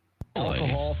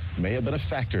 Alcohol may have been a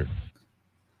factor.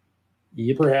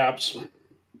 Yep. Perhaps.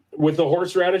 With the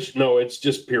horseradish, no, it's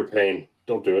just pure pain.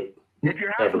 Don't do it. If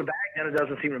you're having the bag, then it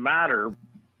doesn't seem to matter.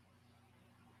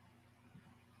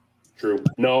 True.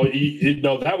 No,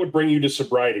 that would bring you to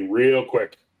sobriety real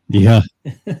quick. Yeah.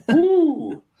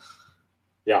 Woo.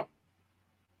 Yeah.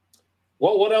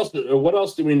 Well, what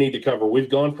else do we need to cover? We've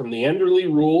gone from the Enderley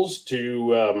rules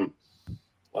to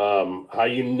how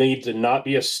you need to not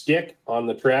be a stick on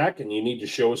the track and you need to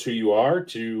show us who you are,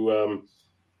 to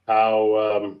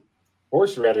how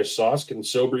horseradish sauce can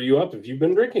sober you up if you've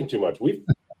been drinking too much. We've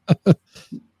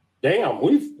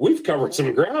covered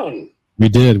some ground. We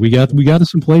did. We got to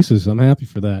some places. I'm happy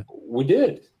for that. We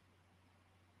did.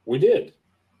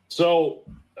 So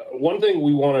one thing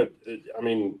we wanted,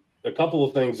 a couple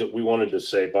of things that we wanted to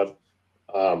say about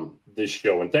this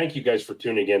show, and thank you guys for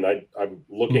tuning in. I'm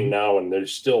looking now, and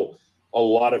there's still a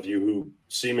lot of you who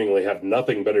seemingly have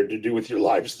nothing better to do with your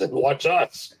lives than watch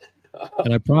us.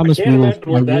 And I promise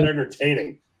we're that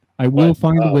entertaining. I will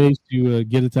find ways to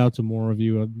get it out to more of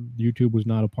you. YouTube was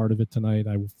not a part of it tonight.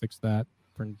 I will fix that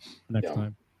for next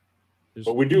time.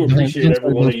 But we do appreciate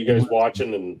every one of you guys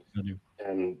watching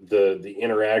and the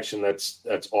interaction. That's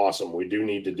awesome. We do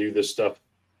need to do this stuff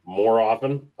more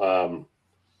often.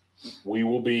 We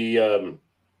will be.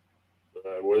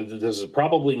 This is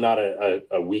probably not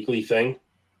a weekly thing.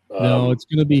 No, it's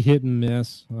going to be hit and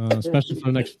miss, especially for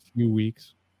the next few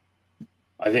weeks.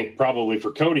 I think probably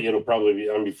for Cody, it'll probably be.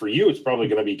 I mean, for you, it's probably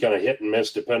going to be kind of hit and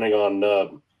miss depending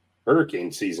on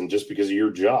hurricane season, just because of your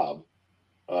job.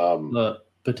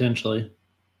 Potentially.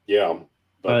 Yeah.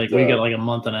 But, we got like a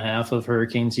month and a half of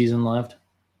hurricane season left.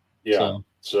 Yeah.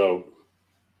 So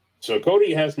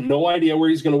Cody has no idea where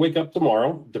he's going to wake up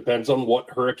tomorrow. Depends on what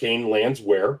hurricane lands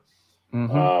where.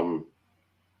 Mm-hmm.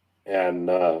 And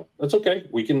that's okay.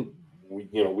 We can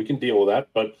deal with that.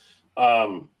 But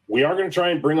we are going to try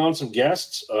and bring on some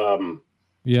guests.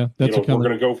 Yeah, that's we're going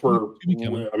to go for.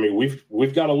 I mean,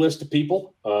 we've got a list of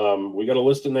people. We got a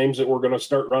list of names that we're going to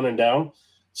start running down.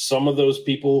 Some of those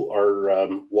people are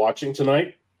watching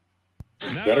tonight.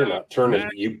 You better not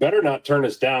turn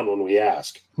us down when we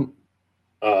ask.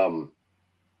 That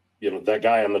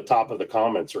guy on the top of the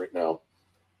comments right now.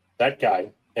 That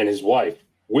guy and his wife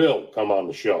will come on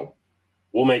the show.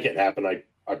 We'll make it happen. I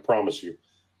promise you.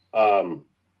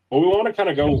 But we want to kind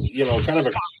of go, kind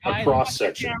of a cross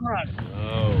section.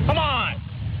 Oh. Come on.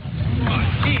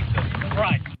 Jesus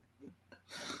Christ.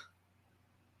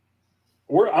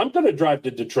 I'm going to drive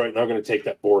to Detroit, and I'm going to take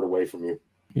that board away from you.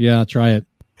 Yeah, try it.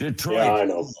 Detroit. Yeah, I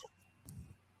know.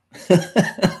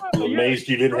 I'm amazed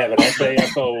you didn't have an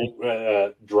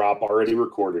FAFO drop already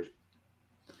recorded.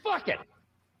 Fuck it.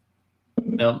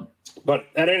 Yep. But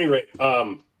at any rate,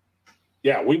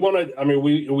 we want to. I mean,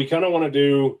 we kind of want to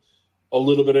do a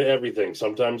little bit of everything.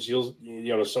 Sometimes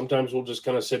sometimes we'll just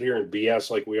kind of sit here and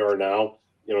BS like we are now.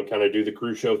 Kind of do the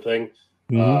cruise show thing.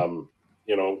 Mm-hmm.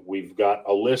 We've got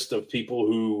a list of people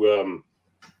who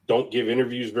don't give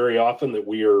interviews very often that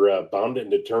we are bound and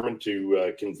determined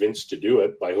to convince to do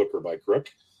it by hook or by crook.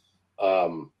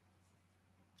 And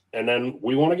then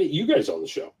we want to get you guys on the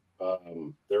show.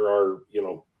 There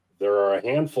are a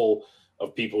handful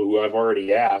of people who I've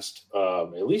already asked,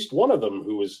 at least one of them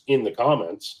who was in the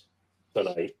comments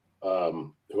tonight,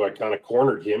 who I kind of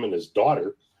cornered him and his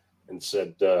daughter and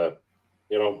said,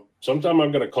 sometime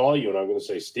I'm going to call you and I'm going to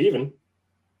say, Steven,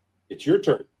 it's your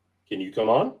turn. Can you come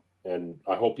on? And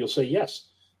I hope you'll say yes.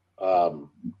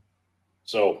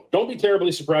 So don't be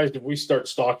terribly surprised if we start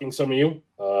stalking some of you.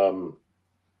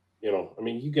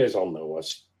 You guys all know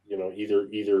us,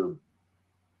 either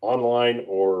online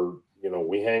or,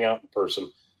 we hang out in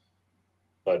person,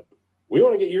 but we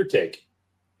want to get your take.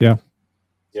 Yeah.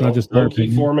 Not just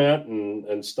low-key format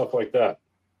and stuff like that.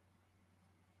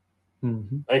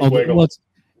 Mm-hmm. Thanks, Wiggle. Well,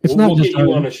 we'll get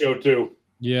you on the show too.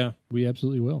 Yeah, we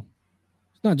absolutely will.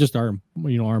 It's not just our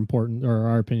important or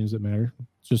our opinions that matter.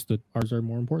 It's just that ours are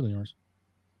more important than yours.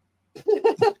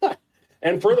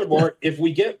 And furthermore, if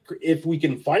we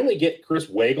can finally get Chris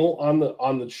Wagle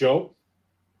on the show,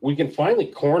 we can finally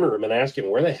corner him and ask him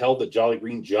where the hell the Jolly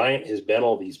Green Giant has been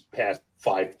all these past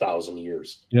 5,000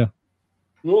 years. Yeah.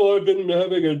 Well, I've been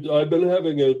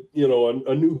having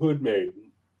a new hood made.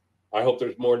 I hope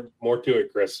there's more to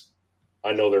it, Chris.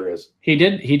 I know there is. He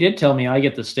did tell me I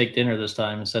get the steak dinner this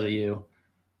time instead of you.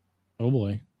 Oh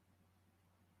boy.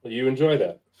 Well, you enjoy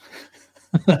that.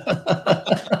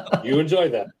 You enjoy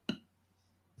that.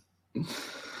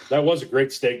 That was a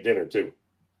great steak dinner too.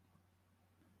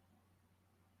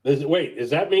 Does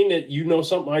that mean that you know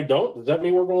something I don't? Does that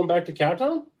mean we're going back to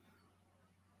Cowtown?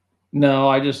 No,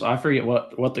 I forget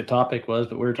what the topic was,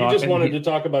 but we were talking. You just wanted to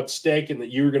talk about steak and that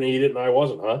you were going to eat it and I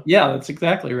wasn't, huh? Yeah, that's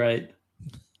exactly right.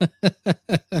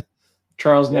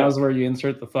 Charles, now's where you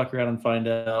insert the fuck around and find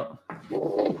out.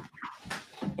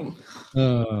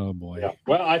 Oh boy. Yeah.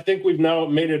 Well, I think we've now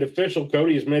made it official.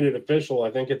 Cody has made it official.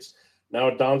 I think it's now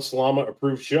a Don Salama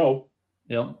approved show.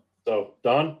 Yep. So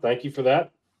Don, thank you for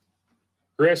that.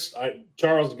 Chris,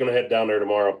 Charles is going to head down there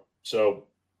tomorrow. So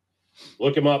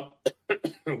look him up.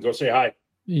 Go say hi.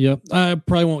 Yep. I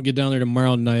probably won't get down there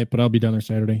tomorrow night, but I'll be down there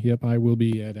Saturday. Yep. I will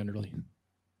be at Enderley.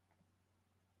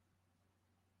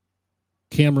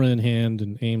 Camera in hand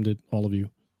and aimed at all of you.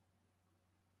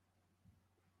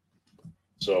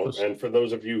 So, and for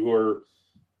those of you who are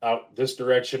out this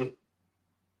direction,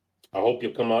 I hope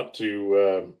you'll come out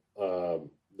to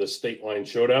the State Line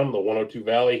Showdown, the 102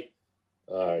 Valley.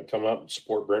 Come out and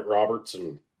support Brent Roberts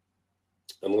and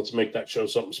let's make that show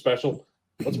something special.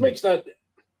 Let's make that.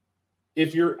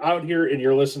 If you're out here and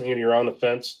you're listening and you're on the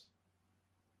fence,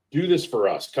 do this for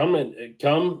us. Come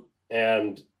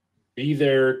and be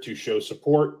there to show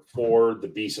support for the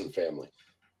Beeson family.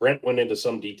 Brent went into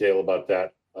some detail about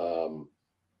that.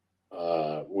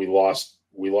 We lost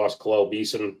Kalel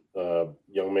Beeson,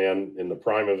 young man in the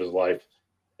prime of his life,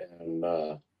 and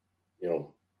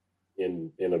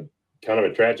in a kind of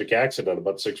a tragic accident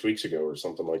about 6 weeks ago or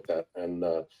something like that. And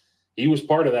he was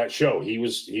part of that show. He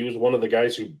was one of the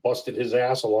guys who busted his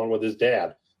ass along with his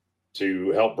dad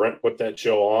to help Brent put that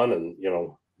show on. And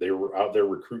they were out there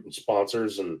recruiting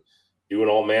sponsors and doing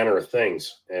all manner of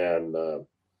things. And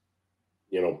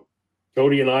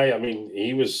Cody and I mean,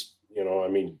 he was,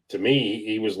 to me,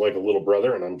 he was like a little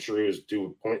brother, and I'm sure he was to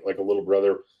a point like a little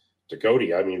brother to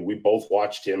Cody. I mean, we both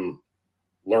watched him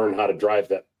learn how to drive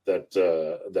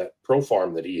that pro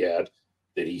farm that he had,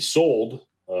 that he sold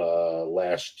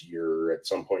last year at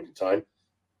some point in time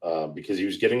because he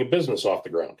was getting a business off the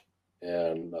ground,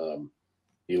 and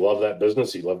he loved that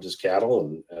business. He loved his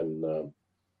cattle, and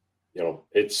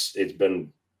it's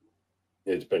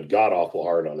been god awful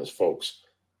hard on his folks.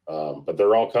 But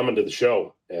they're all coming to the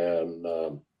show, and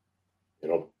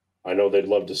I know they'd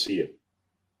love to see you.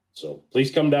 So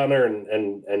please come down there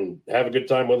and have a good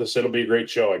time with us. It'll be a great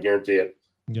show, I guarantee it.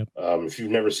 Yep. If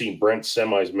you've never seen Brent's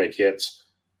semis make hits,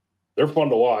 they're fun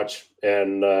to watch.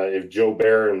 And if Joe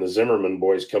Bear and the Zimmerman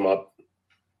boys come up,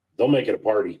 they'll make it a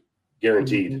party,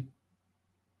 guaranteed. Mm-hmm.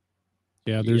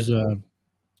 Yeah, there's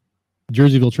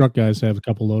Jerseyville truck guys have a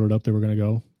couple loaded up that we're going to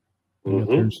go.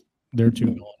 Mm-hmm. They're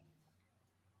two.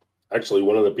 Actually,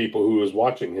 one of the people who was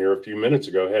watching here a few minutes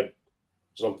ago had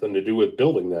something to do with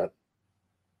building that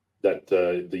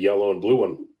the yellow and blue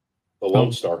one, the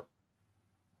Lone Star.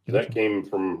 That came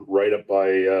from right up by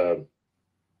the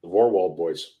Vorwald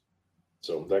boys.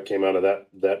 So that came out of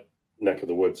that neck of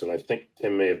the woods, and I think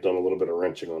Tim may have done a little bit of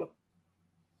wrenching on it.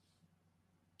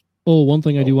 Oh, one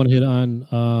thing I do want to hit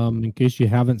on, in case you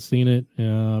haven't seen it,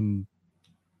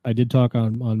 I did talk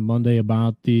on Monday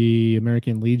about the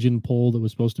American Legion poll that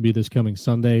was supposed to be this coming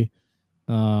Sunday.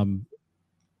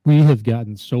 We have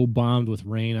gotten so bombed with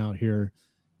rain out here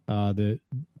that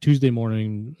Tuesday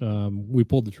morning we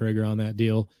pulled the trigger on that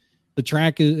deal. The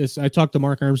track is I talked to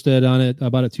Mark Armstead on it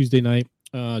about it Tuesday night.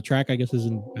 Track, I guess,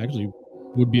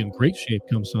 would be in great shape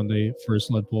come Sunday for a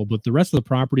sled pull, but the rest of the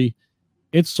property,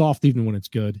 it's soft even when it's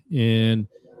good. And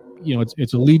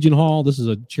it's a Legion haul. This is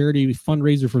a charity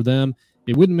fundraiser for them.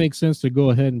 It wouldn't make sense to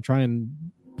go ahead and try and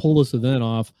pull this event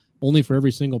off only for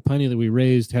every single penny that we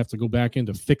raised have to go back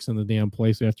into fixing the damn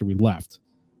place after we left.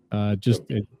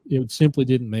 It simply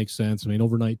didn't make sense. I mean,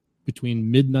 overnight between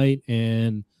midnight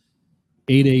and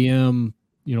 8 a.m.,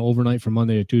 overnight from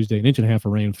Monday to Tuesday, 1.5 inches of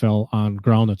rain fell on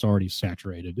ground that's already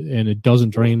saturated, and it doesn't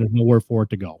drain. There's nowhere for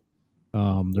it to go.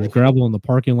 There's gravel in the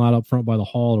parking lot up front by the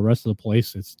hall. The rest of the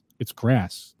place, it's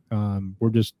grass.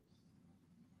 We're just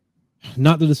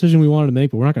not the decision we wanted to make,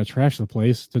 but we're not going to trash the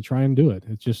place to try and do it.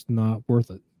 It's just not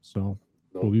worth it. So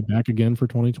we'll be back again for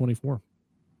 2024.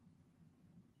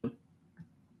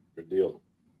 Good deal.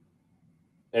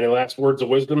 Any last words of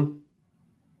wisdom?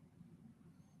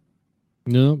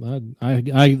 No, I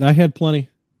had plenty.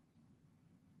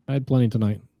 I had plenty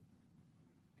tonight.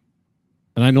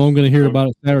 And I know I'm going to hear about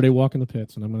it Saturday walking the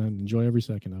pits, and I'm going to enjoy every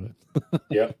second of it.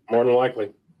 Yeah, more than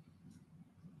likely.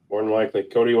 More than likely.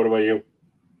 Cody, what about you?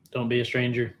 Don't be a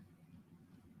stranger.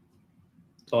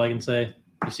 That's all I can say.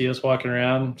 You see us walking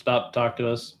around, stop, talk to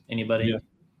us. Anybody. Yeah.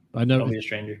 I know. Don't be a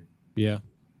stranger. Yeah.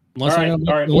 All right.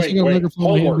 Wait.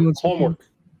 Homework.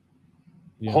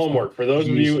 Yes, homework. For those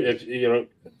of you, if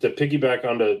to piggyback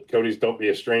onto Cody's "Don't be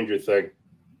a stranger" thing.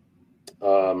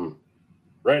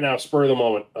 Right now, spur of the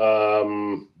moment.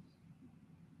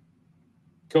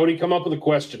 Cody, come up with a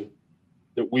question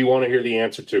that we want to hear the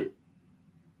answer to.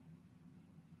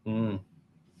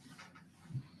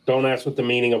 Don't ask what the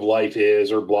meaning of life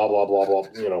is or blah, blah, blah, blah.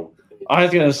 I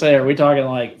was going to say, are we talking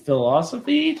like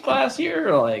philosophy class here?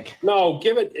 Or like, no,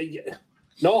 give it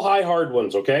no high, hard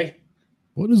ones. Okay.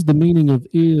 What is the meaning of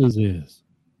is?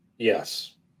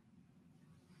 Yes.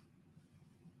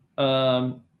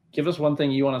 Give us one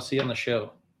thing you want to see on the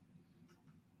show.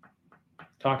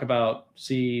 Talk about,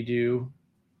 see, do.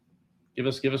 Give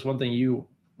us one thing you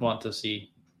want to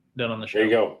see done on the show. There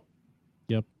you go.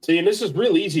 Yep. See, and this is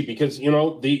real easy because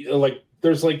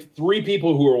there's like 3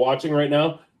 people who are watching right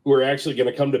now who are actually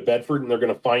going to come to Bedford and they're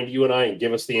going to find you and I and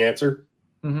give us the answer.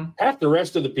 Mm-hmm. Half the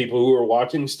rest of the people who are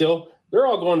watching still, they're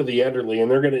all going to the Enderley and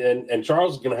they're going to and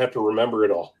Charles is going to have to remember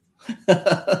it all.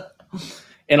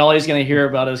 And all he's going to hear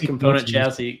about is component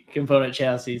chassis.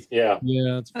 Yeah.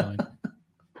 Yeah, that's fine.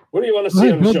 What do you want to see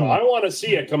on the show? I want to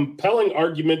see a compelling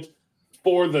argument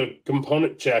for the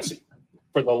component chassis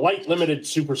for the light limited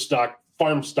super stock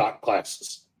farm stock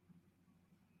classes.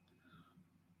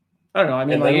 I don't know. I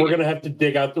mean, and like, then we're going to have to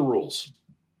dig out the rules.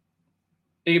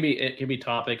 It could be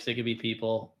topics. It could be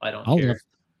people. I don't care.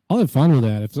 I'll have fun with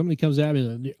that. If somebody comes at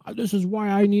me, this is why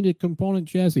I need a component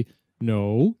chassis.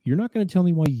 No, you're not going to tell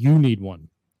me why you need one.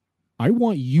 I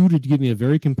want you to give me a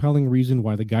very compelling reason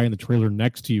why the guy in the trailer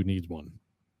next to you needs one.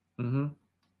 Mm-hmm.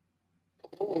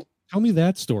 Tell me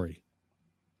that story.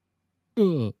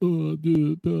 Okay.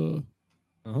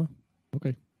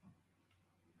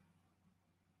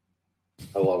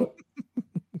 I love it.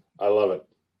 I love it.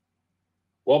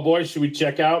 Well, boys, should we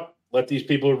check out? Let these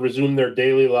people resume their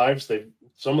daily lives.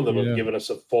 Some of them have given us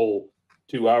a full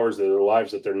 2 hours of their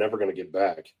lives that they're never going to get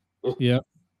back. Yeah.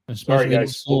 Sorry,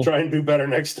 guys. We'll try and do better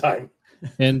next time.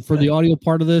 And for the audio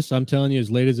part of this, I'm telling you,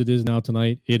 as late as it is now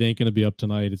tonight, it ain't going to be up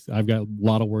tonight. I've got a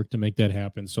lot of work to make that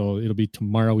happen. So it'll be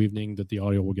tomorrow evening that the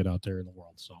audio will get out there in the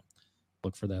world. So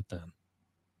look for that then.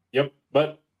 Yep.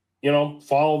 But,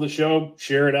 follow the show,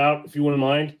 share it out if you wouldn't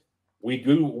mind. We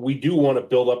do want to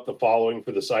build up the following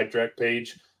for the Sidetracked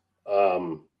page.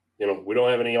 We don't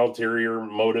have any ulterior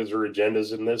motives or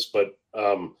agendas in this, but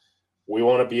we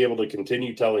want to be able to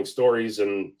continue telling stories,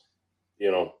 and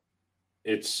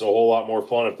it's a whole lot more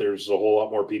fun if there's a whole lot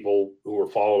more people who are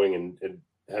following and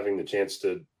having the chance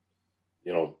to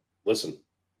listen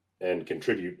and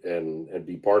contribute and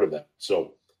be part of that.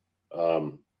 So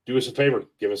do us a favor,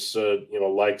 give us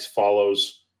likes,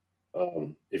 follows.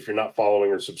 If you're not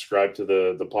following or subscribed to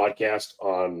the podcast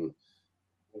on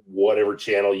whatever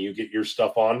channel you get your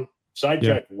stuff on,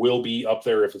 Sidetrack will be up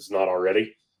there if it's not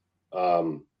already.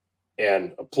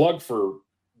 And a plug for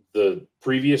the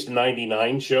previous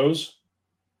 99 shows.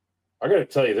 I got to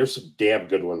tell you, there's some damn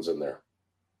good ones in there.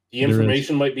 The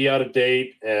information might be out of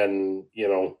date, and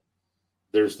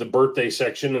there's the birthday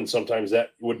section, and sometimes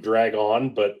that would drag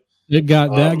on, but that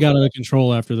got out of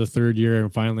control after the third year,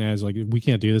 and finally I was like, we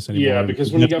can't do this anymore. Yeah,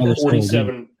 because when you got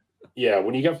 47,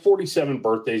 when you got 47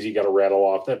 birthdays, you got to rattle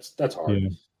off. That's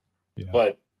hard. Yeah.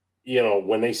 But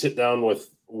when they sit down with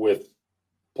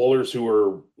pullers who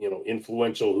are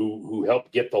influential, who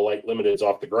help get the light limiteds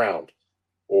off the ground,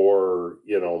 or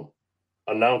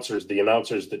announcers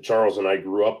that Charles and I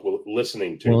grew up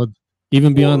listening to. Well,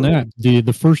 even beyond that,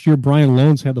 the first year Brian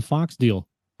Loans had the Fox deal.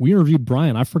 We interviewed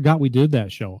Brian. I forgot we did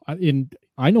that show. And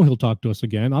I know he'll talk to us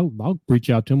again. I'll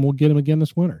reach out to him. We'll get him again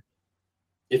this winter.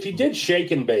 If he did shake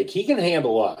and bake, he can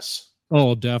handle us.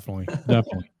 Oh, definitely.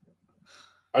 Definitely.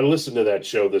 I listened to that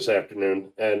show this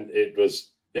afternoon, and it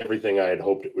was everything I had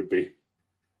hoped it would be.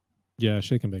 Yeah,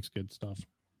 shake and bake's good stuff.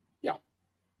 Yeah.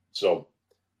 So,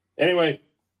 anyway,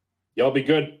 y'all be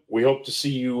good. We hope to see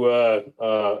you at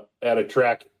a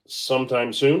track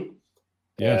sometime soon.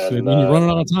 Yes, and when you're running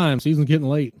out of time, season's getting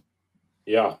late.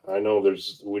 Yeah, I know.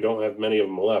 We don't have many of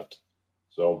them left.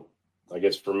 So I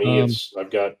guess for me,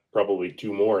 I've got probably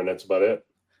 2 more, and that's about it.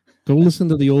 Go listen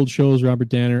to the old shows, Robert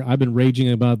Danner. I've been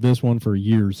raging about this one for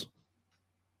years.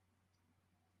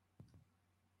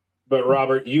 But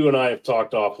Robert, you and I have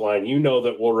talked offline. You know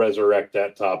that we'll resurrect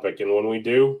that topic, and when we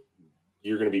do,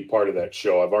 you're going to be part of that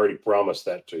show. I've already promised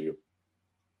that to you.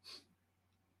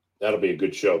 That'll be a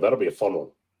good show. That'll be a fun one.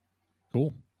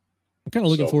 Cool. I'm kind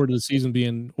of looking forward to the season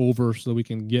being over so we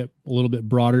can get a little bit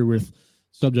broader with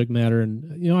subject matter.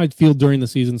 And, I feel during the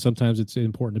season, sometimes it's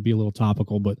important to be a little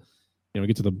topical, but,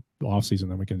 get to the off season,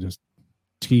 then we can just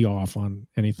tee off on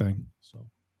anything. So,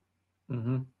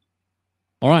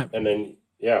 All right. And then,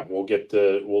 we'll get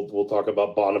we'll talk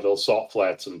about Bonneville Salt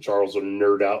Flats, and Charles will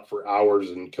nerd out for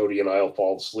hours, and Cody and I will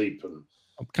fall asleep. And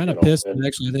I'm kind of pissed. And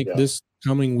actually, I think this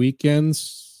coming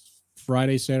weekends,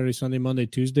 Friday, Saturday, Sunday, Monday,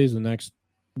 Tuesdays,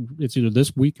 it's either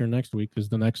this week or next week is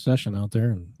the next session out there.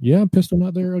 And I'm pissed I'm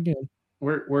not there again.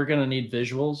 We're gonna need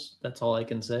visuals. That's all I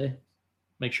can say.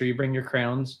 Make sure you bring your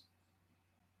crayons.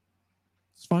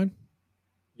 It's fine.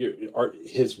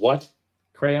 His what?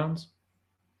 Crayons.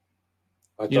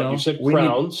 I thought you said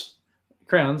crowns.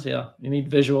 Crowns, yeah. You need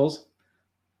visuals.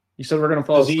 You said we're gonna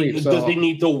fall asleep. Does he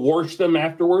need to wash them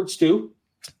afterwards too?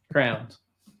 Crayons.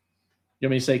 You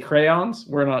want me to say crayons?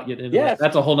 We're not getting into that.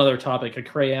 That's a whole nother topic.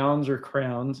 Crayons or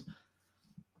crowns.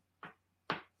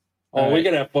 Oh, we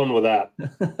can have fun with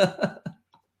that.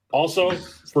 Also,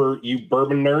 for you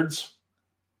bourbon nerds,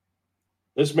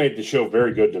 this made the show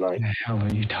very good tonight. What the hell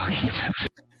are you talking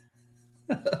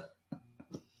about?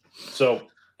 So,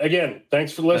 again,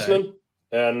 thanks for listening,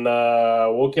 and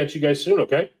we'll catch you guys soon,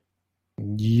 okay?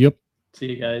 Yep. See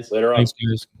you guys. Later on. Thanks,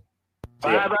 guys.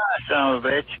 Bye-bye, son of a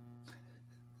bitch.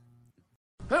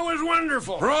 That was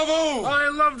wonderful. Bravo! I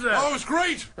loved that. Oh, it was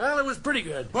great. Well, it was pretty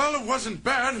good. Well, it wasn't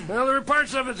bad. Well, there were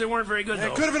parts of it that weren't very good, though.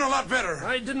 It could have been a lot better.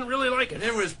 I didn't really like it.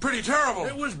 It was pretty terrible.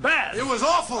 It was bad. It was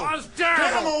awful. It was terrible.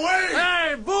 Get him away!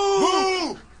 Hey,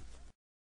 boo! Boo!